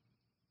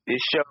 It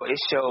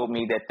showed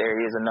me that there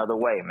is another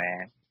way,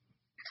 man.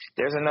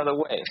 There's another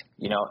way,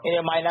 you know, and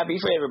it might not be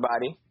for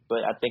everybody, but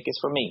I think it's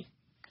for me.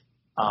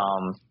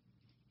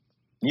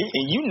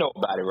 You know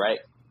about it, right?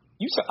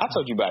 I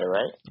told you about it,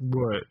 right?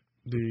 What?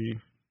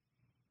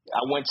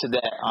 I went to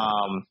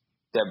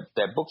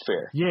that book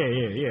fair.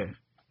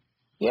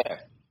 Yeah.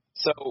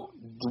 So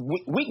the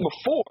week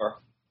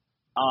before,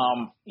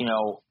 you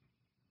know,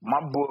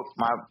 my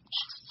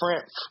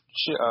friend,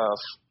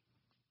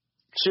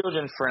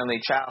 children-friendly,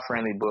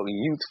 child-friendly book,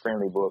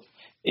 youth-friendly book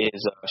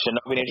is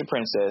Shinobi Ninja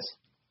Princess,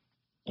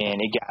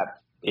 and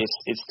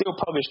it's still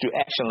published through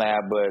Action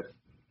Lab, but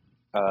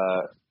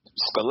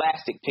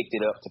Scholastic picked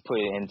it up to put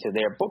it into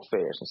their book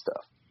fairs and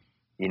stuff,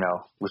 you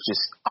know, which is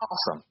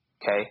awesome.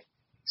 Okay,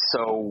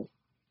 so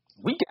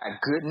we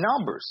got good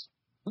numbers.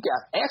 We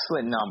got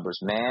excellent numbers,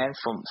 man,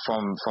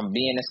 from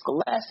being in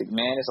Scholastic,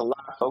 man. There's a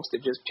lot of folks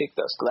that just picked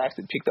up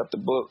Scholastic, picked up the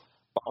book,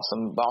 bought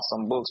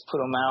some books, put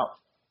them out,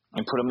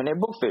 and put them in their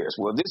book fairs.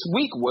 Well, this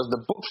week was the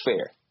book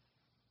fair.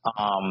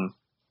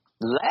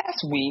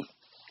 Last week,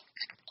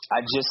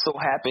 I just so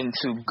happened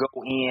to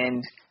go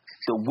in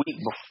the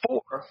week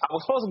before. I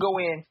was supposed to go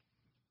in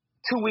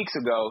 2 weeks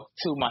ago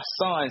to my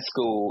son's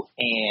school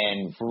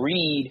and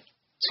read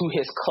to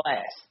his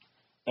class.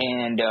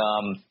 And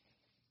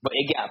but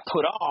it got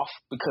put off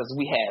because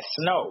we had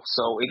snow.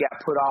 So it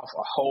got put off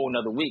a whole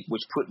nother week,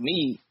 which put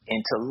me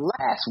into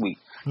last week.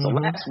 So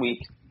last week,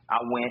 I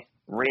went,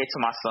 read to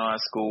my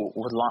son's school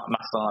with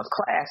my son's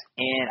class,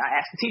 and I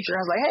asked the teacher,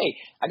 I was like, hey,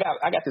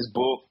 I got this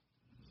book.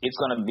 It's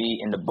going to be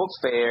in the book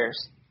fairs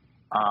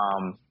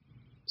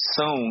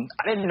soon.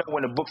 I didn't know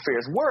when the book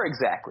fairs were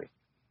exactly,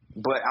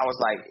 but I was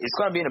like, it's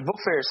going to be in the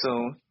book fair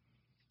soon.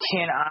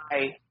 Can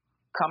I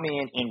come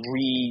in and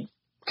read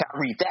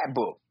that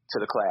book to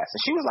the class?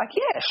 And she was like,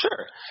 yeah,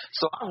 sure.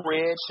 So I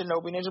read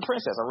Shinobi Ninja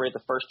Princess. I read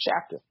the first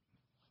chapter.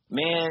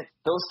 Man,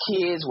 those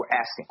kids were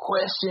asking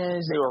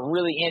questions. They were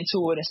really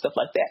into it and stuff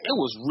like that. It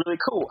was really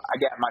cool.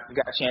 I got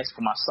a chance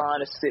for my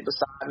son to sit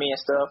beside me and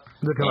stuff.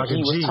 Looking like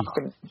he a was G.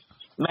 Talking,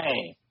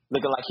 man,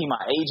 looking like he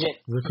my agent.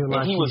 Looking and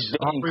like he was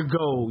Ari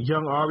Gold,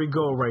 young Ari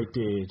Gold right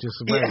there.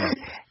 Just ready. Yeah,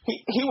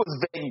 he was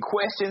begging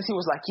questions. He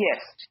was like,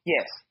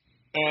 yes.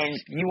 And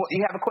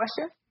you have a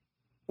question?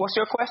 What's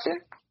your question?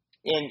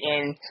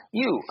 And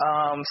you,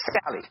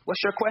 Sally,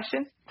 what's your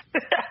question?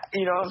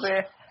 You know what I'm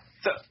saying?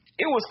 So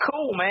it was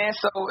cool, man.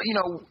 So, you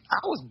know, I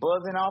was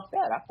buzzing off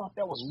that. I thought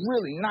that was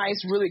really nice,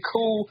 really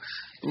cool,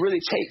 really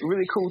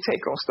cool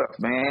take on stuff,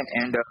 man.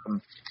 And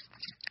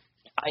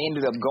I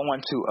ended up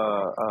going to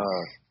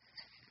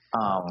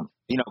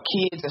you know,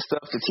 kids and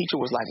stuff. The teacher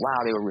was like,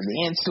 wow, they were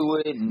really into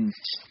it. And,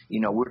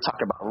 you know, we were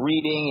talking about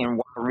reading and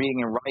why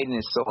reading and writing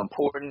is so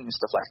important and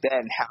stuff like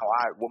that, and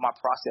what my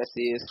process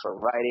is for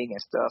writing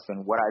and stuff,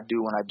 and what I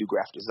do when I do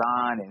graphic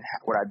design and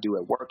what I do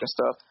at work and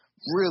stuff.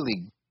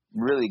 Really,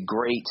 really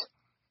great,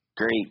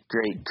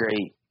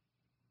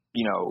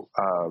 you know,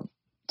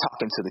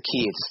 talking to the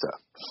kids and stuff.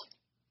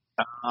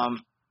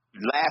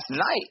 Last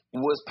night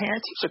was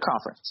parent-teacher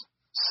conference.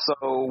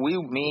 So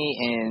me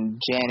and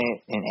Janet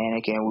and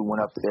Anakin, we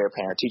went up to their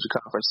parent-teacher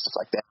conference, stuff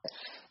like that.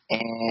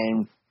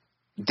 And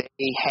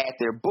they had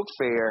their book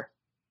fair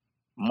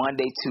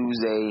Monday,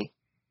 Tuesday,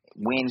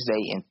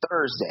 Wednesday, and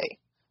Thursday.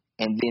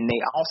 And then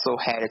they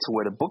also had it to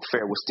where the book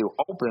fair was still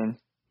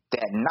open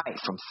that night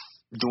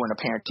during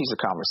the parent-teacher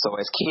conference. So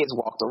as kids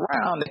walked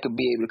around, they could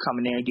be able to come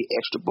in there and get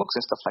extra books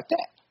and stuff like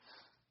that.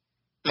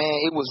 Man,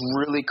 it was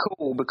really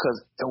cool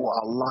because there were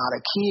a lot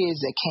of kids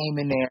that came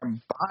in there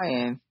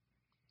buying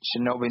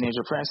Shinobi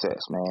Ninja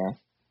Princess, man.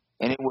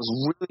 And it was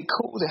really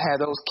cool to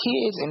have those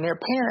kids and their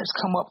parents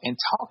come up and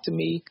talk to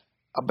me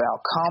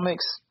about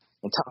comics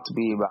and talk to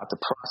me about the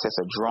process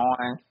of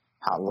drawing,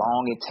 how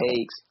long it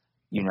takes,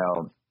 you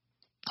know,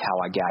 how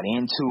I got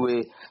into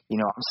it. You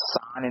know, I'm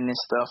signing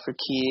this stuff for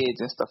kids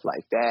and stuff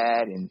like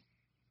that. And,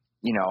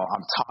 you know,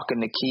 I'm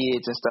talking to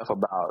kids and stuff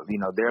about, you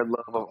know, their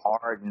love of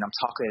art, and I'm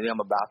talking to them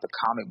about the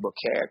comic book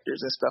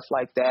characters and stuff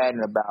like that,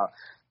 and about,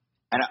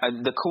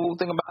 and the cool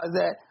thing about it is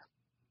that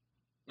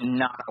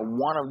not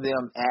one of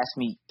them asked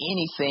me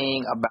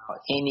anything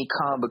about any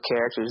comic book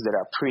characters that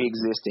are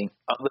pre-existing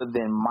other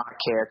than my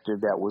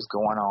character that was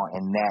going on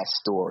in that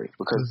story,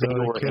 because they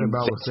were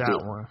invested.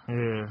 That one.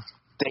 Yeah.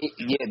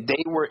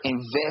 They were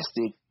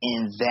invested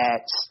in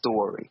that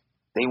story.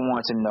 They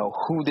wanted to know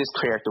who this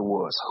character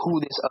was,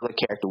 who this other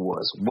character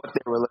was, what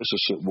their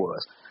relationship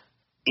was.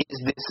 Is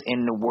this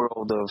in the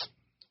world of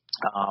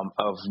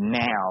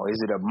now? Is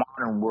it a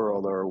modern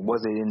world, or was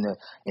it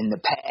in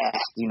the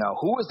past? You know,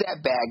 who is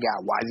that bad guy?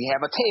 Why does he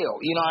have a tail?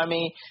 You know what I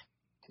mean?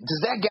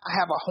 Does that guy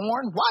have a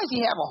horn? Why does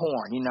he have a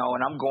horn? You know,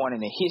 and I'm going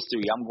into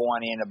history. I'm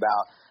going in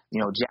about, you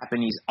know,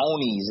 Japanese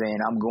onis, and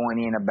I'm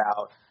going in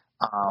about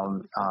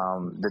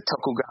the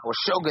Tokugawa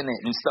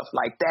shogunate and stuff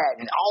like that,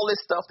 and all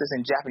this stuff that's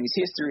in Japanese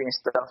history and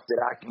stuff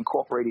that I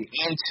incorporated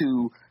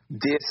into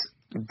this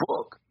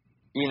book,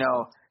 you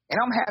know. And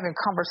I'm having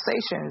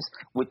conversations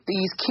with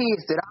these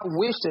kids that I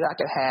wish that I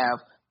could have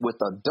with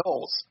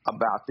adults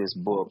about this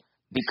book,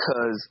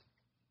 because,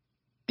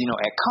 you know,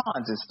 at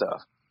cons and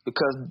stuff,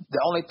 because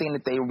the only thing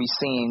that they will be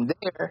seeing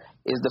there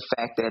is the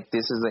fact that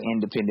this is an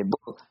independent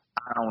book.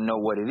 I don't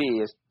know what it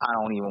is. I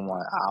don't even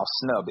want – I'll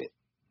snub it.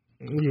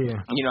 Yeah.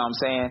 You know what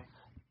I'm saying?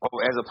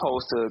 As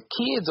opposed to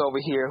kids over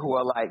here who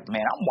are like,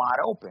 man, I'm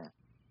wide open.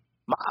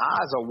 My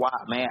eyes are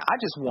wide, man. I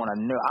just want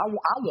to know. I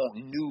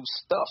want new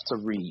stuff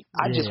to read.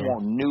 I just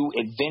want new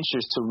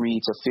adventures to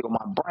read to fill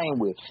my brain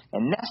with.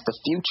 And that's the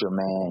future,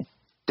 man.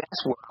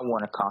 That's what I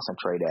want to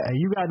concentrate at. And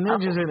you got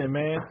ninjas in it,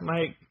 man.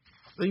 Like,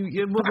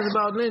 your book is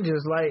about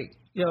ninjas. Like,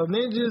 yo,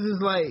 ninjas is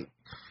like,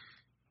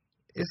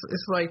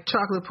 it's like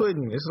chocolate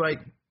pudding. It's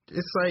like,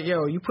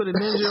 yo, you put a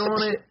ninja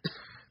on it.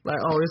 Like,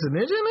 oh, there's a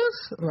ninja in this?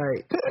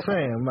 Like,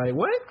 fam, like,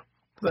 what?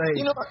 Like,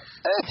 you know,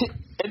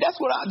 and that's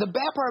what the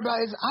bad part about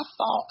it is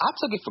I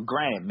took it for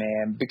granted,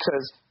 man,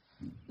 because,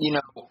 you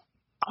know,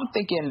 I'm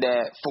thinking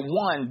that, for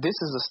one, this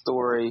is a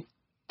story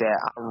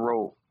that I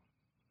wrote.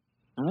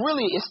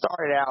 Really, it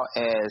started out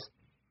as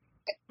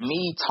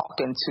me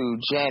talking to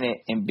Janet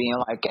and being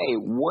like, hey,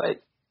 what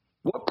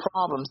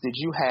problems did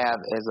you have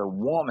as a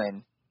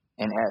woman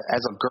and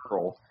as a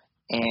girl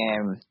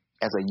and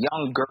as a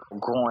young girl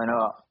growing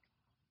up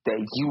that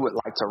you would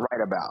like to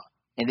write about?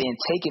 And then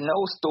taking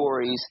those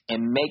stories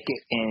and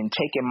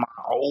taking my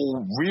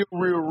old,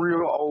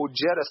 real old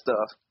Jetta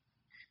stuff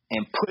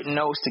and putting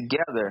those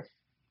together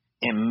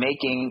and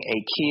making a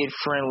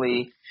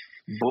kid-friendly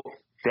book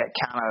that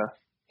kind of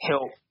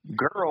helped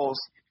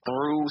girls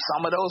through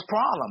some of those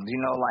problems,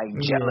 you know, like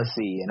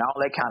jealousy and all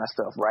that kind of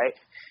stuff, right?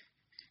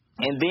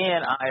 And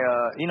then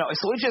you know,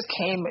 so it just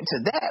came into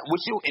that,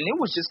 and it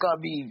was just going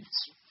to be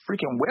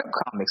freaking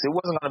webcomics. It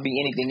wasn't going to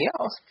be anything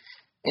else.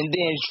 And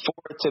then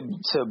for it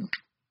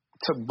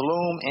to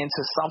bloom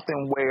into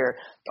something where,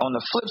 on the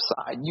flip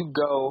side, you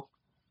go,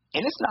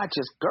 and it's not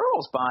just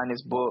girls buying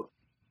this book,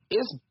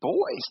 it's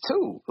boys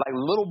too, like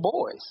little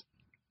boys,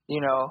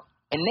 you know,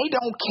 and they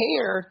don't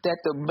care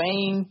that the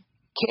main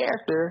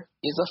character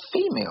is a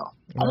female.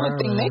 Only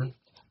thing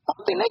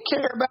they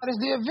care about is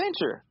the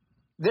adventure.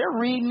 They're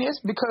reading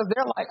this because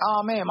they're like,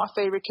 oh man, my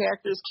favorite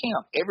character is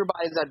Kim.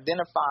 Everybody's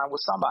identifying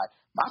with somebody.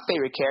 My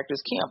favorite character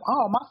is Kim.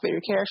 Oh, my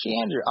favorite character is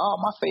Andrew. Oh,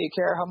 my favorite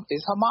character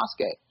is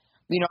Hamaske.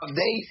 You know,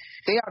 they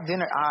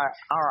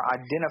are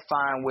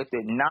identifying with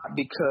it not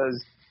because,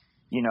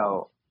 you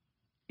know,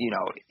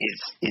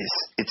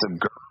 it's a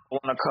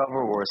girl on the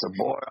cover or it's a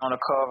boy on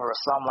the cover or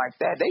something like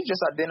that. They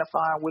just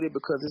identifying with it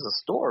because it's a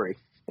story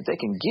that they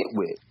can get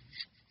with.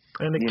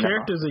 And the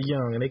characters are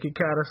young, and they can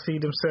kind of see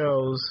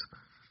themselves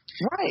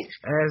right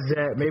as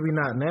that. Maybe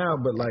not now,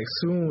 but like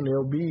soon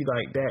they'll be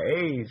like that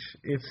age.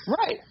 It's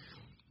right.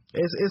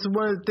 It's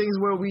one of the things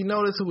where we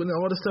notice when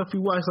all the stuff we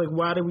watch, like,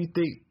 why do we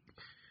think?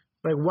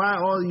 Like, why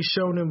are all these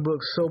shonen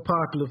books so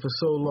popular for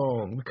so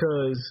long?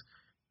 Because,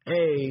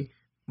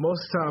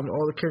 most of the time,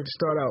 all the characters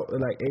start out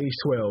at, like, age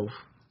 12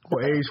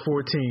 or age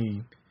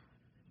 14.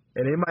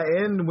 And they might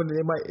end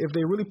if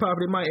they're really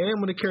popular, they might end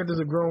when the character's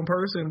a grown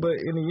person. But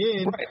in the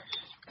end,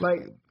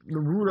 like,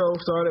 Naruto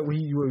started when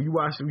you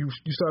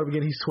started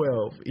again, he's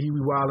 12. He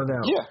be wilding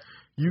out. Yeah.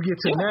 You get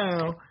to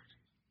now,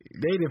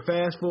 they did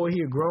fast forward,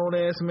 he a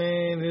grown-ass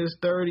man in his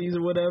 30s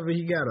or whatever.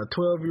 He got a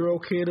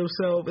 12-year-old kid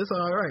himself. It's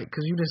all right,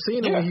 because you done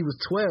seen him when he was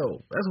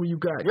 12. That's when you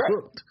got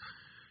cooked.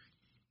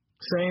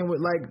 Same with,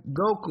 like,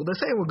 Goku. The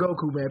same with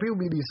Goku, man. People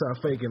need to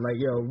start faking.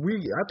 Like, yo,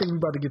 I think we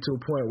about to get to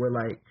a point where,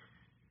 like,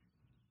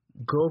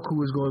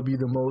 Goku is going to be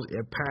the most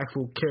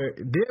impactful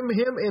character.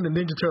 Him and the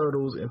Ninja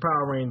Turtles and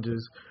Power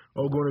Rangers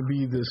are going to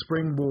be the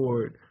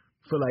springboard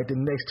for, like, the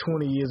next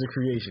 20 years of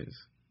creations.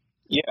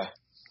 Yeah.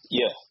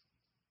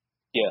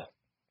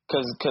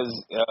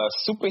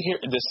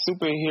 the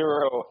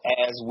superhero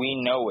as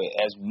we know it,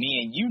 as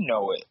me and you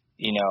know it,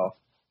 you know,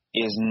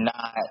 is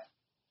not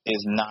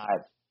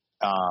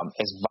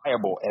as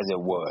viable as it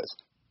was.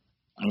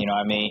 You know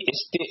what I mean?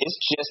 It's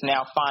just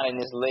now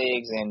finding its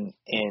legs in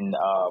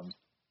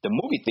the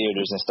movie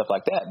theaters and stuff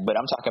like that. But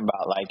I'm talking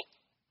about like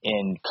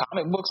in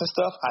comic books and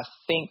stuff. I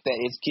think that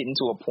it's getting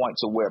to a point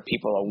to where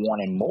people are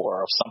wanting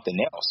more of something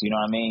else. You know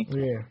what I mean?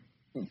 Yeah.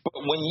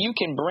 But when you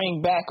can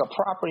bring back a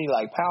property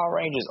like Power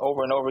Rangers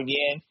over and over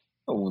again,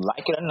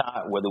 like it or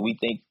not, whether we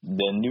think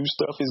the new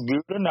stuff is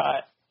good or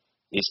not,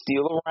 it's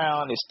still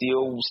around. It's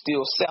still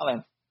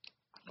selling.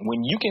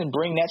 When you can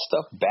bring that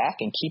stuff back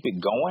and keep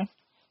it going,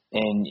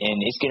 and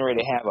it's getting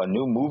ready to have a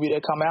new movie that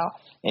come out,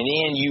 and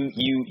then you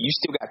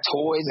still got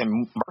toys and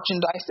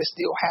merchandise that's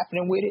still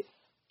happening with it.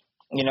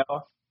 You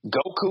know,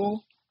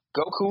 Goku,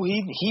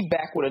 he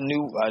back with a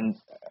new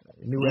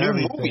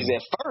movies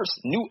at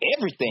first, new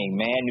everything,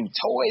 man, new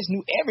toys,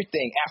 new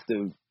everything. After,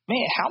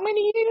 man, how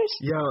many years?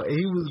 Yo,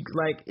 he was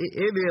like, it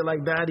ended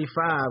like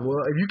 95.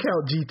 Well, if you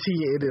count GT,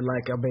 it ended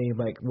like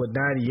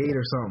 98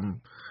 or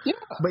something.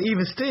 Yeah. But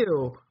even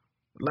still,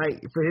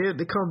 like for him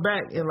to come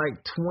back in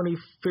like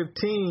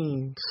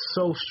 2015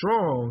 so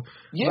strong,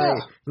 yeah,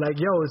 like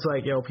yo, it's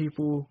like yo,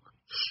 people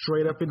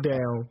straight up and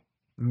down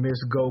miss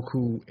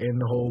Goku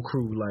and the whole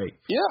crew, like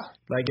yo,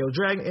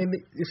 Dragon, and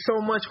it's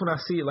so much when I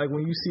see it, like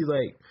when you see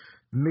like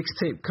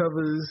mixtape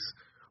covers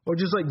or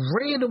just like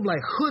random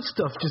like hood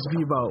stuff, just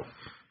be about,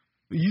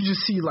 you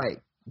just see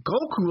like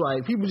Goku,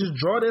 like people just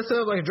draw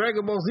themselves like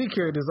Dragon Ball Z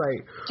characters,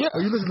 like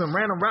or you listen to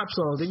random rap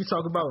songs, then you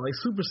talk about like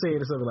Super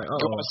Saiyan and stuff, like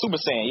Super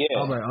Saiyan,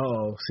 yeah. I'm like,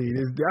 see,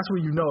 that's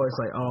when you know it's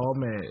like, oh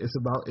man, it's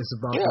about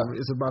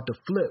the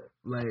flip,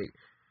 like,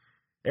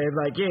 and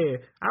like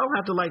I don't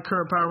have to like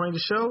current Power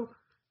Rangers show,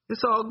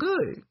 it's all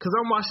good because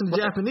I'm watching the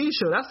Japanese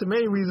show. That's the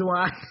main reason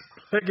why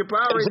I like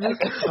Power Rangers.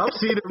 I'm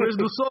seeing the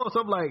original source.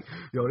 I'm like,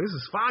 yo, this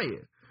is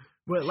fire.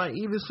 But like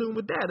even soon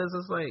with that, it's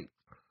just like.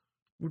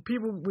 When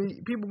people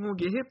gonna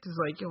get hip, it's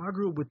like, yo, I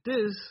grew up with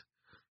this.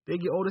 They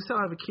get older, still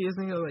have kids,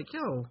 and they're like,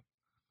 yo,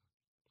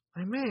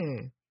 like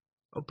man,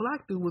 a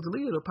black dude was the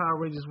leader of the Power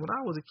Rangers when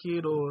I was a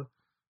kid, or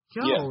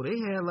they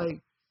had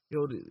like,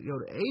 the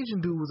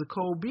Asian dude was a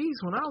cold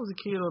beast when I was a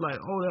kid, or like,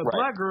 that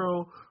black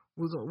girl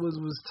was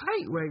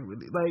tight, right?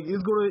 Like it's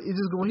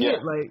just gonna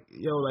hit, like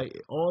like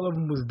all of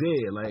them was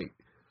dead, like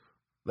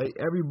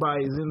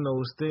everybody's in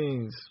those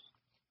things,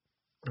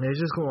 and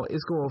it's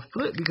gonna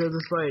flip because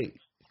it's like.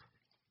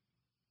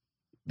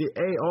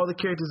 All the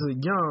characters are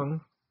young.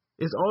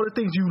 It's all the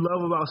things you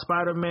love about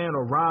Spider-Man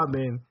or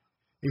Robin,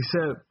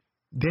 except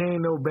they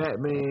ain't no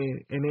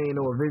Batman and they ain't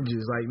no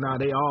Avengers. Like, nah,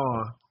 they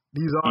are.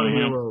 These are the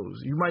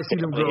heroes. You might see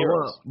them grow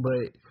up,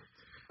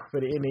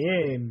 but in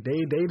the end,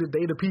 they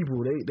the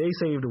people. They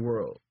save the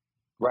world.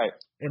 Right.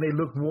 And they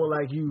look more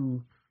like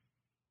you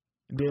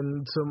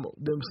than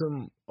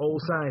some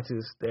old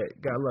scientists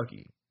that got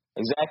lucky.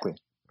 Exactly.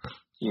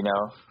 You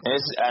know, and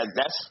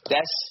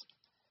that's.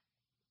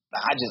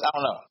 I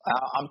don't know.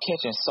 I'm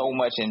catching so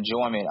much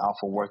enjoyment off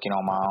of working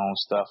on my own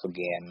stuff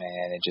again,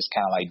 man, and just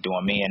kind of like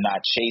doing me and not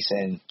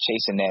chasing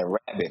that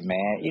rabbit,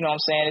 man. You know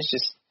what I'm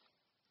saying?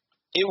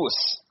 It was,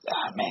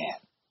 man,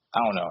 I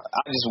don't know.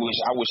 I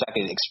wish I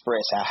could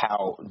express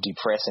how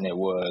depressing it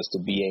was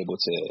to be able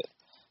to,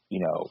 you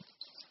know,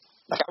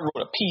 like I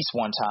wrote a piece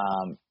one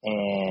time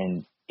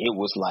and it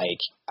was like,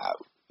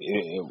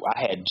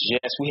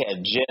 we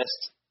had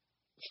just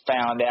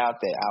found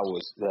out that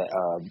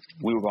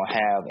we were gonna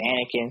have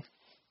Anakin,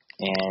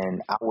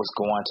 and I was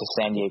going to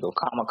San Diego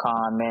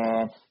Comic-Con,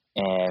 man,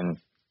 and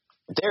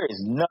there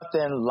is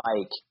nothing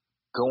like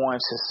going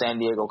to San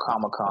Diego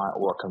Comic-Con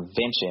or a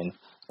convention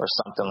or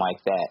something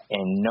like that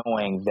and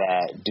knowing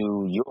that,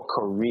 dude, your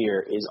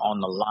career is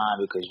on the line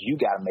because you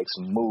got to make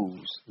some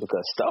moves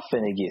because stuff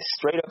finna get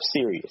straight up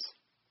serious.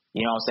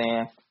 You know what I'm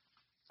saying?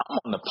 I'm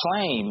on the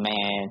plane,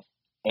 man,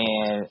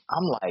 and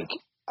I'm like,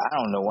 I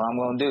don't know what I'm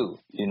going to do.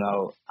 You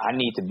know, I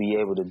need to be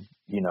able to,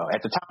 you know,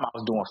 at the time I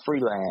was doing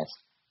freelance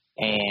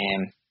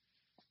and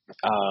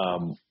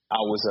I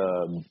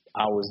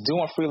was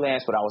doing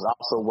freelance, but I was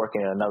also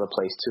working at another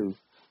place too,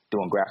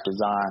 doing graphic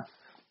design.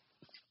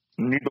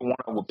 Neither one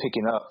of them were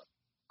picking up.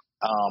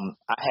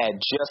 I had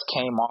just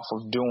came off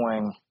of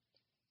doing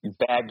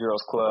Bad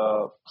Girls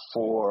Club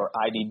for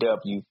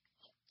IDW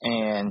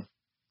and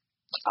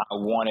I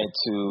wanted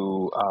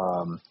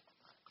to,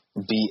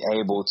 be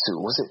able to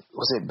was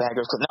it Bad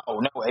Girls Club?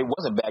 No, it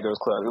wasn't Bad Girls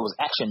Club. It was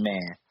Action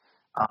Man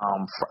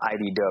for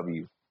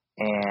IDW,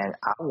 and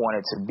I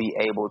wanted to be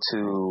able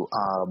to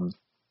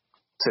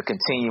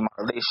continue my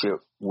relationship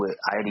with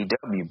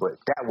IDW,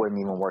 but that wasn't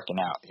even working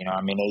out. You know,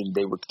 what I mean,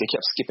 they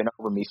kept skipping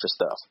over me for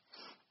stuff,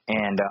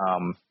 and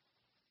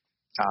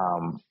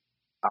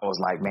I was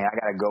like, man, I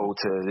gotta go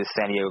to this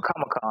San Diego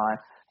Comic-Con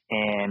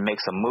and make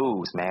some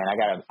moves, man. I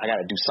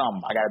gotta do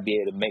something. I gotta be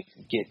able to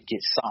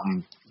get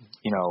something,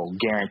 you know,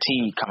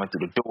 guaranteed coming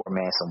through the door,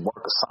 man, some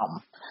work or something.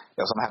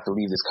 Else I'm gonna have to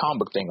leave this comic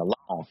book thing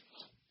alone.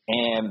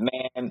 And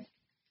man,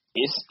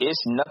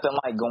 it's nothing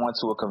like going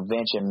to a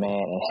convention,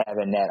 man, and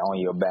having that on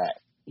your back.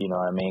 You know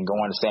what I mean?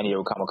 Going to San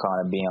Diego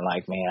Comic-Con and being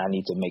like, man, I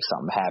need to make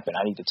something happen.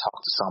 I need to talk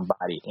to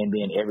somebody. And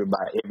then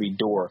every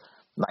door,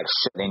 like,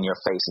 shut in your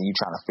face and you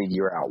trying to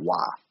figure out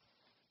why.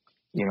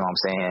 You know what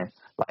I'm saying?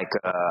 Like,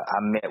 I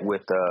met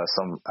with I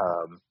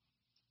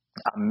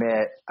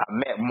met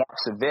Mark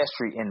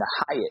Silvestri in the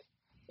Hyatt,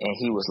 and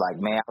he was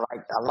like, man,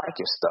 I like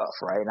your stuff,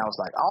 right? And I was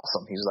like,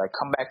 awesome. He was like,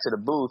 come back to the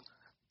booth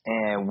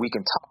and we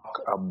can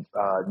talk come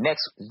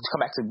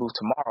back to the booth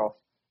tomorrow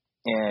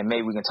and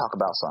maybe we can talk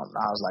about something.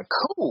 I was like,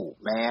 cool,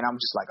 man. I'm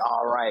just like,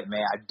 all right,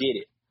 man, I did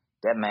it.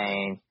 That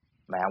man,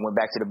 I went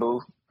back to the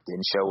booth,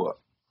 didn't show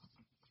up.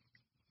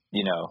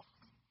 You know,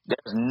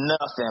 there's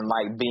nothing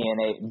like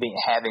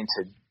having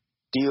to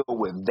deal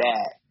with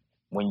that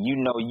when you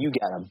know you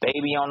got a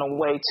baby on the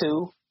way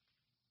too.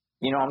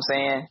 You know what I'm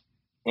saying?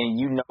 And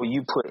you know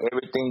you put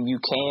everything you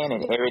can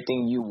and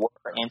everything you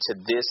were into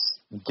this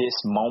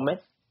moment.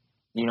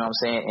 You know what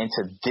I'm saying?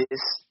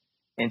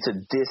 Into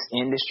this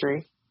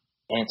industry,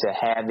 and to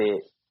have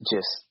it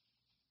just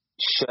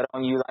shut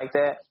on you like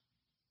that,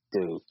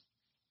 dude.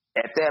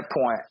 At that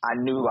point, I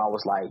knew I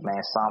was like,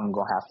 man, something's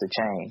gonna have to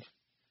change.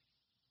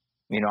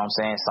 You know what I'm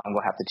saying? Something's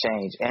gonna have to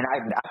change. And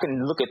I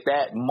can look at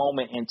that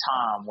moment in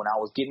time when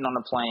I was getting on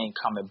the plane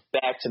coming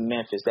back to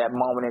Memphis. That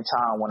moment in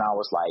time when I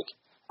was like,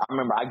 I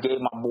remember I gave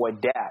my boy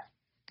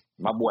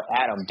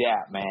Adam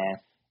Dap,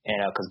 man. And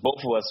because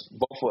both of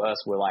us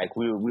were like,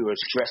 we were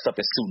dressed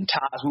up in suit and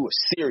ties. We were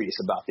serious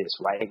about this,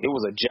 right? It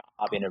was a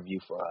job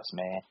interview for us,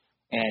 man.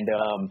 And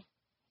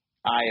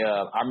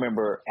I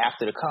remember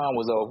after the con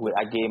was over with,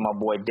 I gave my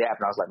boy Dap,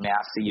 and I was like, man,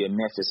 I'll see you in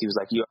Memphis. He was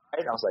like, you all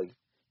right? And I was like,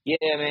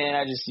 yeah, man.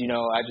 I just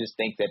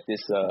think that this,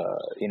 I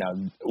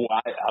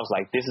was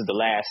like, this is the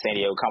last San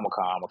Diego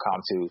Comic-Con I'm gonna come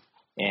to,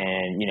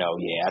 and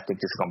I think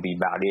this is gonna be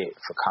about it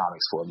for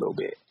comics for a little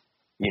bit,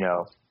 And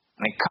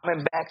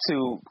coming back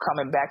to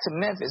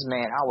Memphis,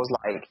 man, I was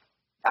like,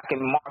 I can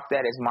mark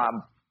that as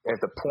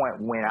the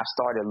point when I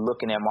started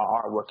looking at my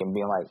artwork and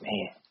being like,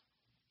 man,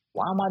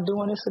 why am I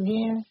doing this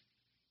again?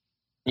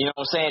 You know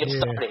what I'm saying?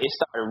 It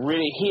started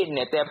really hitting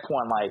at that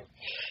point, like,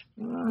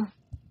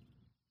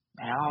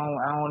 I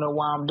don't know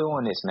why I'm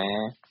doing this,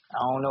 man. I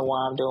don't know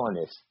why I'm doing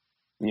this,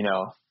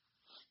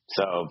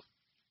 So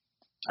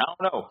I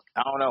don't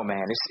know,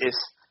 man.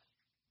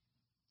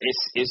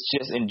 It's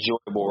just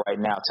enjoyable right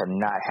now to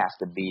not have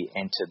to be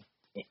in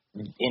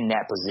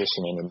that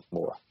position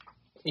anymore,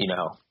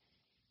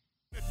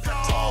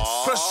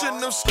 Crushing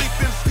them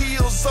sleeping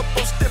pills up,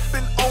 I'm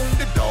stepping on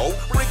the door.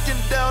 Breaking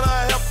down,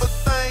 I have a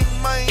thing,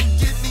 man.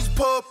 Getting these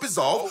puppies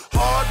off.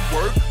 Hard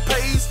work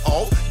pays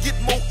off.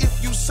 Get more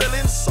if you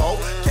selling salt.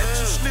 Catch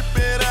you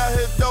slipping out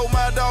here, though,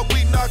 my dog.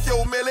 We knock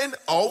your melon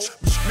off.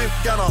 Smith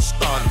got a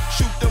stun.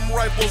 Shoot them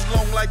rifles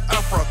long like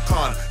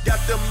African. Got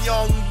them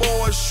young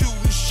boys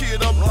shooting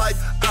shit up like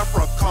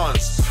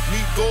Africans. Me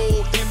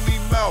gold in me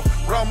mouth,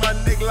 round my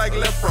neck like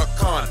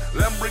leprechaun.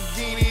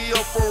 Lamborghini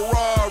or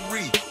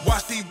Ferrari.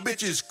 Watch these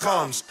bitches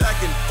come,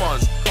 stacking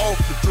funds off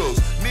the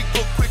drugs.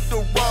 Nigga quick to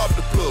rob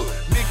the plug.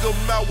 Nigga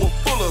mouth was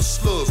full of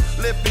slugs.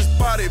 Left his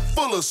body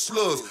full of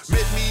slugs.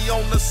 Met me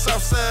on the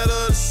south side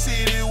of the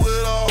city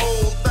with a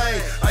whole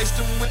thing. Iced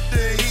him with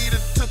the heater,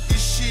 took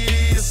his shit.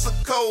 It's a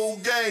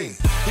cold game.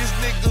 His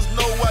niggas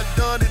know I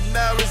done it.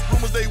 Now it's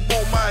rumors they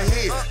want my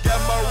head. Got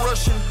my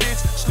Russian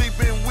bitch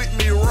sleeping with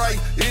me right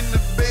in the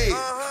bed.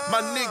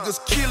 My niggas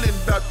killing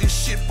about this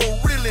shit, for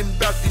reeling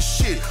about this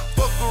shit.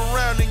 Fuck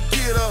around and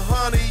get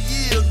 100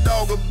 years,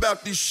 dog,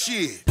 about this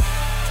shit.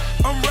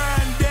 I'm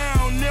riding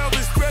down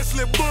Elvis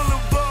Presley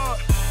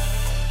Boulevard.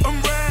 I'm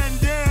riding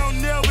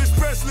down Elvis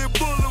Presley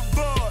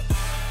Boulevard.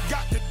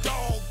 Got the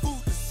dog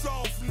boot, the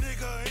soft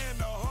nigga in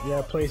the heart.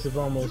 Yeah, place of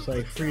almost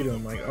like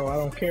freedom. Like, oh, I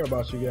don't care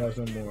about you guys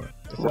no more.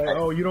 It's like,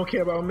 oh, you don't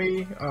care about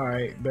me? All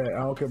right, bet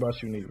I don't care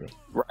about you neither.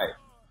 Right.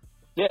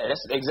 Yeah,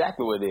 that's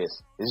exactly what it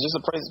is. It's just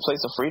a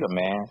place of freedom,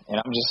 man. And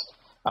I'm just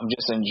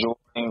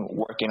enjoying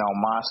working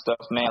on my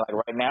stuff, man. Like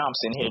right now, I'm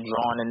sitting here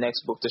drawing the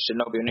next book, The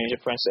Shinobi Ninja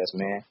Princess,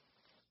 man.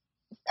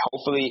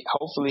 Hopefully,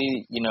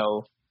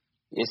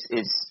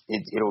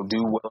 it'll do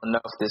well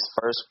enough, this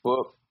first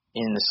book,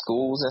 in the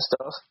schools and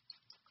stuff,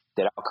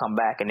 that I'll come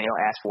back and they'll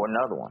ask for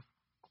another one.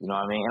 You know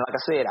what I mean? And like I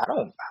said,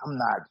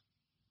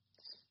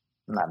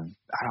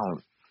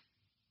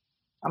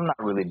 I'm not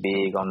really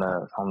big on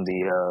the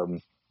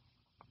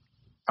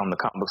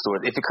comic book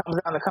stores. If it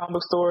comes down to comic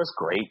book stores,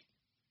 great.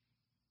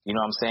 You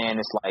know what I'm saying?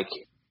 It's like,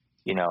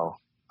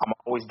 I'm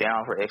always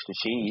down for extra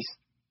cheese.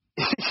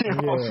 Yeah,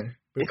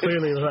 but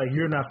clearly, like,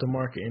 you're not the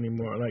market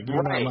anymore. Like,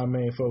 you're not my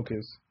main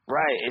focus.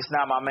 Right, it's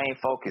not my main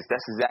focus.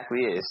 That's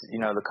exactly it. It's, the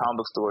comic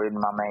book store isn't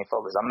my main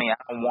focus. I mean, I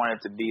don't want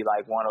it to be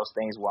like one of those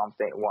things where I'm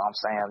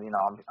saying,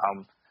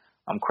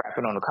 I'm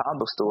crapping on the comic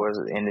book stores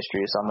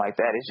industry or something like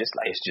that. It's just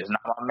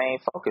not my main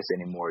focus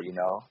anymore.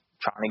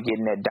 Trying to get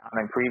in that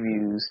diamond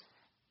previews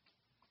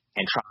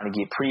and trying to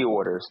get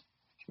pre-orders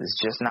is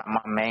just not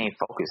my main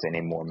focus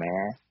anymore,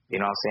 man. You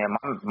know what I'm saying?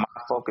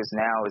 My focus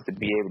now is to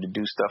be able to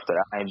do stuff that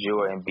I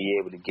enjoy and be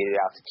able to get it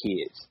out to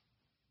kids.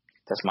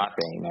 That's my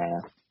thing,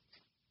 man.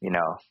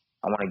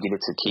 I want to get it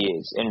to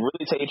kids. And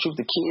really tell you the truth,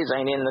 the kids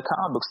ain't in the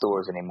comic book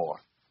stores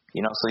anymore.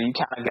 You know, so you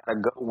kind of got to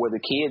go where the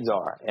kids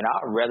are, and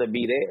I'd rather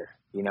be there.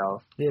 You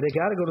know. Yeah, they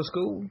got to go to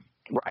school.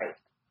 Right.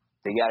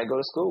 They got to go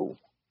to school.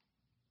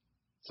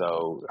 So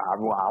I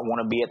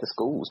want to be at the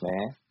schools,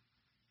 man.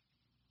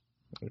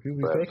 If you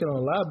be faking on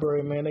the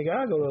library, man, they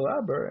got to go to the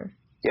library.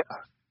 Yeah.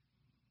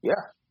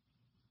 Yeah.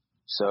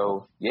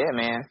 So yeah,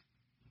 man.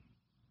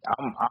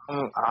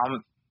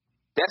 I'm.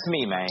 That's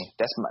me, man.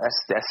 That's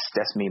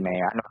me,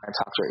 man. I know I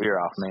talked your ear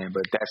off, man,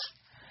 but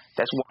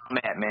that's where I'm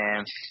at,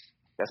 man.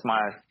 That's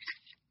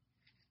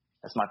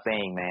my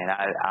thing, man.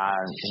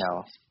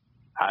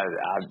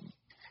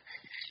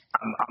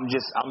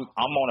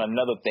 I'm on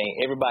another thing.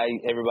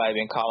 Everybody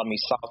been calling me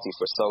salty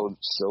for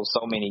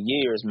so many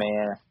years,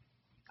 man.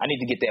 I need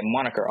to get that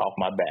moniker off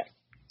my back.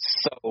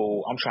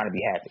 So I'm trying to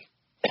be happy.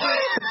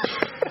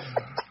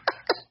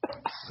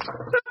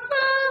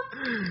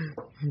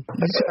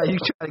 You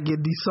try to get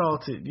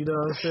desalted, you know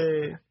what I'm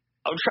saying?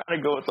 I'm trying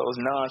to go with those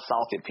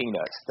non-salted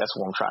peanuts. That's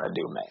what I'm trying to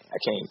do, man. I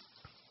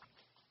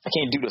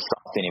can't do the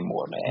salt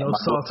anymore, man. No my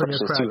salt in your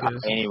too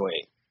crackers. high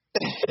anyway.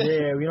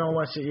 Yeah, we don't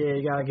want you. Yeah,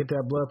 you gotta get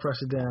that blood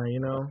pressure down, you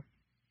know.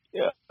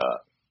 Yeah.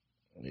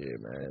 Yeah,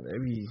 man.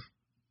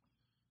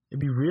 It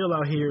be real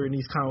out here in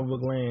these comic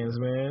book lands,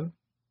 man.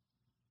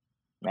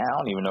 Man, I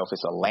don't even know if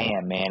it's a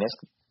land, man.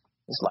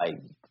 It's like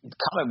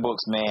comic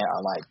books, man,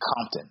 are like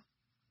Compton.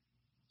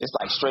 It's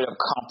like straight up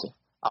Compton.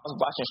 I was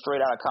watching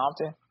Straight Outta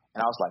Compton,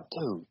 and I was like,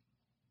 dude,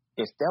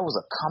 if there was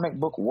a comic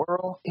book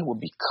world, it would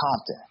be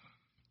Compton.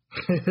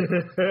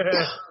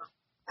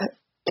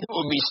 It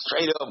would be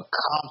straight up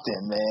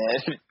Compton,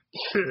 man.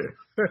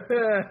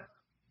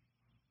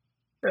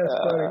 That's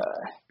funny.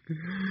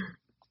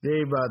 They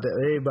ain't about that.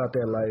 They ain't about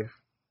that life.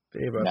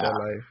 They ain't about that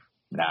life.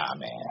 Nah,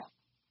 man.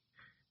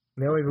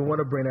 They don't even want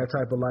to bring that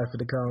type of life to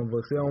the comic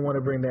books. They don't want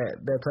to bring that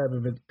type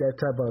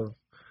of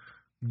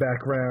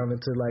background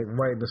into like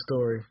writing the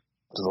story.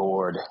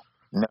 Lord,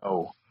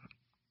 no,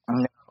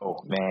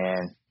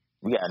 man.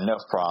 We got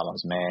enough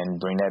problems, man.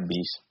 Bring that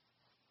beast.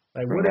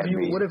 Like,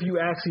 what if you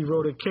actually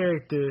wrote a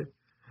character,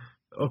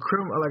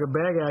 like a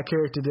bad guy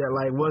character that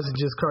like wasn't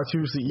just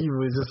cartoonishly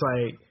evil? It's just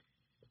like,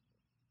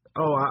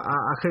 oh,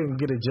 I couldn't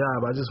get a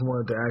job. I just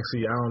wanted to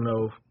actually, I don't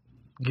know,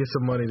 get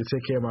some money to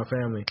take care of my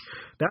family.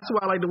 That's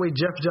why I like the way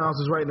Jeff Johns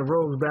was writing the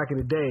rogues back in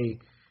the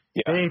day.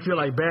 Yeah. They didn't feel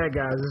like bad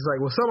guys. It's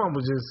like, well, someone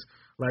was just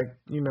like,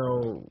 you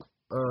know,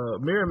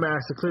 Mirror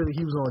Master, clearly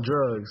he was on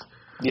drugs.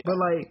 Yeah. But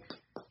like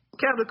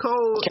Captain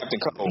Cold,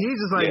 he's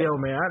just like, yo,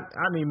 man,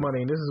 I need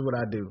money and this is what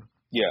I do.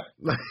 Yeah.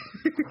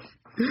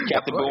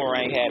 Captain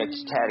Boomerang had a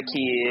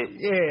kid.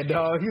 Yeah,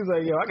 dog. He was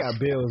like, yo, I got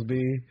bills, B.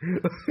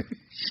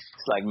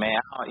 It's like, man,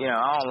 I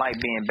don't like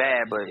being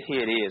bad, but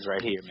here it is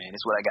right here, man.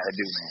 It's what I got to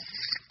do, man.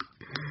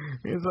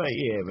 It's like,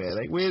 yeah, man.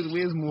 Like,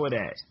 where's more of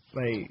that?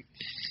 Like,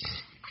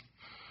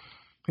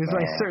 it's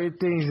like certain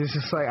things. It's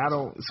just like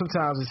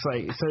sometimes it's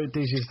like certain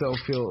things just don't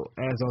feel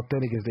as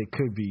authentic as they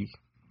could be.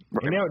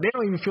 Right. And they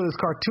don't even feel as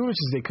cartoonish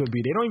as they could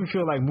be. They don't even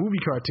feel like movie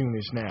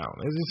cartoonish now.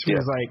 It just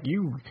feels like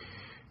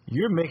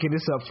you're making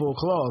this up full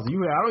claws. I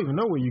don't even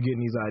know where you're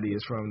getting these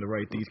ideas from to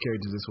write these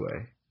characters this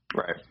way.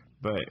 Right.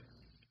 But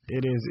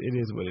it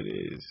is what it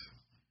is.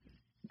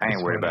 I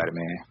ain't worried about it,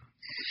 man.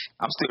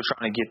 I'm still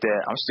trying to get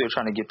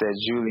that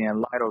Julian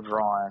Lytle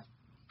drawing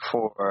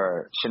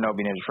for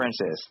Shinobi Ninja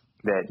Princess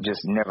that just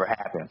never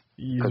happened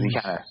because he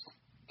kind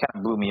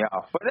of blew me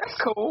off. But that's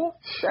cool.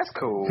 That's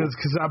cool.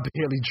 Because I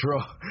barely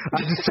draw.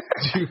 I just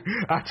told you.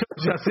 I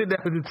sit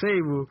down at the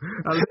table.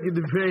 I look at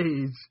the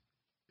page,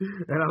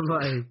 and I'm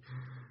like,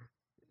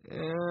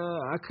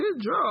 I could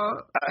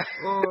draw.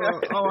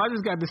 I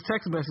just got this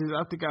text message.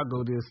 I think I'll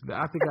go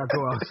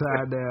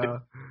outside now.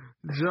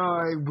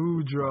 Drawing,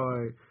 boo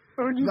drawing.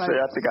 When you say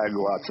I think I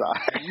go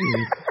outside.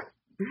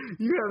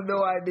 You have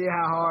no idea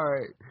how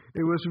hard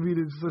it was for me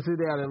to sit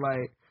down and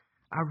like,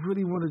 I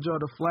really want to draw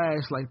the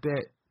Flash like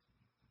that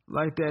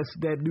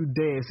new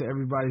dance that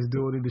everybody's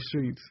doing in the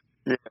streets.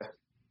 Yeah.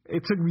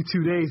 It took me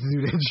 2 days to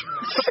do that.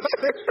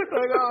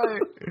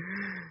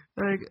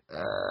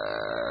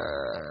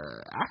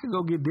 I could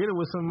go get dinner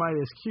with somebody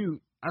that's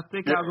cute. I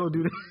think I'll go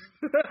do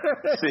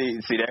that.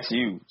 See, that's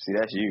you.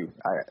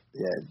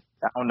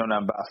 I don't know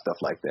nothing about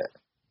stuff like that.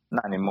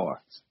 Not anymore.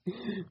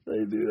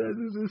 Hey, dude,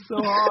 it's so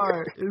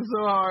hard. It's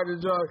so hard to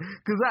draw.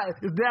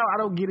 Because now I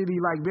don't get any,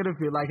 like,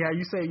 benefit. Like how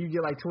you say you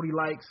get, like, 20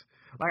 likes.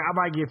 Like, I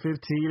might get 15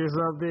 or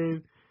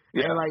something.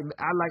 Yeah. And, like,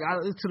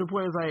 it's to the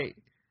point it's like,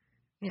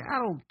 yeah, I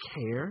don't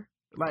care.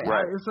 Like,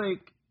 right. It's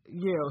like,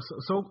 yeah,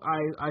 so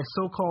I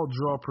so-called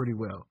draw pretty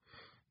well.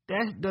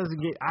 That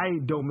doesn't I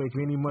don't make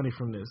any money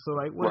from this. So,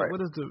 like,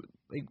 what is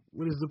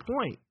the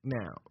point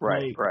now?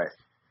 Right, right.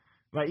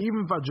 Like,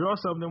 even if I draw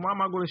something, why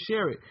am I going to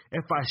share it?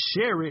 If I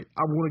share it,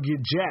 I'm going to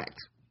get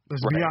jacked.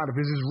 Let's be honest.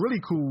 If it's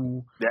really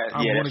cool,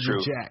 I'm going to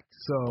get jacked.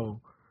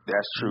 So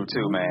that's true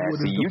too, man.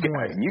 See, you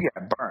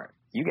got burnt.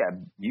 You got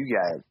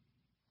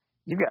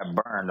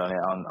burned on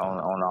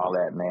all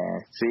that,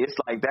 man. See, it's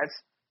like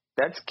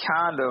that's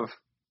kind of,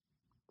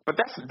 but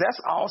that's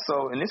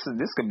also, and this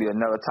could be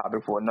another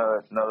topic for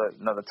another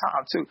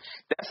time too.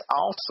 That's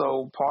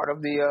also part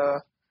of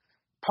the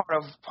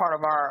part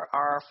of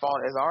our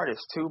fault as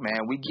artists too,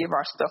 man. We give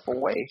our stuff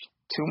away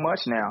too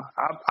much now.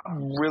 I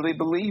really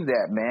believe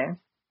that, man.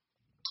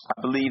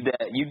 I believe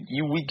that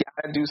we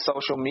gotta do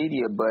social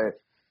media,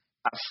 but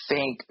I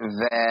think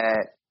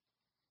that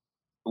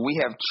we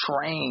have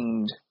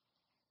trained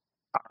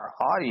our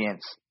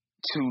audience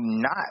to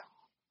not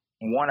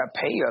want to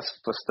pay us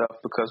for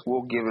stuff because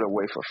we'll give it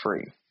away for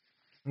free.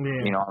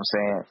 Yeah. You know what I'm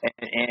saying?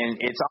 And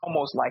it's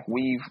almost like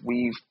we've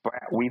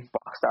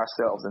boxed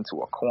ourselves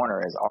into a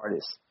corner as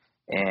artists,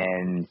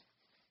 and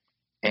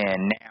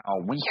now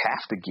we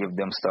have to give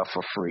them stuff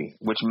for free,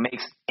 which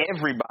makes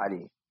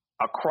everybody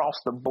across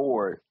the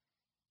board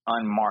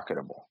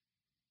unmarketable.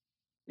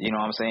 You know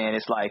what I'm saying?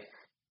 It's like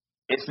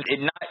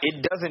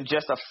it doesn't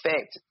just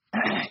affect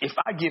if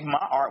I give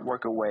my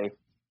artwork away,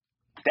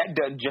 that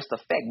doesn't just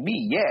affect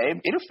me. Yeah,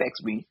 it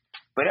affects me,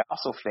 but it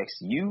also affects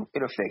you.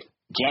 It affects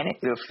Janet.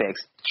 It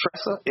affects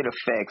Tressa. It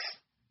affects,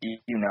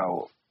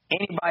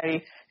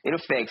 anybody. It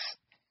affects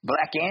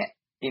Black Ant,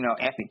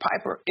 Anthony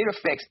Piper. It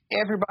affects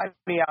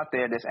everybody out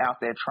there that's out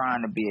there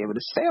trying to be able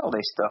to sell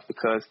their stuff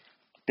because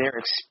they're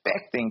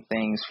expecting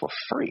things for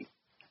free,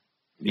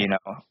 and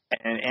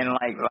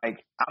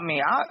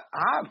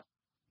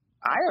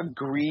I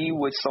agree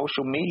with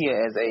social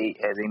media as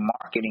a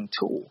marketing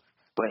tool.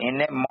 But in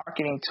that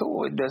marketing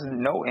tool, it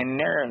doesn't know in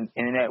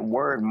that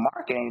word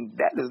marketing,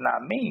 that does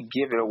not mean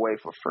give it away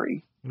for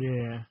free.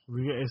 Yeah,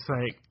 it's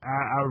like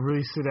I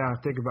really sit down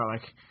and think about,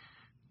 like,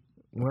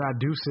 when I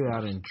do sit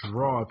down and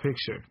draw a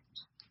picture,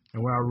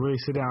 and when I really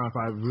sit down, if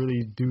I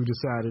really do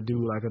decide to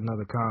do like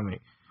another comic,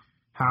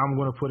 how I'm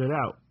going to put it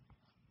out.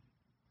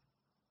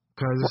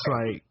 Because it's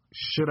like,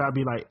 should I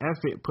be like,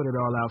 F it, put it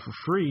all out for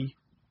free?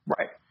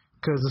 Right.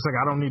 Because it's like,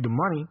 I don't need the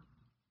money.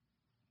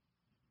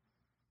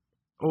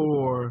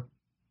 Or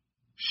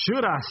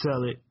should I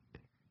sell it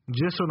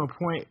just on a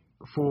point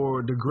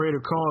for the greater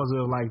cause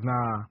of, like,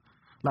 nah,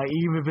 like,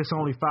 even if it's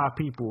only 5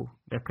 people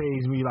that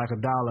pays me like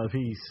 $1 a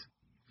piece.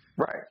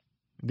 Right.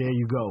 There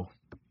you go.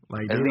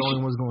 Like, they're the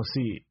only ones going to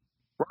see it.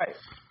 Right.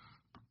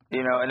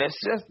 And that's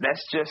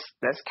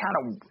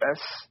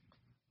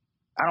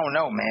I don't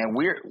know, man.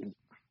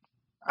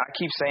 I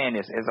keep saying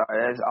this as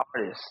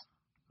artists,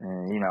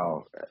 and,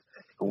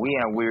 we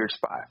in a weird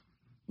spot.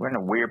 We're in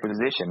a weird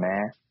position,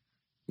 man.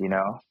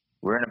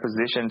 We're in a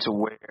position to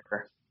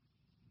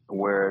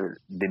where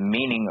the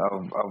meaning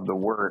of the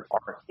word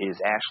art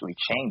is actually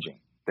changing.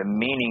 The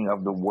meaning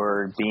of the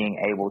word being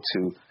able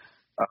to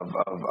of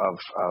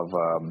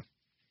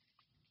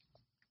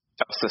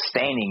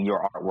sustaining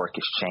your artwork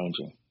is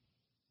changing.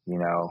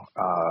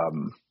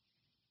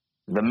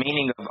 The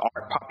meaning of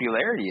art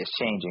popularity is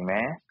changing,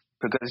 man.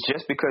 Because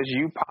just because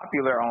you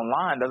popular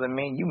online doesn't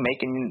mean you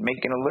making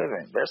a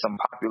living. There's some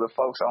popular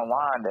folks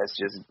online that's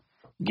just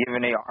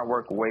giving their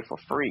artwork away for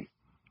free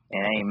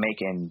and ain't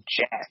making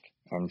jack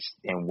and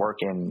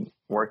working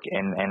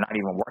and not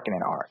even working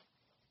in art.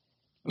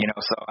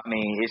 So I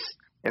mean, it's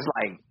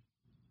like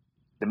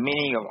the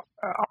meaning of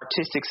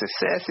artistic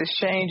success is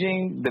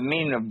changing. The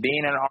meaning of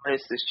being an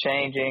artist is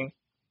changing.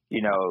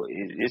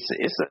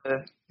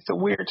 It's a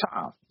weird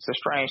time. It's a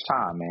strange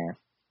time, man.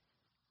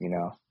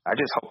 I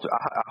just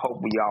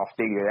hope we all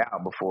figure it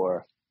out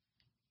before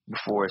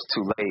it's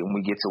too late and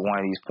we get to one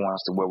of these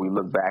points to where we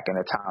look back in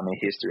a time in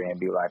history and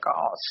be like,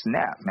 oh,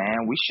 snap,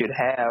 man, we should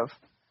have,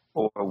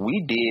 or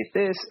we did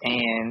this,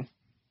 and,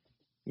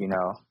 You're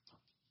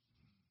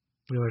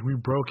like, we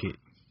broke it.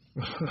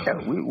 Yeah,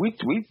 we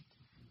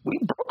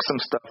broke some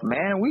stuff,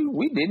 man.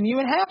 We didn't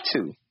even have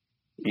to,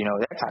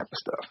 that type of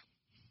stuff.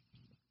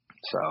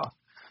 So,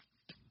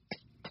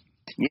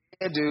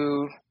 yeah,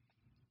 dude.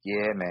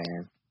 Yeah,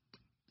 man.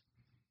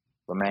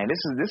 But, man,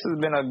 this has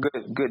been a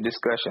good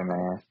discussion,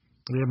 man.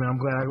 Yeah, man, I'm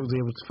glad I was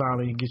able to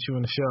finally get you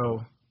on the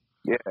show.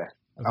 Yeah.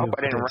 I hope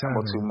I didn't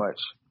ramble too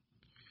much.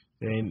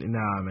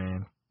 Nah,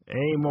 man.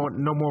 Ain't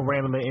no more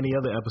rambling than any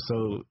other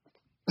episode of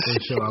the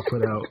show I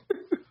put out.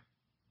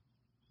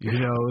 This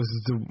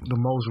is the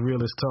most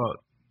realest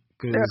talk.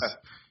 Because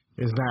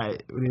it's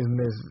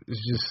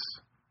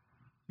just,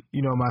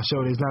 my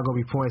show, there's not going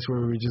to be points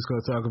where we're just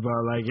going to talk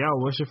about, like, yo,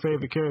 what's your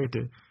favorite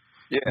character?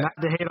 Yeah. Not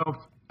to hate on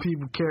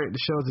people character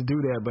shows to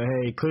do that, but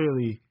hey,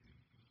 clearly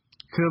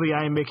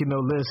I ain't making no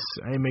lists.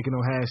 I ain't making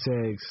no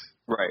hashtags.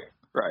 Right.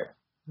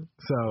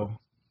 So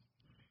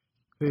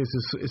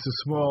it's a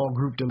small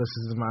group that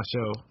listens to my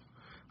show.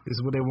 This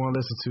is what they want to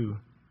listen to.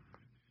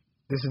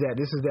 This is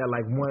that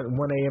like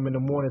 1 a.m. in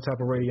the morning type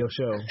of radio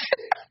show.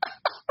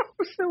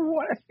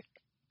 What?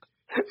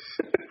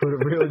 For the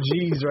real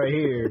G's right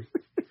here.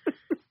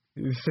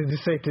 This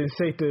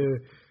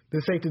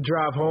ain't the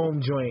drive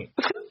home joint.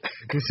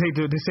 This ain't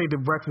the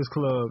Breakfast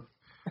Club.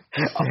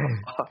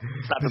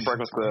 It's not the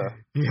Breakfast Club.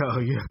 Yo.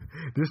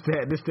 This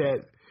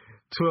that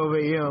 12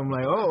 a.m.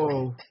 like,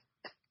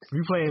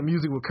 we playing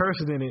music with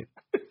cursing in it.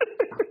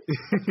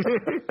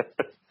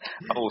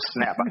 Oh,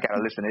 snap, I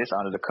gotta listen to this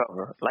under the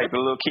cover. Like the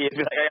little kids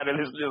be like, I gotta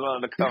listen to this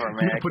under the cover,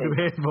 man. Put the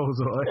headphones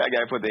on. I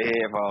gotta put the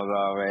headphones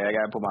on, man. I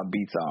gotta put my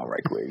beats on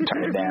right quick.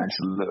 Turn it down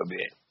just a little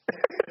bit.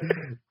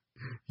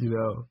 You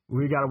know,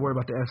 we got to worry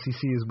about the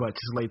FCC as much.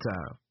 It's late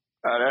time.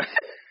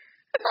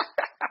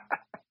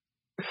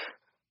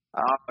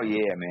 Oh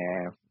yeah,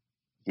 man.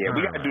 Yeah,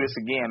 we got to do this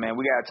again, man.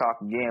 We got to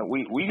talk again.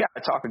 We got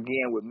to talk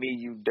again with me,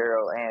 you,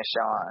 Daryl, and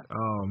Sean.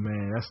 Oh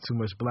man, that's too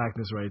much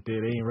blackness right there.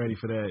 They ain't ready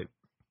for that.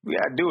 We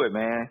got to do it,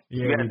 man.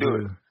 Yeah, we got to do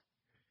it.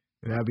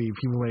 That'll be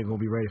people ain't gonna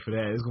be ready for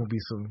that. It's gonna be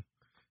some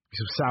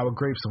sour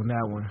grapes on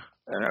that one.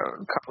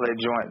 Call that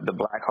joint the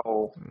black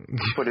hole.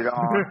 Put it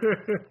on.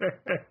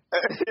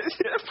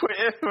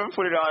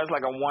 put it on. It's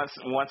like a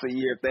once a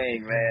year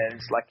thing, man.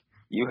 It's like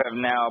you have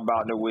now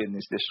about to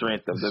witness the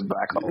strength of this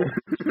black hole.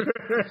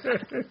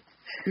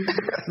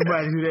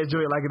 Somebody do that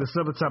joint like in the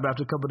summertime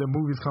after a couple of the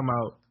movies come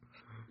out.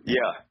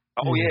 Yeah.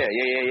 Oh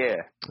yeah.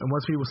 And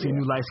once people see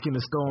New Light Skin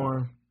the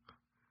Storm,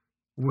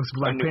 what's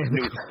Black Panther?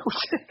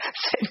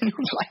 New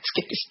Light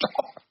Skin the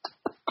Storm.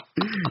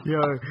 Yo,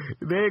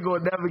 they ain't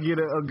gonna never get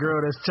a girl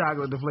that's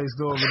chocolate to play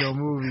Storm in no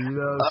movie. You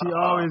know, she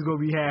always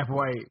gonna be half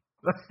white.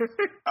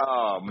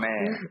 Oh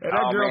man, and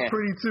that girl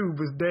pretty too,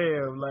 but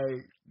damn.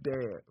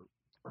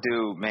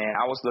 Dude, man,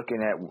 I was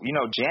looking at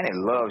Janet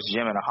loves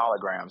Jim and the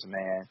Holograms,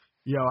 man.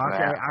 Yo,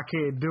 I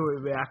can't do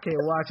it, man. I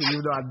can't watch it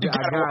even though I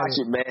gotta watch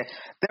it, man.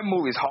 That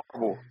movie's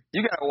horrible.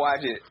 You gotta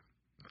watch it.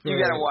 You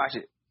gotta watch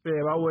it.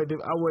 Damn, I wanted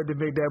to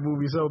make that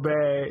movie so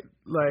bad,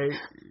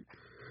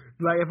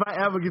 Like, if I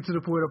ever get to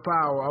the point of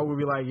power, I would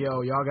be like,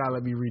 yo, y'all gotta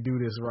let me redo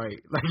this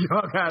right. Like,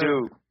 y'all gotta.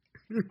 Dude,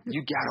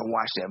 you gotta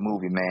watch that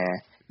movie,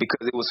 man.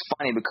 Because it was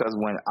funny because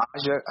when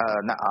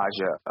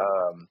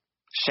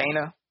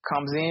Shayna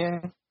comes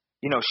in,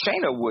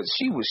 Shayna was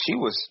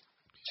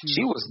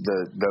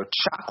the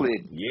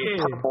chocolate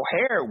purple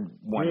hair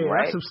one,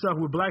 right? That's some stuff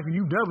with black people.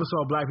 You never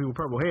saw black people with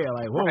purple hair.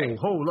 Like, whoa,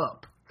 hold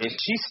up. And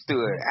she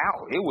stood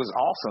out. It was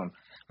awesome.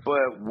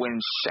 But when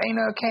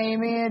Shayna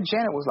came in,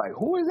 Janet was like,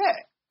 who is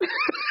that?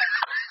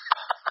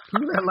 Who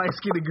that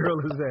light-skinned girl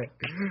is that?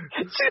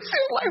 She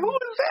was like, who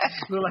is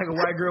that? Look like a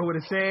white girl with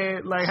a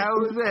sad. Like, how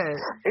is that?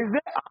 Is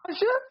that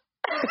Aja?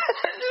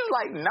 She's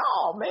like,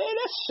 no, man,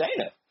 that's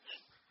Shayna.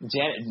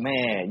 Janet,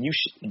 man, you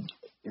should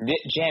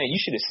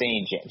have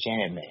seen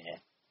Janet,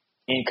 man.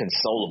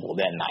 Inconsolable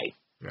that night.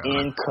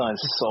 Yeah.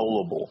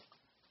 Inconsolable.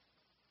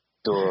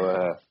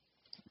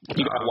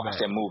 You gotta watch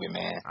that movie,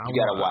 man. You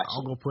gotta watch it.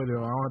 I'm gonna put it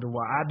on. I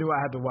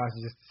have to watch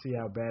it just to see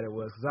how bad it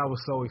was. Because I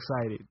was so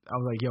excited. I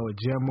was like, yo, a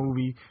Jim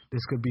movie,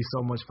 this could be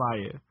so much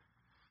fire.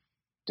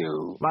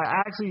 Dude. Like,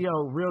 actually,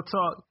 yo, real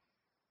talk.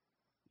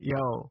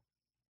 Yo,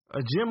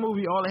 a Jim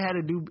movie, all it had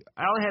to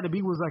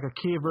be was like a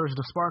kid version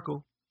of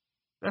Sparkle.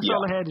 That's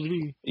all it had to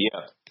be.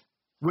 Yeah.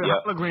 With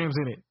holograms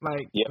in it.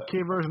 Like, a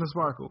kid version of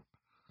Sparkle.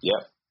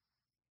 Yep.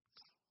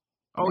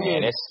 Oh,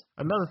 man, yeah.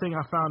 Another thing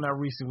I found out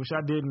recently, which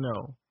I didn't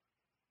know.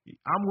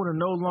 I'm going to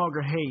no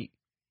longer hate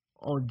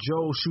on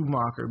Joel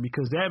Schumacher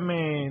because that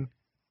man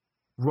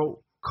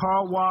wrote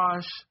Car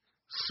Wash,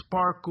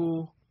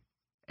 Sparkle,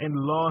 and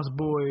Lost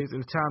Boys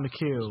and Time to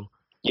Kill.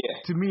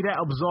 Yeah. To me, that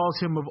absolves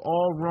him of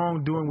all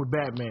wrongdoing with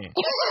Batman.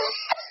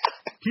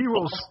 He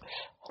wrote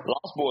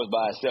Lost Boys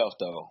by itself,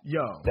 though.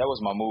 Yo. That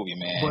was my movie,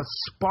 man. But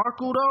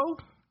Sparkle, though?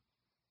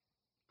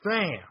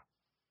 Damn.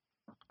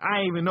 I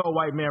ain't even know a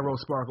white man wrote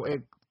Sparkle.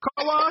 And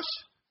Car Wash?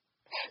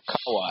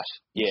 Car Wash.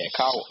 Yeah,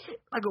 Car Wash.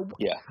 Like a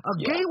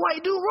gay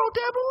white dude wrote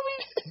that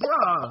movie?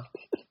 Bruh.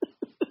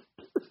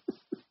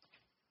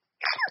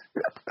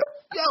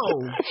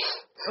 Yo,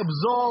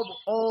 absolve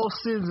all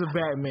sins of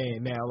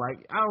Batman now.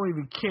 Like, I don't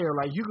even care.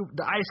 Like,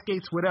 the ice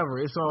skates, whatever.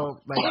 It's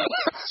all, like,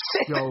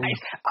 yo.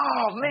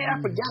 Oh, man,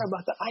 I forgot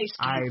about the ice skates.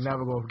 I ain't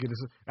never going to forget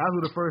this. That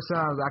was the first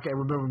time I can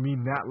remember me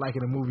not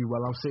liking a movie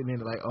while I'm sitting in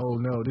it like, oh,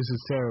 no, this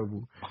is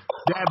terrible.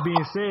 That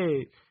being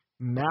said,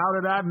 now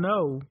that I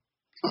know,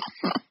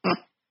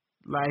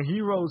 like,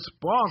 he wrote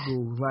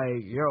Sparkle,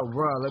 like, yo,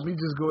 bro, let me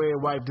just go ahead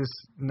and wipe this.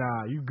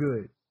 Nah, you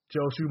good.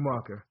 Joe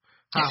Schumacher.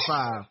 High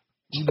five.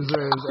 You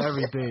deserve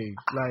everything.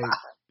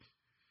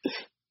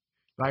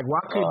 Like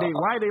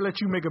why they let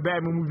you make a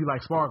Batman movie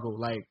like Sparkle?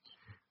 Like,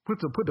 put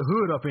the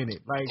hood up in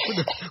it. Like,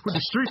 put the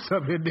streets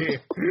up in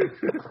there.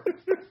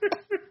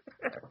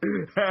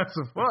 Have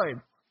some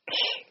fun.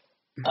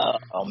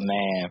 Oh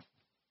man.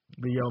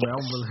 But yo, man,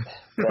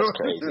 that's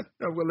crazy.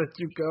 I'm gonna let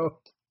you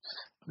go.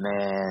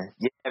 Man,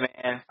 yeah,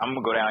 man. I'm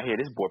gonna go down here.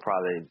 Little boy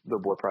probably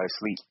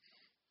sleep.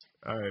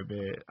 All right,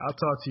 man. I'll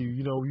talk to you.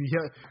 You know, we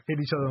hit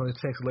each other on the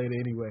text later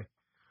anyway.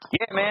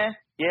 Yeah, man.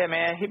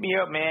 Hit me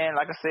up, man.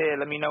 Like I said,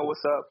 let me know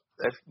what's up.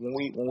 When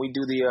we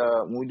do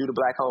the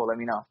black hole, let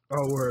me know.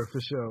 Oh, word,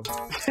 for sure.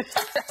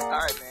 All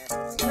right,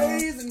 man.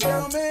 Ladies and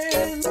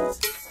gentlemen,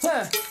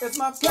 it's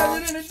my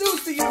pleasure to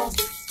introduce to you.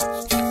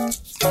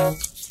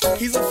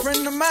 He's a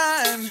friend of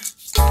mine.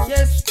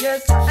 Yes,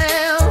 I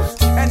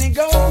am. And he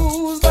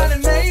goes by the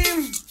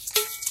name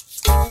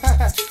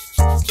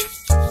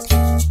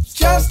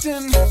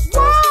Justin.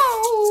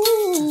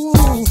 Whoa!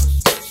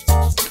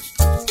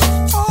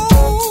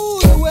 All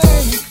the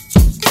way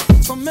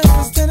from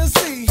Memphis,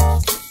 Tennessee.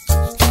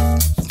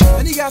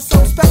 And he got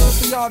something special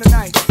for y'all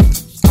tonight.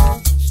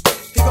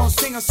 He gonna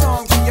sing a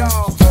song for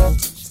y'all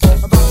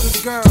about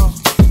this girl.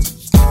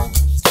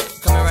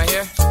 Coming right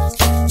here.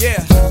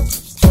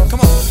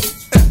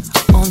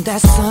 on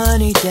that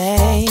sunny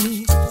day,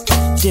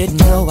 didn't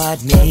know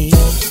I'd meet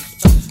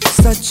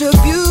such a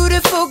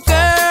beautiful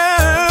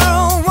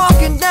girl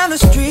walking down the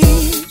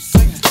street.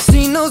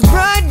 Seen those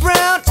bright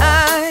brown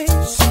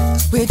eyes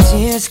with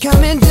tears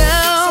coming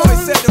down. So he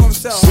said to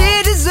himself,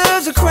 she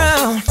deserves a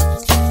crown,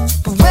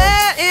 but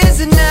where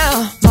is it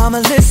now? Mama,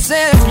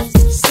 listen,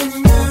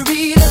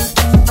 senorita,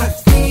 I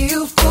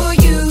feel for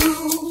you.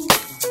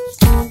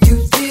 You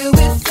deal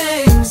with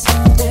things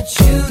that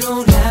you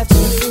don't have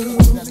to.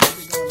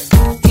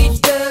 He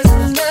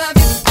doesn't love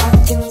you, I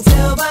can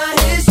tell by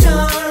his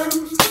charm,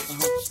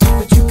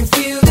 but you can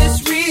feel this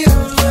real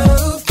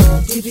love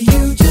if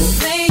you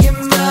just lay your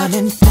mind.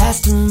 Running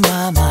fast in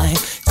my mind,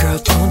 girl,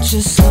 don't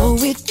you slow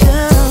it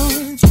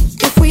down.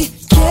 If we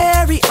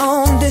carry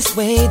on this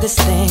way, this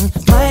thing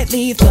might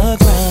leave the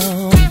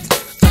ground.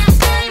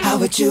 How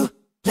would you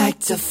like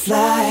to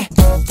fly?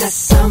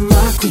 That's how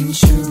my queen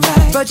should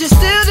ride. But you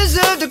still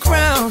deserve the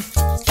crown.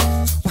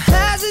 Why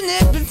hasn't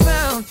it been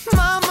found?